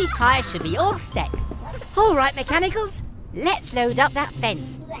 Your new tyres should be all set. All right, mechanicals. Let's load up that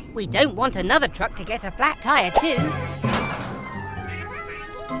fence. We don't want another truck to get a flat tyre too.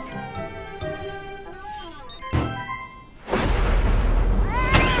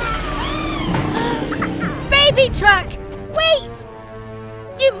 Baby Truck! Wait!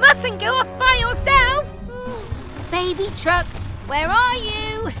 You mustn't go off by yourself! Baby Truck, where are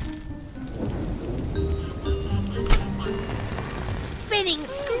you? Spinning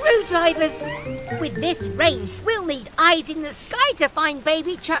screwdrivers! With this rain, we'll need eyes in the sky to find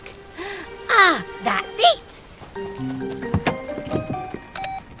Baby Truck. Ah, that's it!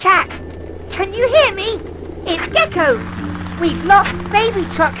 Cat, can you hear me? It's Gecko. We've lost Baby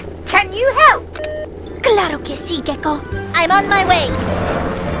Truck. Can you help? Claro que sí, Gecko. I'm on my way.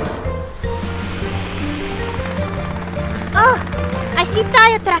 Oh, I see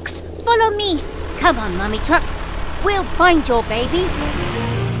tire tracks. Follow me. Come on, Mummy Truck. We'll find your baby.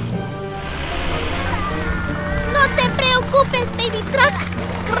 No te preocupes, Baby Truck.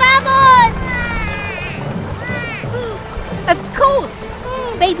 Grab on! Of course!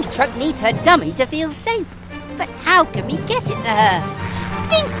 Baby Truck needs her dummy to feel safe. But how can we get it to her?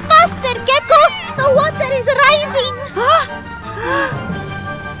 Think faster, Gecko! The water is rising!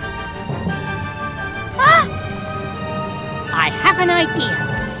 I have an idea.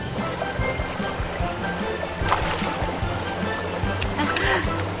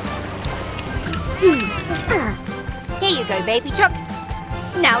 Here you go, Baby Truck.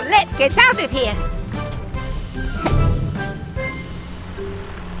 Now let's get out of here.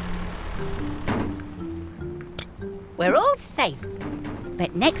 We're all safe.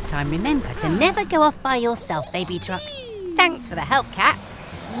 But next time, remember to never go off by yourself, Baby Truck. Thanks for the help, Cat.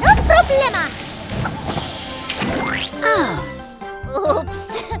 No problema. Oh.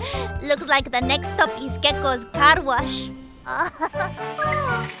 Oops. Looks like the next stop is Gecko's car wash.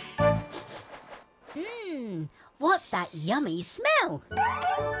 What's that yummy smell?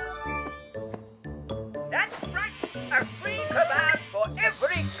 That's right. A free kebab for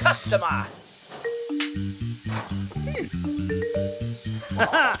every customer.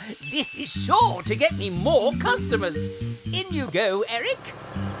 This is sure to get me more customers. In you go, Eric.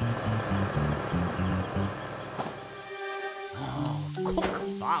 Oh, cook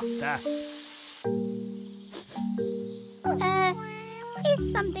faster.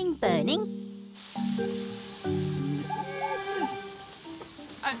 Is something burning?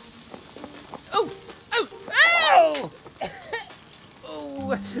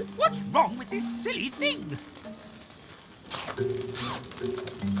 What's wrong with this silly thing?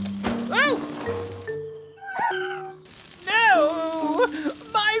 Oh! No!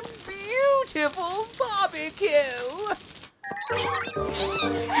 My beautiful barbecue!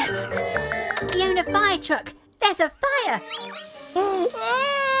 Fiona Fire Truck, there's a fire!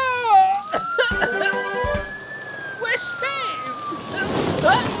 We're saved!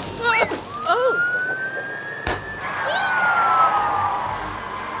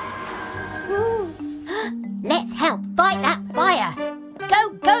 Let's help fight that fire! Go,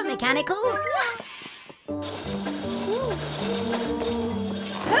 go, Mechanicals!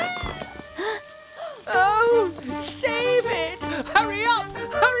 Oh, save it! Hurry up!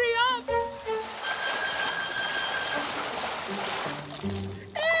 Hurry up!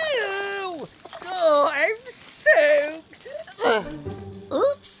 Ew! Oh, I'm soaked!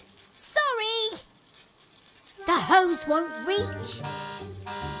 Oops! Sorry! The hose won't reach.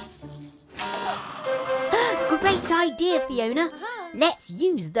 Great idea, Fiona. Let's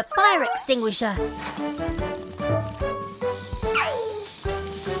use the fire extinguisher.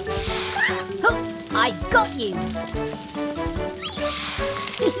 Oh, I got you.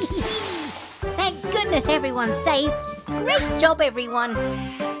 Thank goodness everyone's safe. Great job, everyone.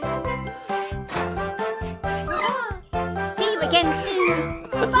 See you again soon.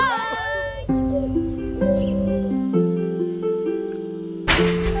 Bye.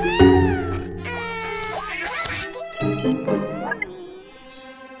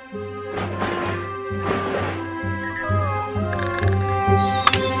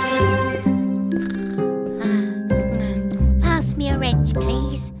 Pass me a wrench,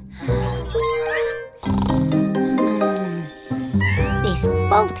 please. This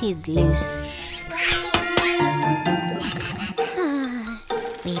bolt is loose.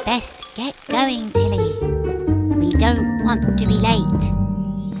 We best get going, Tilly. We don't want to be late.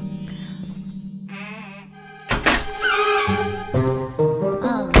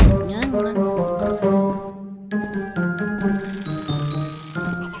 Oh, no.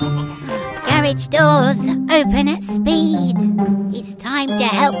 Garage doors open at speed. It's time to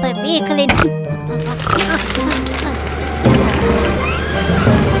help a vehicle in.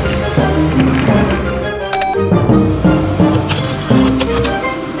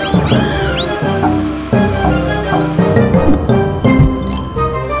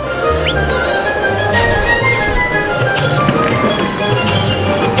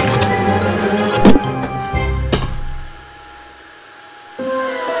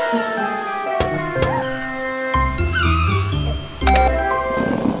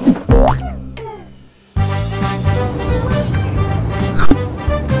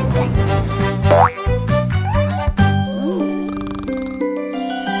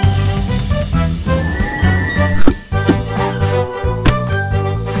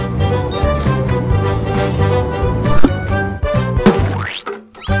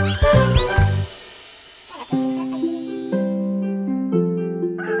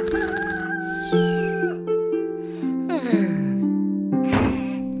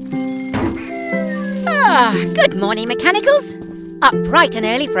 Good morning, Mechanicals. Up bright and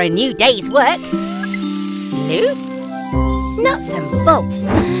early for a new day's work. Blue? Nuts and bolts.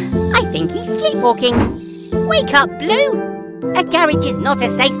 I think he's sleepwalking. Wake up, Blue. A garage is not a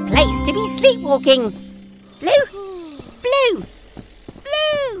safe place to be sleepwalking. Blue? Blue?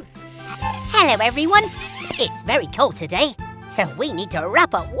 Blue? Hello, everyone. It's very cold today, so we need to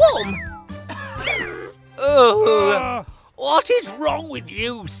wrap up warm. Oh, what is wrong with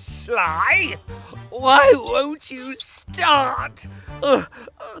you, Sly? Why won't you start?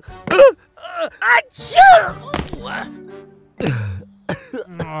 Achoo!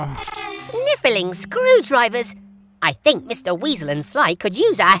 Sniffling screwdrivers. I think Mr. Weasel and Sly could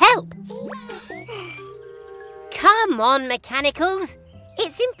use our help. Come on, Mechanicals.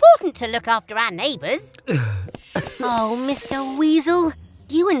 It's important to look after our neighbours. Oh, Mr. Weasel,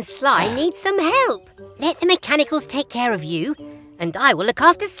 you and Sly need some help. Let the Mechanicals take care of you, and I will look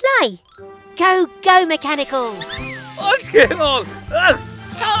after Sly. Go, go, Mechanicals! What's going on?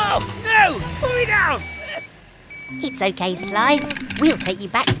 Oh, no! Put me down! It's okay, Sly. We'll take you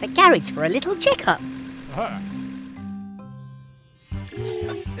back to the garage for a little checkup.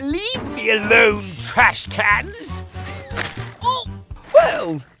 Leave me alone, trash cans! Oh,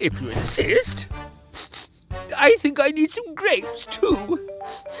 well, if you insist. I think I need some grapes, too.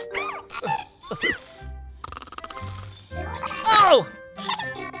 Oh!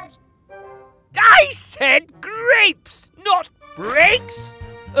 I said grapes, not brakes!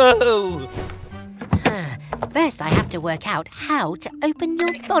 Oh! First, I have to work out how to open your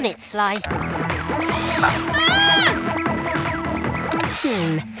bonnet, Sly.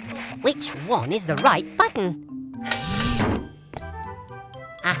 Which one is the right button?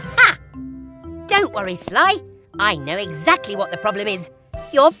 Aha! Don't worry, Sly. I know exactly what the problem is.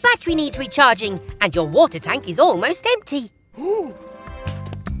 Your battery needs recharging and your water tank is almost empty.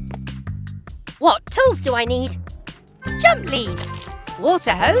 What tools do I need? Jump leads,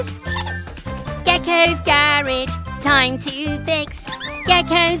 water hose. Gecko's garage, time to fix.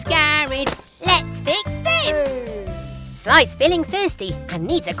 Gecko's garage, let's fix this. Sly's feeling thirsty and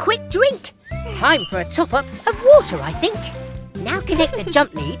needs a quick drink. Time for a top-up of water, I think. Now connect the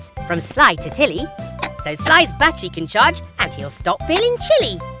jump leads from Sly to Tilly so Sly's battery can charge and he'll stop feeling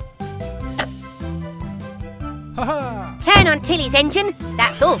chilly. Turn on Tilly's engine,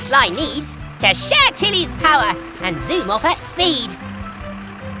 that's all Sly needs to share Tilly's power and zoom off at speed.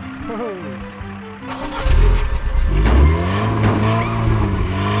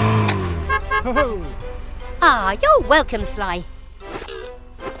 Ah, you're welcome, Sly.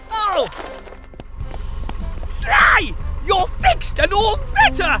 Oh! Sly! You're fixed and all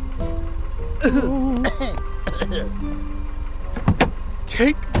better!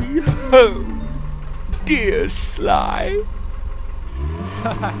 Take me home, dear Sly.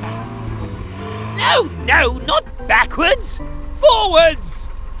 No, not backwards! Forwards!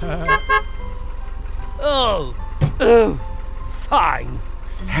 Oh, fine.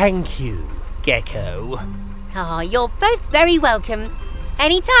 Thank you, Gecko. Oh, you're both very welcome.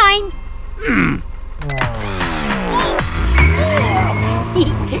 Anytime.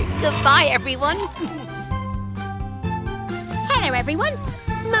 Goodbye, everyone. Hello, everyone.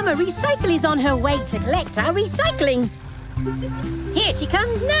 Mama Recycle is on her way to collect our recycling. Here she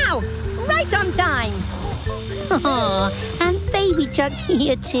comes now, right on time. Oh, and Baby Truck's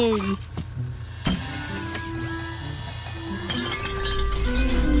here too.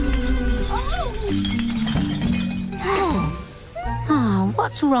 Oh,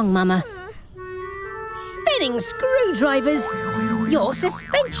 what's wrong, Mama? Spinning screwdrivers! Your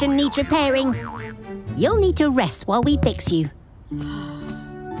suspension needs repairing. You'll need to rest while we fix you.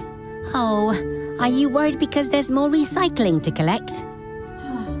 Oh, are you worried because there's more recycling to collect?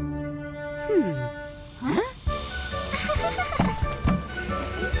 Huh?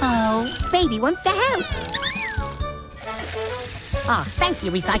 Oh, Baby wants to help. Ah, thank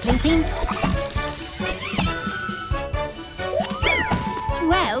you, recycling team.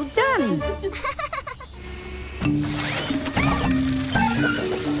 Well done.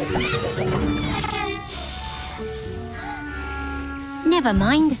 Never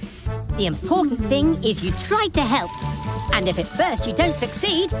mind. The important thing is you tried to help. And if at first you don't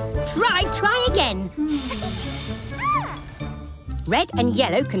succeed, try again. Red and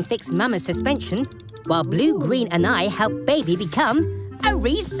yellow can fix Mama's suspension, while blue, green and I help Baby become a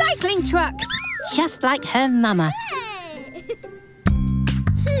recycling truck. Just like her Mama.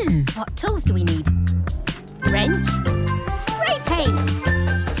 What tools do we need? Wrench, spray paint.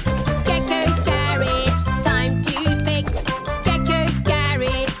 Gecko's garage, time to fix. Gecko's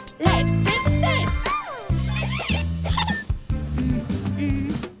garage, let's fix this.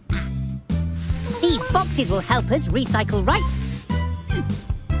 These boxes will help us recycle right.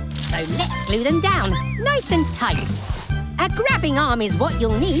 So let's glue them down, nice and tight. A grabbing arm is what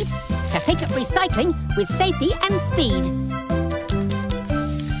you'll need to pick up recycling with safety and speed.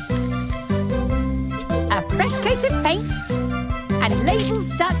 A fresh coat of paint and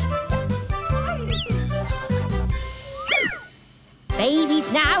labels stuck. Baby's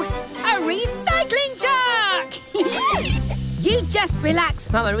now a recycling truck! You just relax,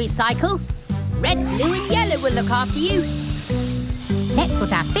 Mama Recycle. Red, blue and yellow will look after you. Let's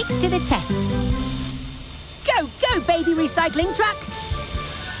put our fix to the test. Go, go, Baby Recycling Truck!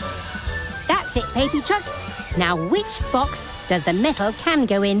 That's it, Baby Truck. Now which box does the metal can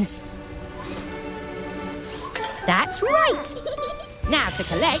go in? That's right! Now to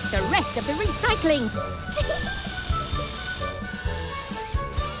collect the rest of the recycling.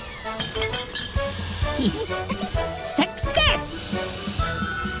 Success!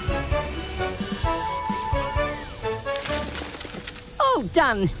 All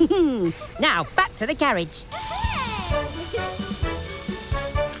done. Now back to the garage.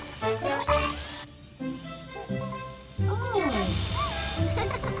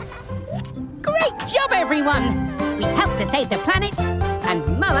 Great job, everyone! We helped to save the planet,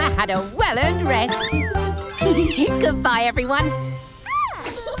 and Mama had a well-earned rest. Goodbye, everyone.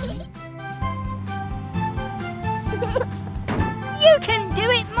 You can do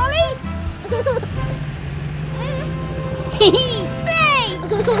it, Molly! Hooray!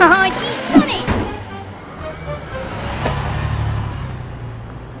 Oh, she's done it!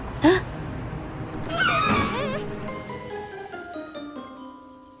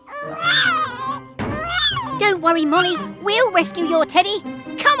 worry, Molly. We'll rescue your teddy.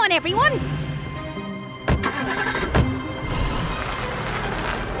 Come on, everyone.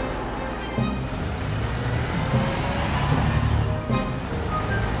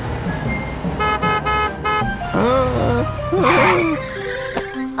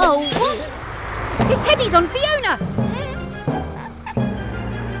 Oh, whoops! The teddy's on Fiona!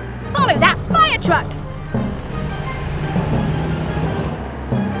 Follow that fire truck!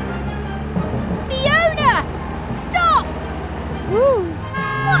 Fiona! Stop! Ooh,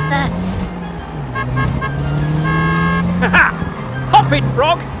 what the? Hop it,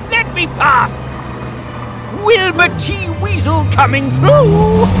 Frog! Let me past! Wilbur T. Weasel coming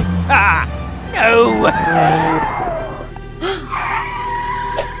through! No!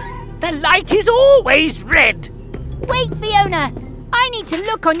 The light is always red! Wait, Fiona! I need to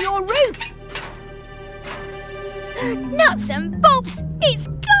look on your roof! Nuts and bolts! It's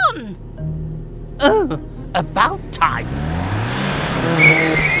gone! Oh, about time.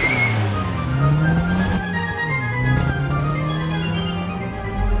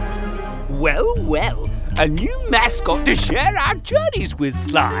 Well, well, a new mascot to share our journeys with,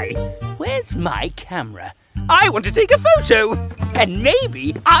 Sly. Where's my camera? I want to take a photo. And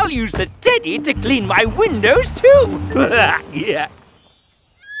maybe I'll use the teddy to clean my windows too. Yeah.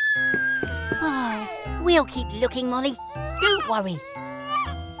 Oh, we'll keep looking, Molly. Don't worry.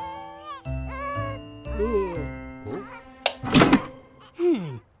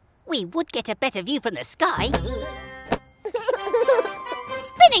 We would get a better view from the sky.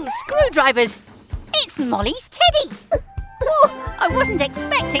 Spinning screwdrivers! It's Molly's teddy! Oh, I wasn't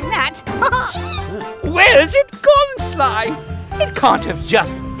expecting that. Where's it gone, Sly? It can't have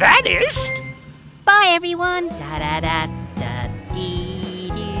just vanished. Bye, everyone. Da-da-da-da-dee-doo.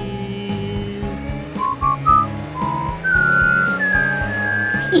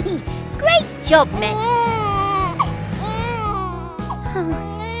 Great job, Max.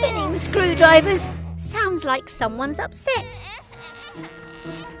 Spinning screwdrivers. Sounds like someone's upset.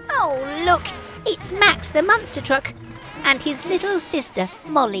 Oh, look. It's Max the monster truck and his little sister,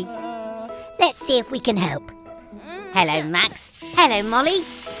 Molly. Let's see if we can help. Hello, Max. Hello, Molly.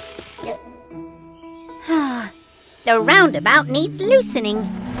 The roundabout needs loosening.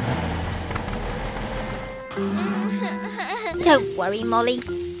 Don't worry, Molly.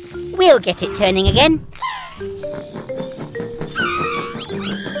 We'll get it turning again.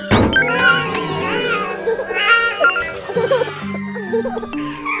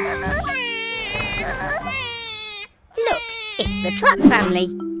 Look, it's the truck family.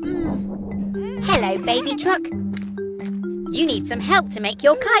 Hello, Baby Truck. You need some help to make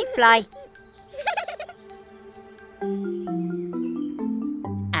your kite fly.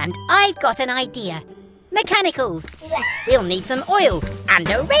 And I've got an idea. Mechanicals. We'll need some oil and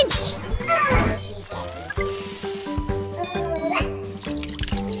a wrench.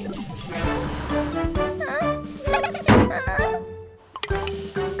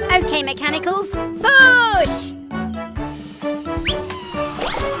 Okay, Mechanicals, push!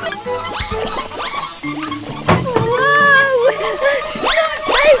 Whoa! Not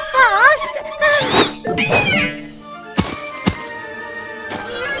so fast!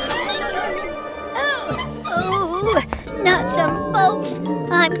 Oh, nuts and bolts.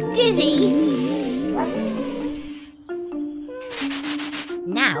 I'm dizzy.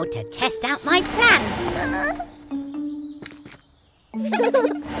 Now to test out my plan.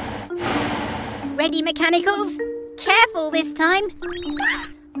 Ready, Mechanicals? Careful this time.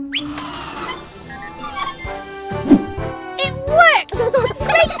 It worked!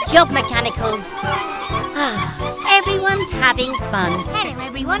 Great job, Mechanicals. Everyone's having fun. Hello,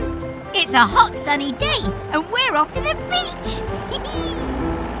 everyone. It's a hot, sunny day, and we're off to the beach.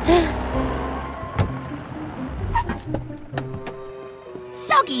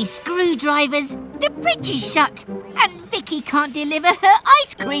 Soggy screwdrivers. The bridge is shut, and Vicky can't deliver her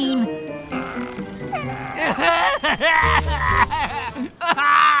ice cream.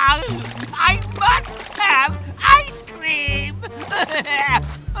 I must have ice cream!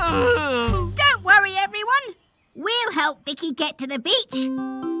 Don't worry, everyone. We'll help Vicky get to the beach.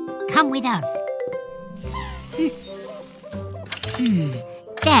 Come with us.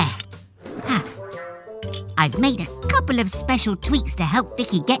 There. I've made a couple of special tweaks to help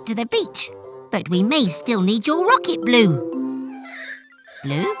Vicky get to the beach. But we may still need your rocket blue.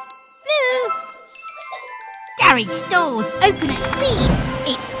 Blue? Blue! Garage doors open at speed.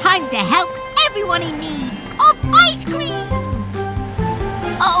 It's time to help everyone in need of ice cream.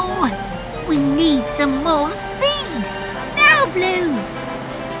 Oh, we need some more speed. Now, Blue.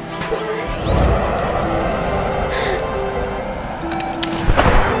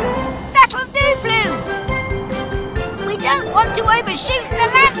 That'll do, Blue. to overshoot the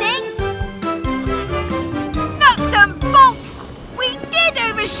landing! Nuts and bolts! We did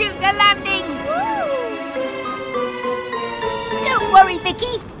overshoot the landing! Don't worry,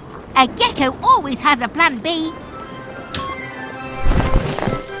 Vicky. A gecko always has a plan B.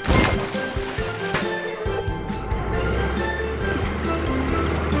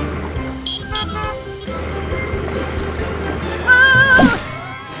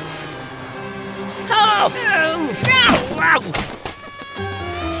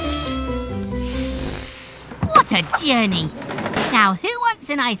 What a journey! Now, who wants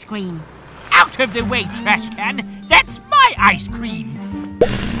an ice cream? Out of the way, trash can! That's my ice cream!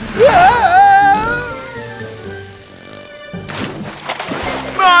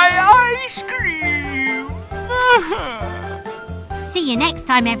 My ice cream! See you next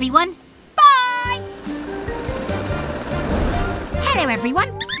time, everyone. Bye! Hello,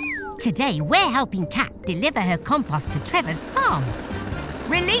 everyone. Today, we're helping Cat deliver her compost to Trevor's farm.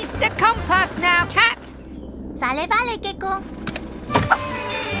 Release the compost now, Cat! Sale vale, Gecko.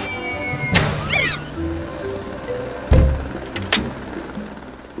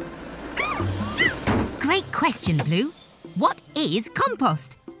 Great question, Blue. What is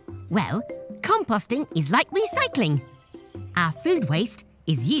compost? Well, composting is like recycling. Our food waste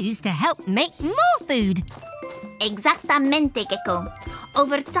is used to help make more food. Exactamente, Gecko.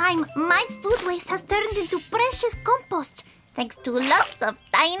 Over time, my food waste has turned into precious compost, thanks to lots of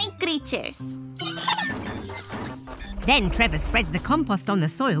tiny creatures. Then Trevor spreads the compost on the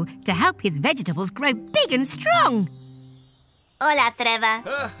soil to help his vegetables grow big and strong. Hola, Trevor.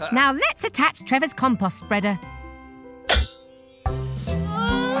 Now let's attach Trevor's compost spreader.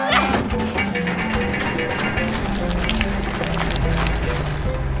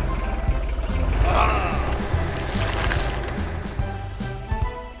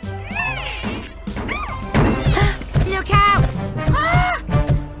 Look out!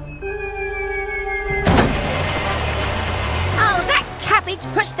 Oh, that cabbage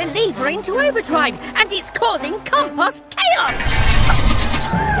pushed the lever into overdrive and it's causing compost chaos!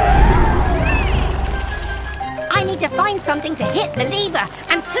 I need to find something to hit the lever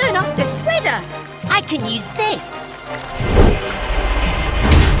and turn off the spreader. I can use this.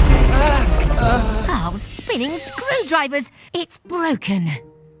 Oh, spinning screwdrivers. It's broken.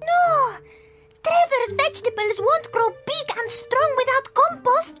 No! Trevor's vegetables won't grow big and strong without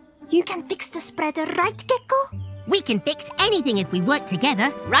compost. You can fix the spreader, right, Gecko? We can fix anything if we work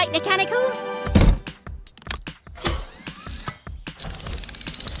together, right, Mechanicals?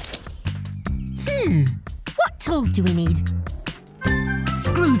 What tools do we need?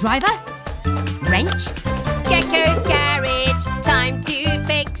 Screwdriver? Wrench? Gecko's garage, time to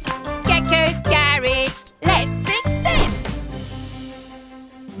fix. Gecko's garage, let's fix this.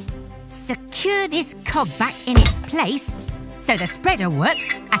 Secure this cog back in its place so the spreader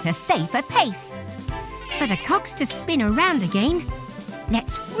works at a safer pace. For the cogs to spin around again,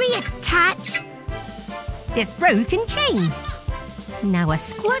 let's reattach this broken chain. Now a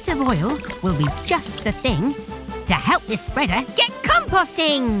squirt of oil will be just the thing to help this spreader get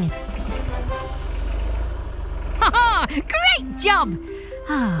composting. Ha-ha! Great job!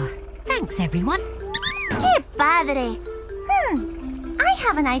 Ah, thanks everyone. Que padre! I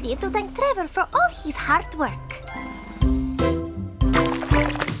have an idea to thank Trevor for all his hard work.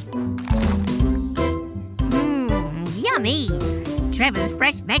 Yummy! Trevor's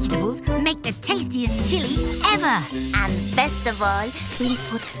fresh vegetables make the tastiest chili ever. And best of all, we'll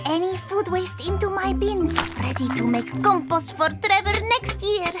put any food waste into my bin, ready to make compost for Trevor next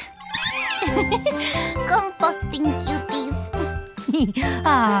year. Composting cuties.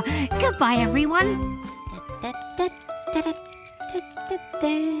 Ah, goodbye everyone.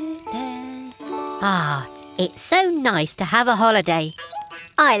 Ah, it's so nice to have a holiday.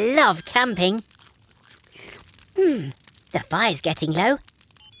 I love camping. The fire's getting low.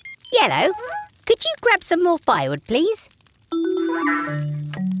 Yellow, could you grab some more firewood, please?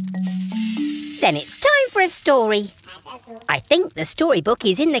 Then it's time for a story. I think the storybook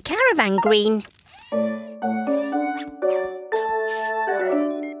is in the caravan green.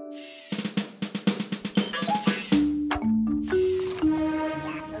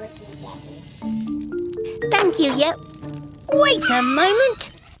 Thank you, Yep. Wait a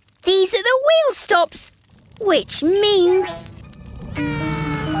moment. These are the wheel stops, which means...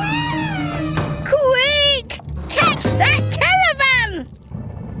 Quick! Catch that caravan!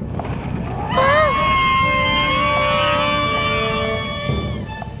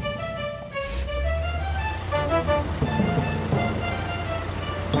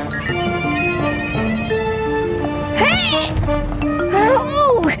 Hey!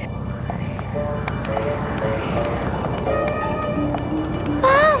 Oh!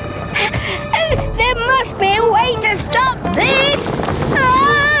 must be a way to stop this!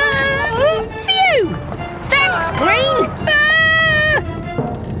 Phew! Thanks, Green!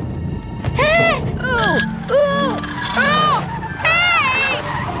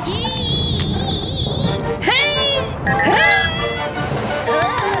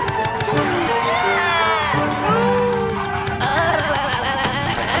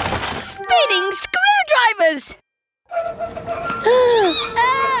 Spinning screwdrivers!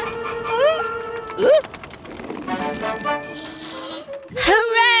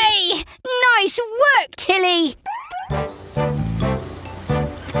 Hooray! Nice work, Tilly!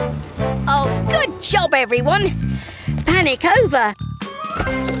 Oh, good job, everyone! Panic over!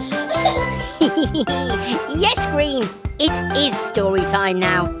 Yes, Green, it is story time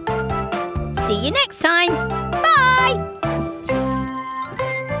now. See you next time. Bye!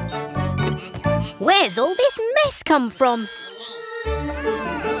 Where's all this mess come from?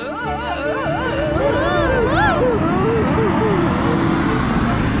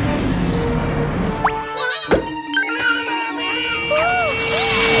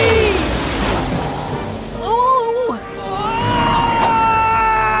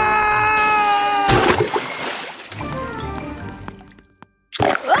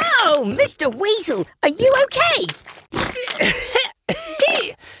 Oh, Mr. Weasel, are you okay?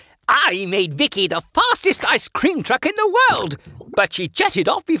 I made Vicky the fastest ice cream truck in the world, but she jetted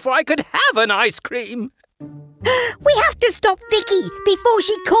off before I could have an ice cream. We have to stop Vicky before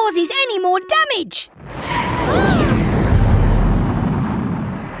she causes any more damage.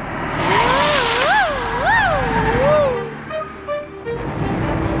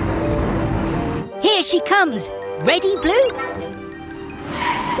 Here she comes. Ready, Blue?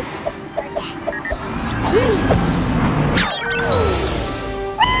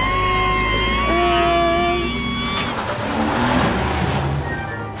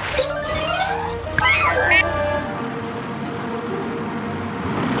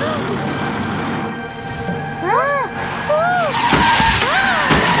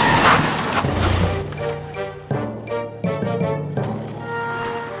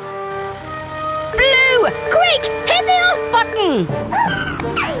 Blue, quick, hit the off button.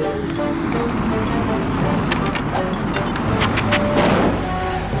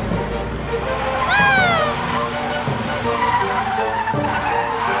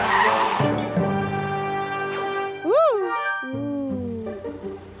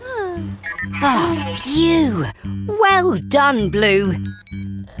 Oh, phew! Well done, Blue.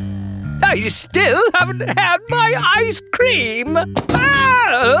 I still haven't had my ice cream.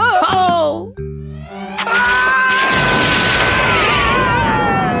 Oh!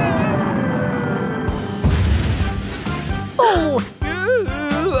 Oh!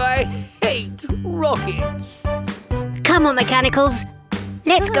 I hate rockets. Come on, Mechanicals.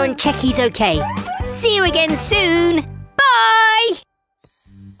 Let's go and check he's okay. See you again soon. Bye!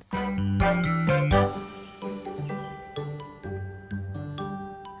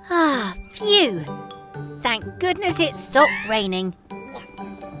 Ah, phew. Thank goodness it stopped raining.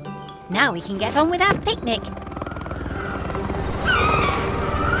 Now we can get on with our picnic.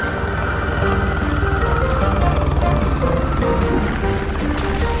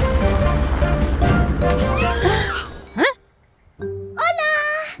 Hola!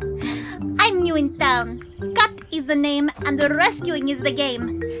 I'm new in town. Cut is the name and the rescuing is the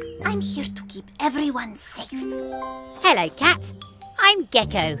game. I'm here to keep everyone safe. Hello, Cat. I'm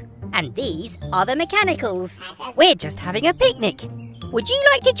Gecko, and these are the Mechanicals. We're just having a picnic. Would you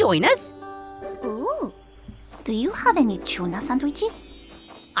like to join us? Ooh. Do you have any tuna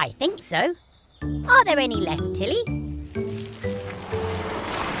sandwiches? I think so. Are there any left, Tilly?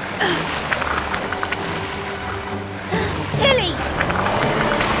 Tilly!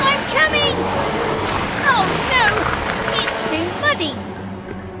 I'm coming! Oh no! It's too muddy!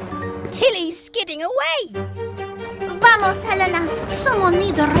 Tilly's skidding away! Vamos, Helena. Someone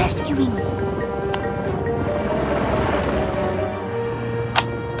needs rescuing.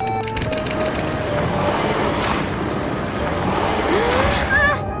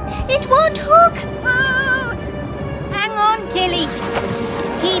 It won't hook. Oh! Hang on, Tilly.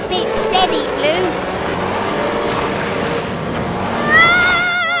 Keep it steady, Blue.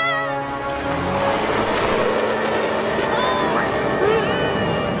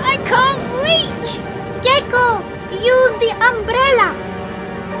 I can't reach. Gecko, use the umbrella.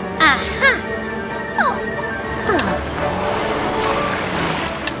 Aha!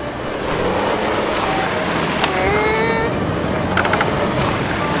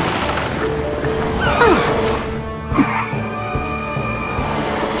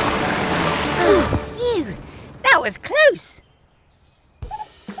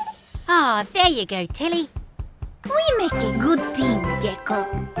 Ah, there you go, Tilly. We make a good team, Gecko.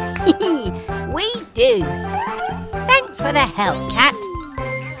 We do. Thanks for the help, Cat.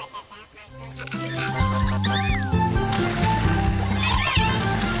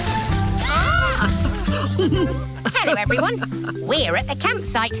 Hello, everyone. We're at the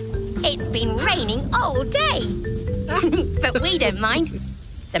campsite. It's been raining all day. But we don't mind.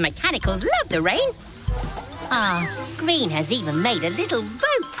 The mechanicals love the rain. Ah, Green has even made a little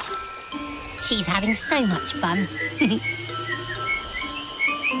boat. She's having so much fun.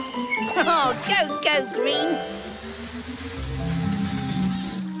 Oh, go, Green.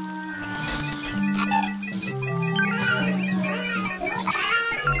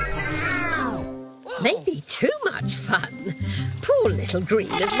 Maybe too much fun. Poor little Green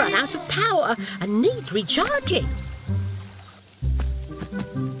has run out of power and needs recharging.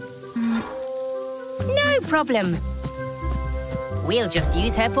 No problem. We'll just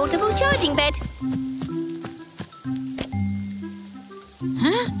use her portable charging bed.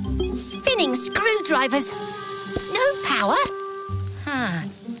 Huh? Spinning screwdrivers. No power? Huh.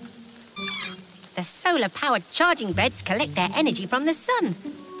 The solar-powered charging beds collect their energy from the sun.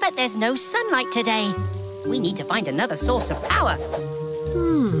 But there's no sunlight today. We need to find another source of power.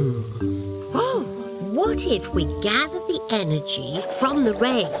 Oh, what if we gather the energy from the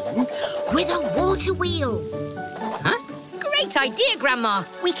rain with a water wheel? Huh? Great idea, Grandma.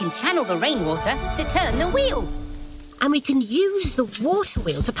 We can channel the rainwater to turn the wheel. And we can use the water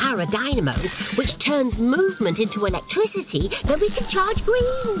wheel to power a dynamo, which turns movement into electricity that we can charge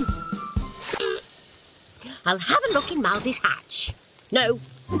Green. I'll have a look in Miles's hatch. No.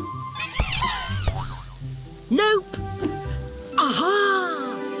 Nope.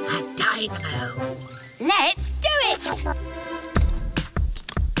 Aha! A dynamo. Let's do it!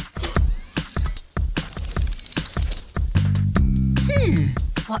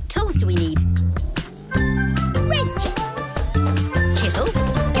 What tools do we need? Wrench. Chisel.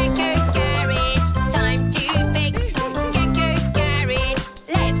 Gecko's garage. Time to fix. Gecko's garage.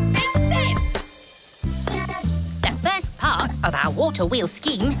 Let's fix this. The first part of our water wheel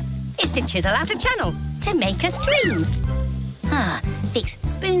scheme is to chisel out a channel to make a stream. Fix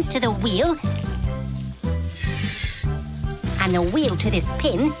spoons to the wheel and the wheel to this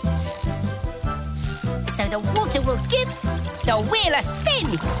pin so the water will give the wheel a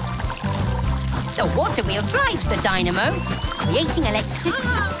spin. The water wheel drives the dynamo, creating electricity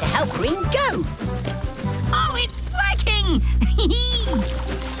to help Green go. Oh, it's working!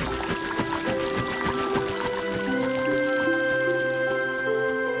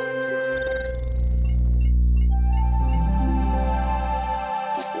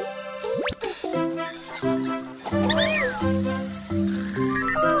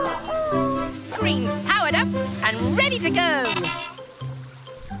 Green's powered up and ready to go.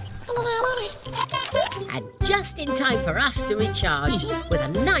 And just in time for us to recharge with a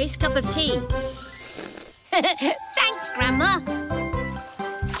nice cup of tea. Thanks, Grandma.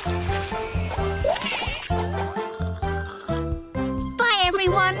 Bye,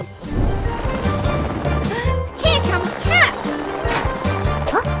 everyone. Here comes Cat.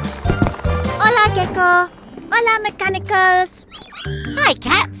 Huh? Hola, Gecko. Hola, mechanicals. Hi,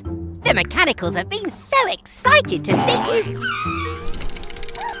 Cat. The mechanicals have been so excited to see you.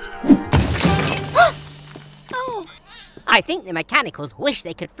 Oh, I think the mechanicals wish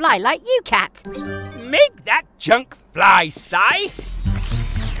they could fly like you, Cat. Make that junk fly, Sly.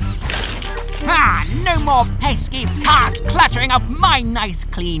 Ah, no more pesky parts cluttering up my nice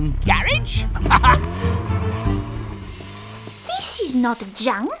clean garage. This is not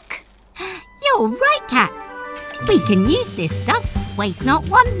junk. You're right, Cat. We can use this stuff. Waste not,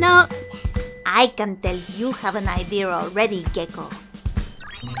 want not. I can tell you have an idea already, Gecko.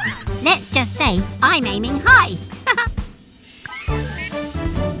 Let's just say I'm aiming high.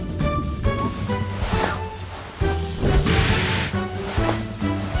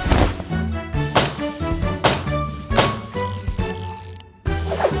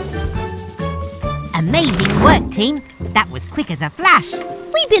 Amazing work, team. That was quick as a flash.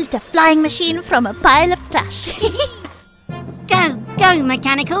 We built a flying machine from a pile of trash. Go, go,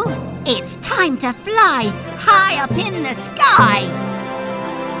 mechanicals. It's time to fly high up in the sky.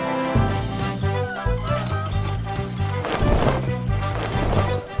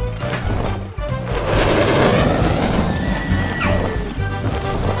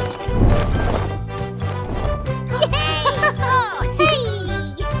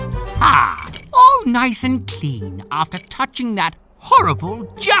 All nice and clean after touching that horrible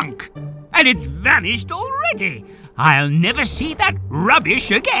junk. And it's vanished already. I'll never see that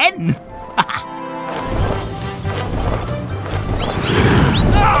rubbish again.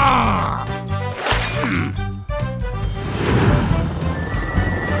 Ah!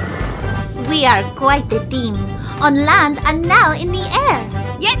 We are quite a team, on land and now in the air.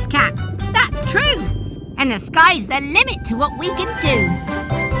 Yes, Cat, that's true. And the sky's the limit to what we can do.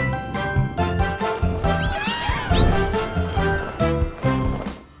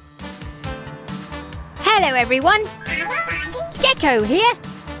 Hello, everyone. Gecko here.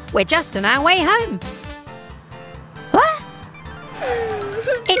 We're just on our way home. What?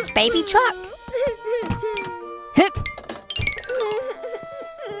 It's Baby Truck. Hup.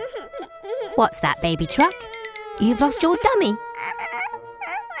 What's that, Baby Truck? You've lost your dummy.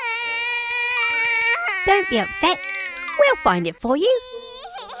 Don't be upset. We'll find it for you.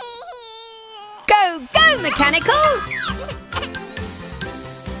 Go, go, Mechanicals!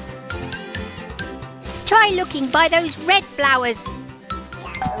 Try looking by those red flowers.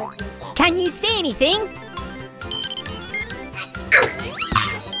 Can you see anything?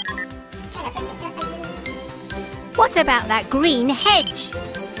 What about that green hedge?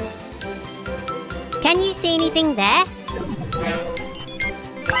 Can you see anything there?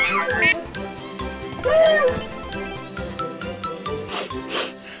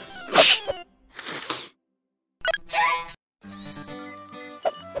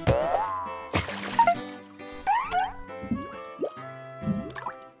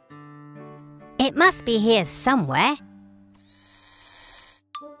 It must be here somewhere.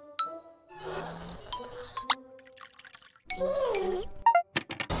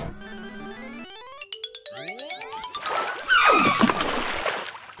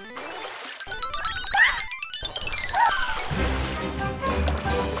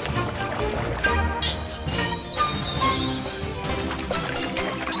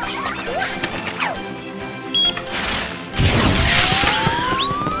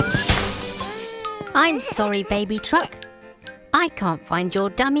 I'm sorry, Baby Truck. I can't find your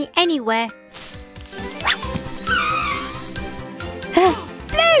dummy anywhere.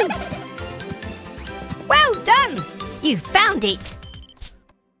 Blue! Well done! You found it!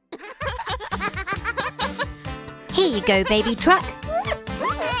 Here you go, Baby Truck.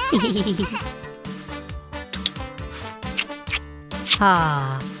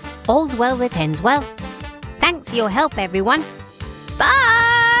 All's well that ends well. Thanks for your help, everyone. Bye!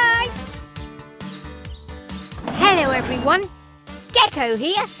 Hello, everyone. Gecko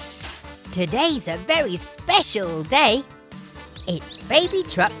here. Today's a very special day. It's Baby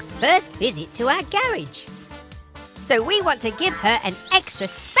Truck's first visit to our garage. So we want to give her an extra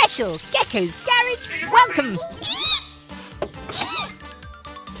special Gecko's Garage welcome.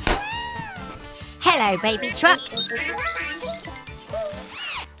 Hello, Baby Truck.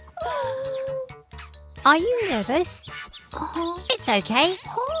 Are you nervous? It's okay.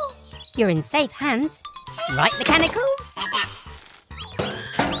 You're in safe hands. Right, Mechanicals?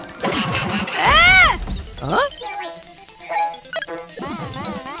 Ah! Huh?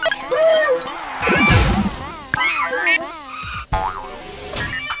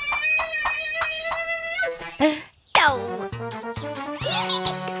 Go!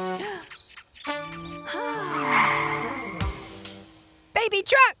 Baby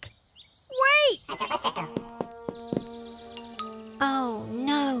Truck! Wait! Oh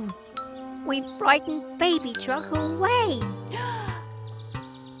no! We've frightened Baby Truck away.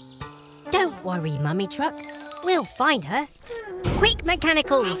 Don't worry, Mummy Truck. We'll find her. Quick,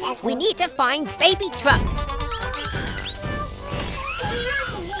 Mechanicals! We need to find Baby Truck.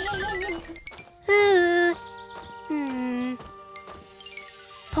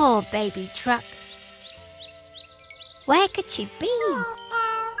 Poor Baby Truck. Where could she be?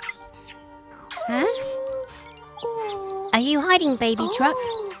 Huh? Are you hiding, Baby Truck?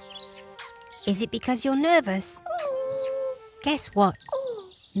 Is it because you're nervous? Guess what?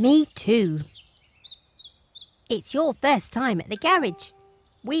 Me too. It's your first time at the garage.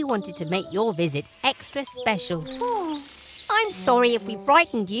 We wanted to make your visit extra special. I'm sorry if we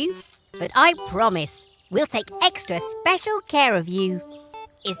frightened you, but I promise we'll take extra special care of you.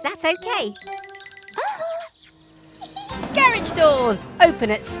 Is that okay? Garage doors open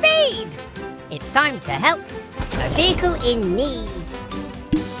at speed. It's time to help a vehicle in need.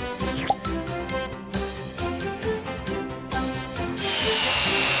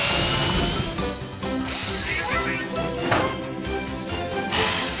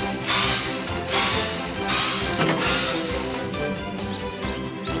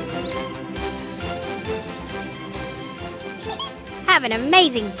 Have an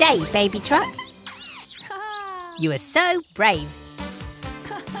amazing day, Baby Truck. You are so brave.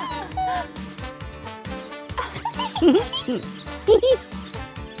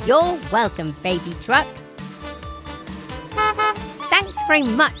 You're welcome, Baby Truck. Thanks very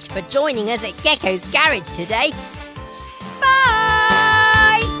much for joining us at Gecko's Garage today.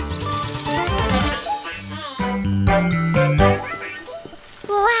 Bye!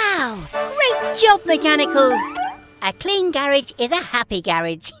 job, Mechanicals! A clean garage is a happy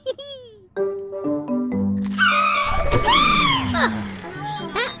garage.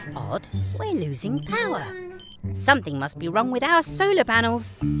 That's odd. We're losing power. Something must be wrong with our solar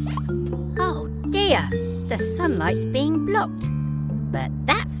panels. Oh dear, the sunlight's being blocked. But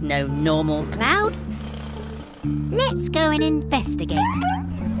that's no normal cloud. Let's go and investigate.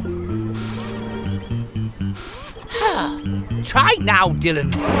 Try now,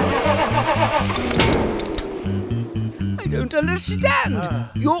 Dylan. I don't understand.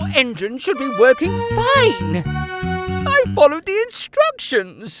 Your engine should be working fine. I followed the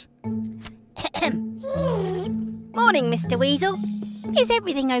instructions. Morning, Mr. Weasel. Is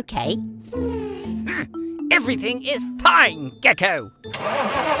everything okay? Everything is fine, Gecko.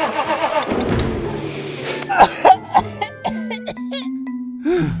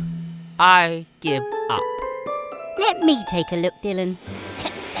 I give up. Let me take a look, Dylan.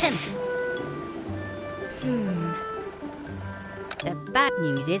 The bad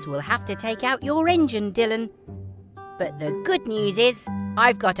news is we'll have to take out your engine, Dylan. But the good news is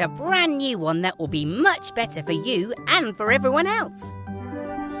I've got a brand new one that will be much better for you and for everyone else.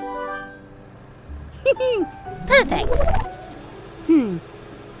 Perfect.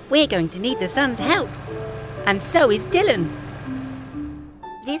 We're going to need the sun's help. And so is Dylan.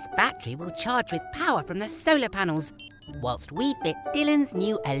 This battery will charge with power from the solar panels, whilst we fit Dylan's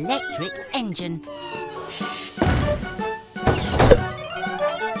new electric engine.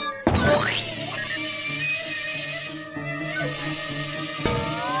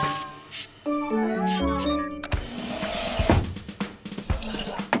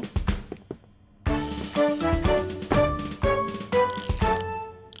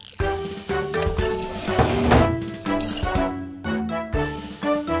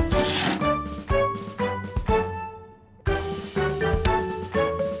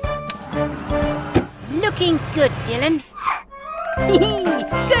 Looking good, Dylan.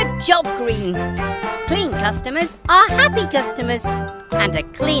 Good job, Green. Clean customers are happy customers. And a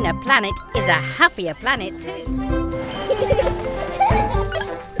cleaner planet is a happier planet too.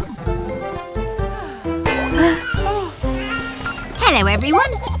 Hello,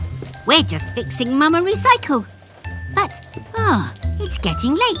 everyone. We're just fixing Mama Recycle. But, it's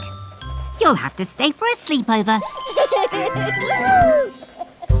getting late. You'll have to stay for a sleepover.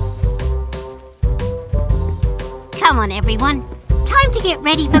 Come on, everyone. Time to get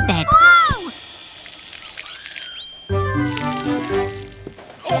ready for bed. Whoa!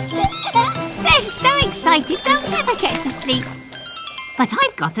 They're so excited they'll never get to sleep. But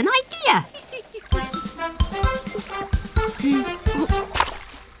I've got an idea.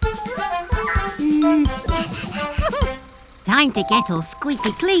 Time to get all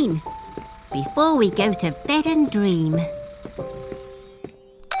squeaky clean before we go to bed and dream.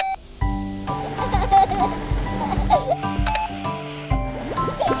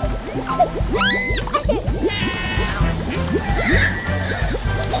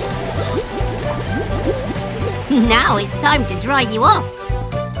 Now it's time to dry you off.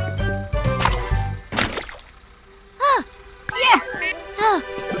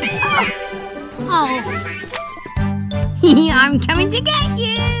 I'm coming to get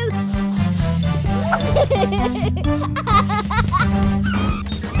you.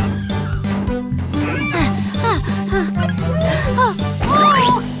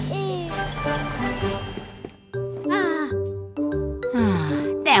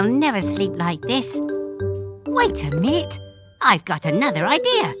 They'll never sleep like this. Wait a minute. I've got another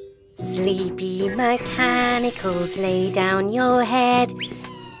idea. Sleepy mechanicals, lay down your head.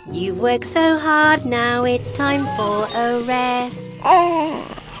 You've worked so hard, now it's time for a rest.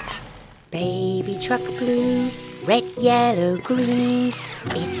 Baby truck blue, red, yellow, green.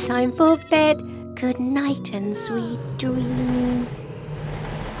 It's time for bed. Good night and sweet dreams.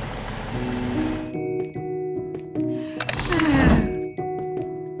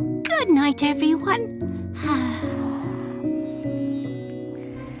 Good night, everyone.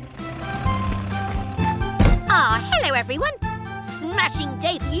 Hello, everyone. Smashing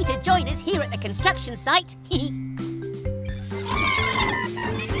day for you to join us here at the construction site.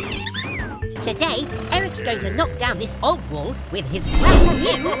 Today, Eric's going to knock down this old wall with his brand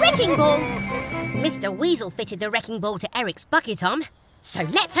new wrecking ball. Mr. Weasel fitted the wrecking ball to Eric's bucket arm, so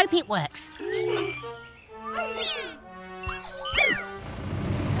let's hope it works.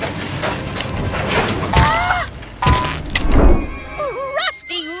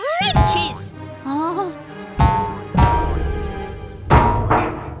 Rusty wrenches!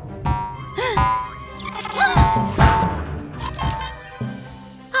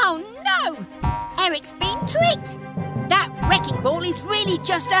 Oh no! Eric's been tricked! That wrecking ball is really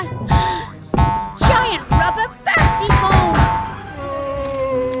just a giant rubber bouncy ball!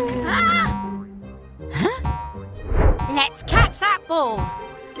 Huh? Let's catch that ball!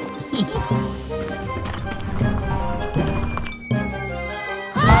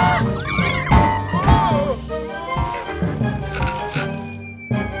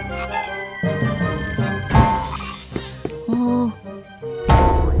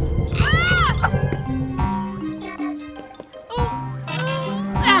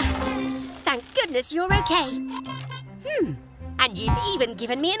 Thank goodness you're okay. And you've even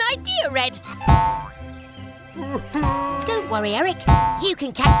given me an idea, Red. Don't worry, Eric. You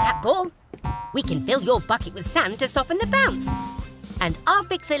can catch that ball. We can fill your bucket with sand to soften the bounce. And I'll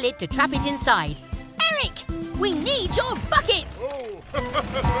fix a lid to trap it inside. Eric, we need your bucket!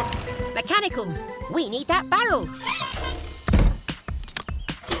 Mechanicals, we need that barrel.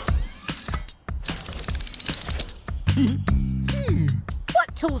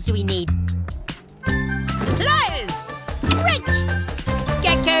 What tools do we need? Pliers! Wrench!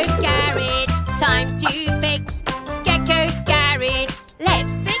 Gecko's garage, time to fix. Gecko's garage,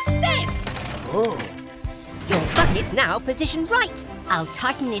 let's fix this. Your bucket's now positioned right. I'll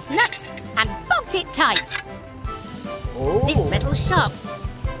tighten this nut and bolt it tight. This metal's sharp,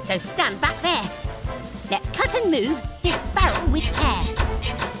 so stand back there. Let's cut and move this barrel with care.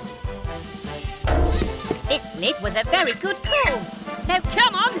 This lid was a very good call, so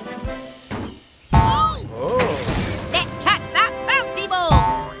come on. Let's catch that bouncy ball.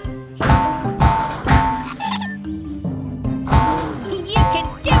 You can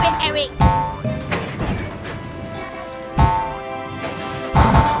do it, Eric.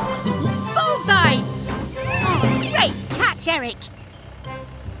 Bullseye! Oh, great catch, Eric.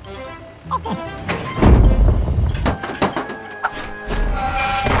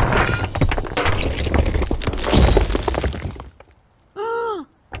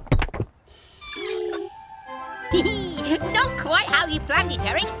 Not quite how you planned it,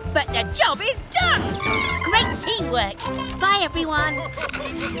 Eric, but the job is done. Great teamwork. Bye, everyone.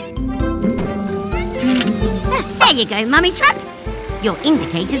 There you go, Mummy Truck. Your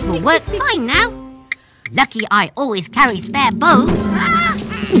indicators will work fine now. Lucky I always carry spare bulbs.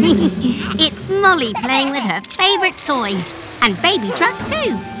 It's Molly playing with her favourite toy. And Baby Truck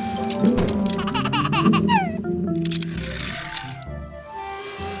too.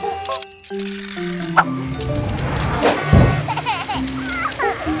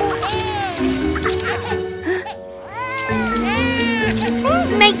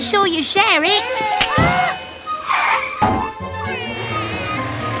 Make sure you share it.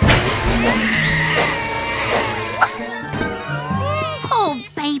 Poor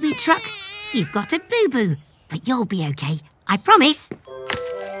Baby Truck. You've got a boo-boo, but you'll be okay, I promise.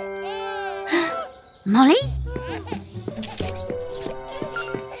 Molly?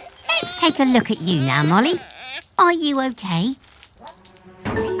 Let's take a look at you now, Molly. Are you okay?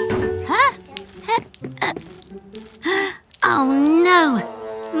 Huh? Oh no!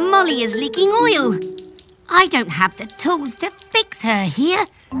 Molly is leaking oil. I don't have the tools to fix her here.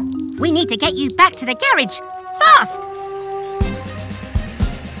 We need to get you back to the garage. Fast!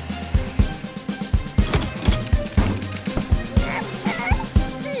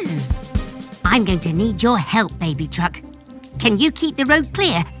 I'm going to need your help, Baby Truck. Can you keep the road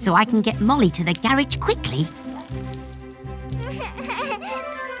clear so I can get Molly to the garage quickly?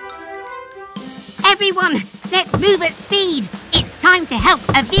 Everyone, let's move at speed. It's time to help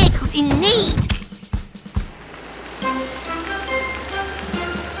a vehicle in need.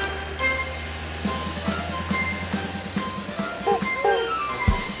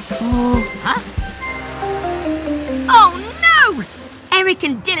 Huh? Oh no! Eric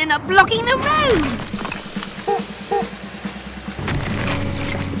and Dylan are blocking the road.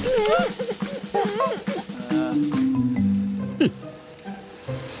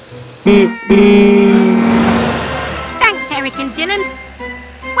 Thanks, Eric and Dylan.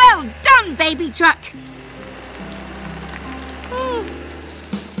 Well done, Baby Truck.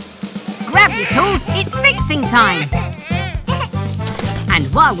 Grab your tools, it's fixing time. And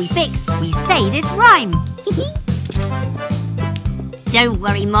while we fix, we say this rhyme. Don't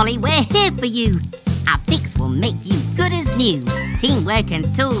worry, Molly, we're here for you. Our fix will make you good as new. Teamwork and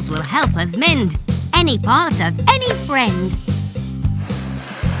tools will help us mend any part of any friend.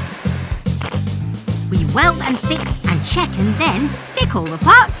 We weld and fix and check and then stick all the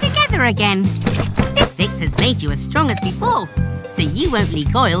parts together again. This fix has made you as strong as before, so you won't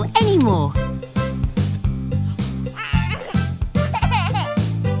leak oil anymore.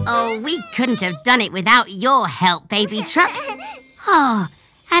 Oh, we couldn't have done it without your help, Baby Truck. Oh,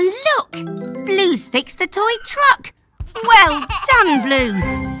 and look! Blue's fixed the toy truck. Well done, Blue.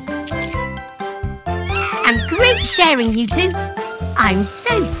 and great sharing, you two. I'm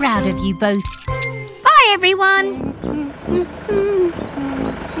so proud of you both. Bye, everyone.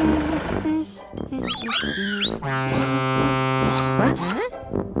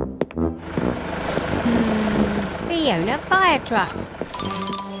 Fiona, fire truck.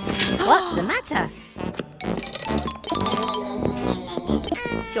 What's the matter?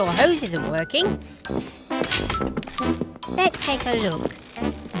 Your hose isn't working. Let's take a look.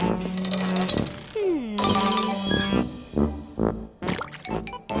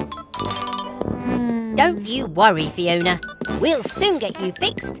 Don't you worry, Fiona. We'll soon get you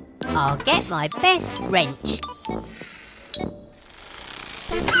fixed. I'll get my best wrench.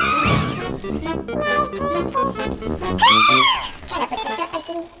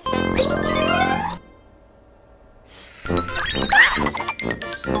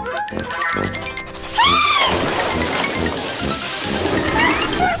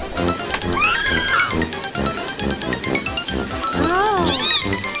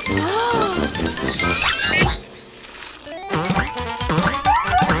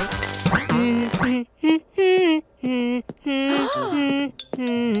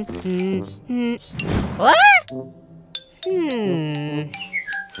 What?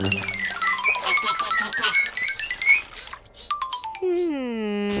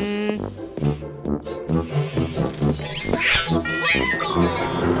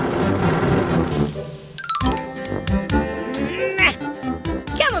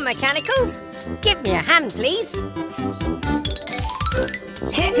 Come on, mechanicals. Give me a hand, please.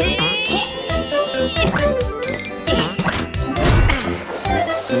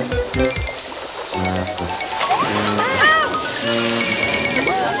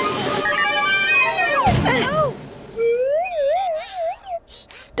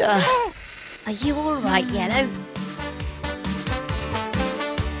 Are you all right, Yellow?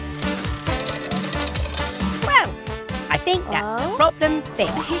 Well, I think that's the problem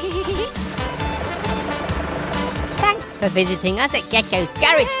fixed. Thanks for visiting us at Gecko's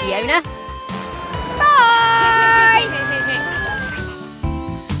Garage, Fiona. Bye!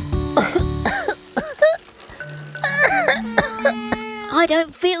 I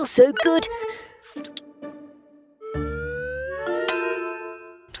don't feel so good.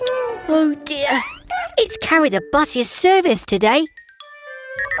 Oh dear, it's carried the busiest service today.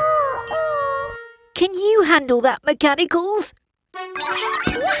 Can you handle that, mechanicals?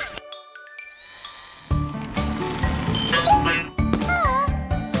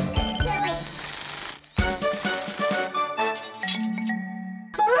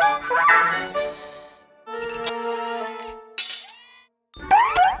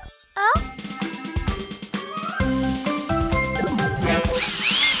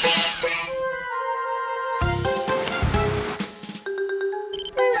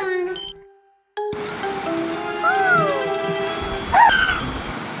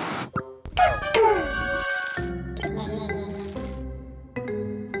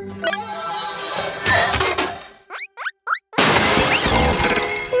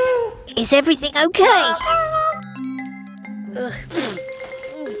 Is everything okay?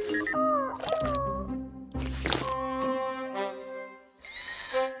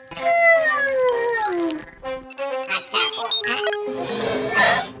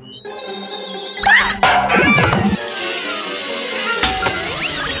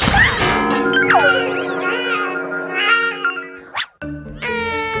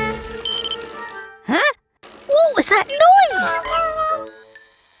 Huh? What was that noise?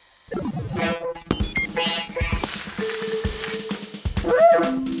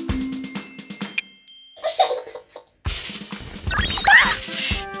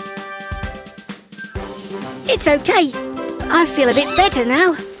 It's okay. I feel a bit better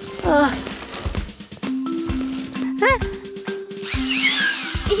now. Huh?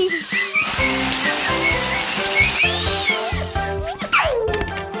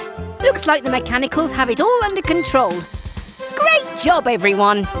 Looks like the mechanicals have it all under control. Great job,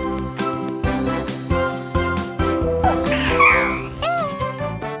 everyone.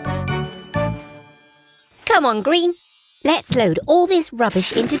 Come on, Green. Let's load all this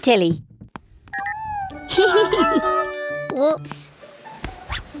rubbish into Tilly. Whoops.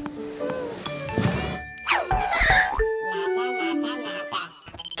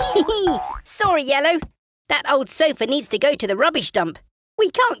 Sorry, Yellow. That old sofa needs to go to the rubbish dump.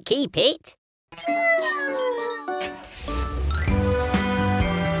 We can't keep it.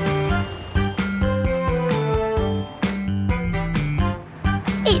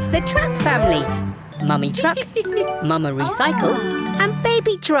 It's the Truck family. Mummy Truck, Mama Recycle, and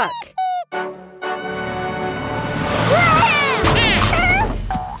Baby Truck.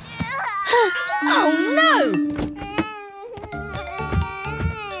 Oh no!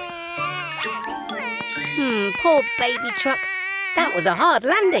 Poor Baby Truck. That was a hard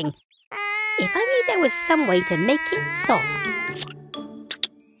landing. If only there was some way to make it soft.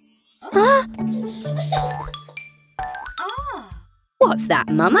 Huh? What's that,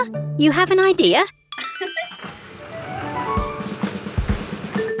 Mama? You have an idea?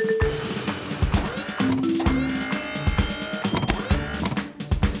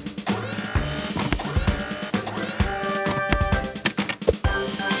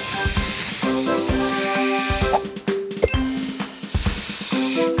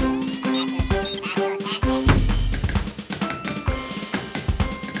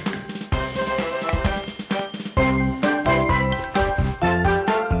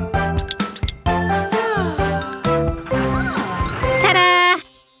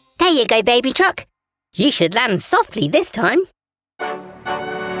 There you go, Baby Truck. You should land softly this time.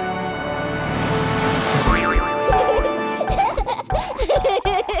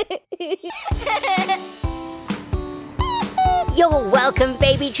 You're welcome,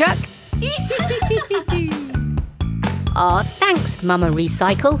 Baby Truck. Aw, thanks, Mama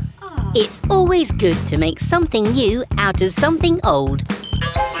Recycle. It's always good to make something new out of something old.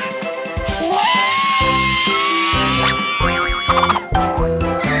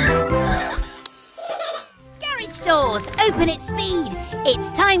 Doors, open at speed.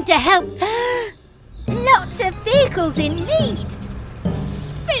 It's time to help. Lots of vehicles in need.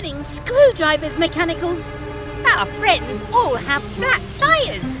 Spinning screwdrivers, mechanicals. Our friends all have flat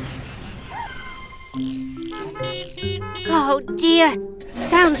tyres. Oh dear.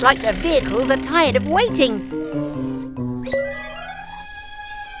 Sounds like the vehicles are tired of waiting.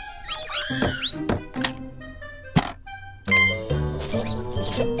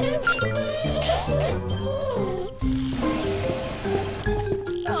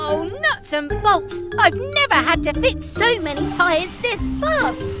 And bolts. I've never had to fit so many tyres this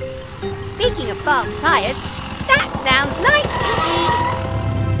fast. Speaking of fast tyres, that sounds like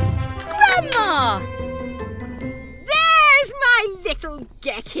Grandma! There's my little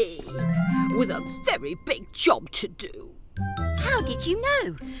Gecky, with a very big job to do. How did you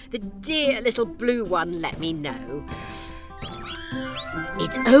know? The dear little blue one let me know.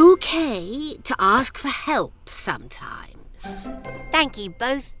 It's okay to ask for help sometimes. Thank you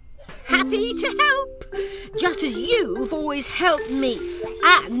both. Happy to help, just as you've always helped me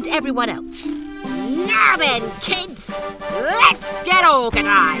and everyone else. Now then, kids, let's get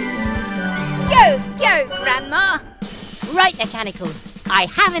organised. Go, go, Grandma. Right, mechanicals, I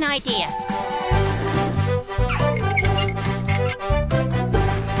have an idea.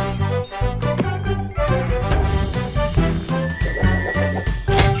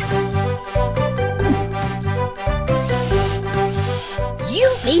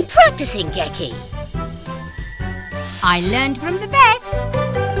 You've been practising, Gecky. I learned from the best.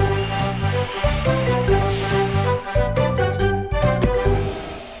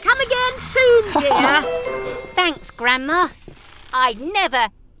 Come again soon, dear. Thanks, Grandma. I'd never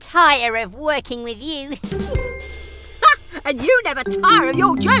tire of working with you. And you never tire of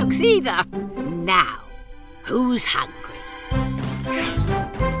your jokes either. Now, who's hungry?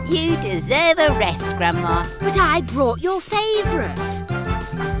 You deserve a rest, Grandma. But I brought your favourite.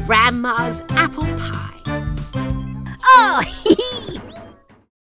 Grandma's apple pie. Oh,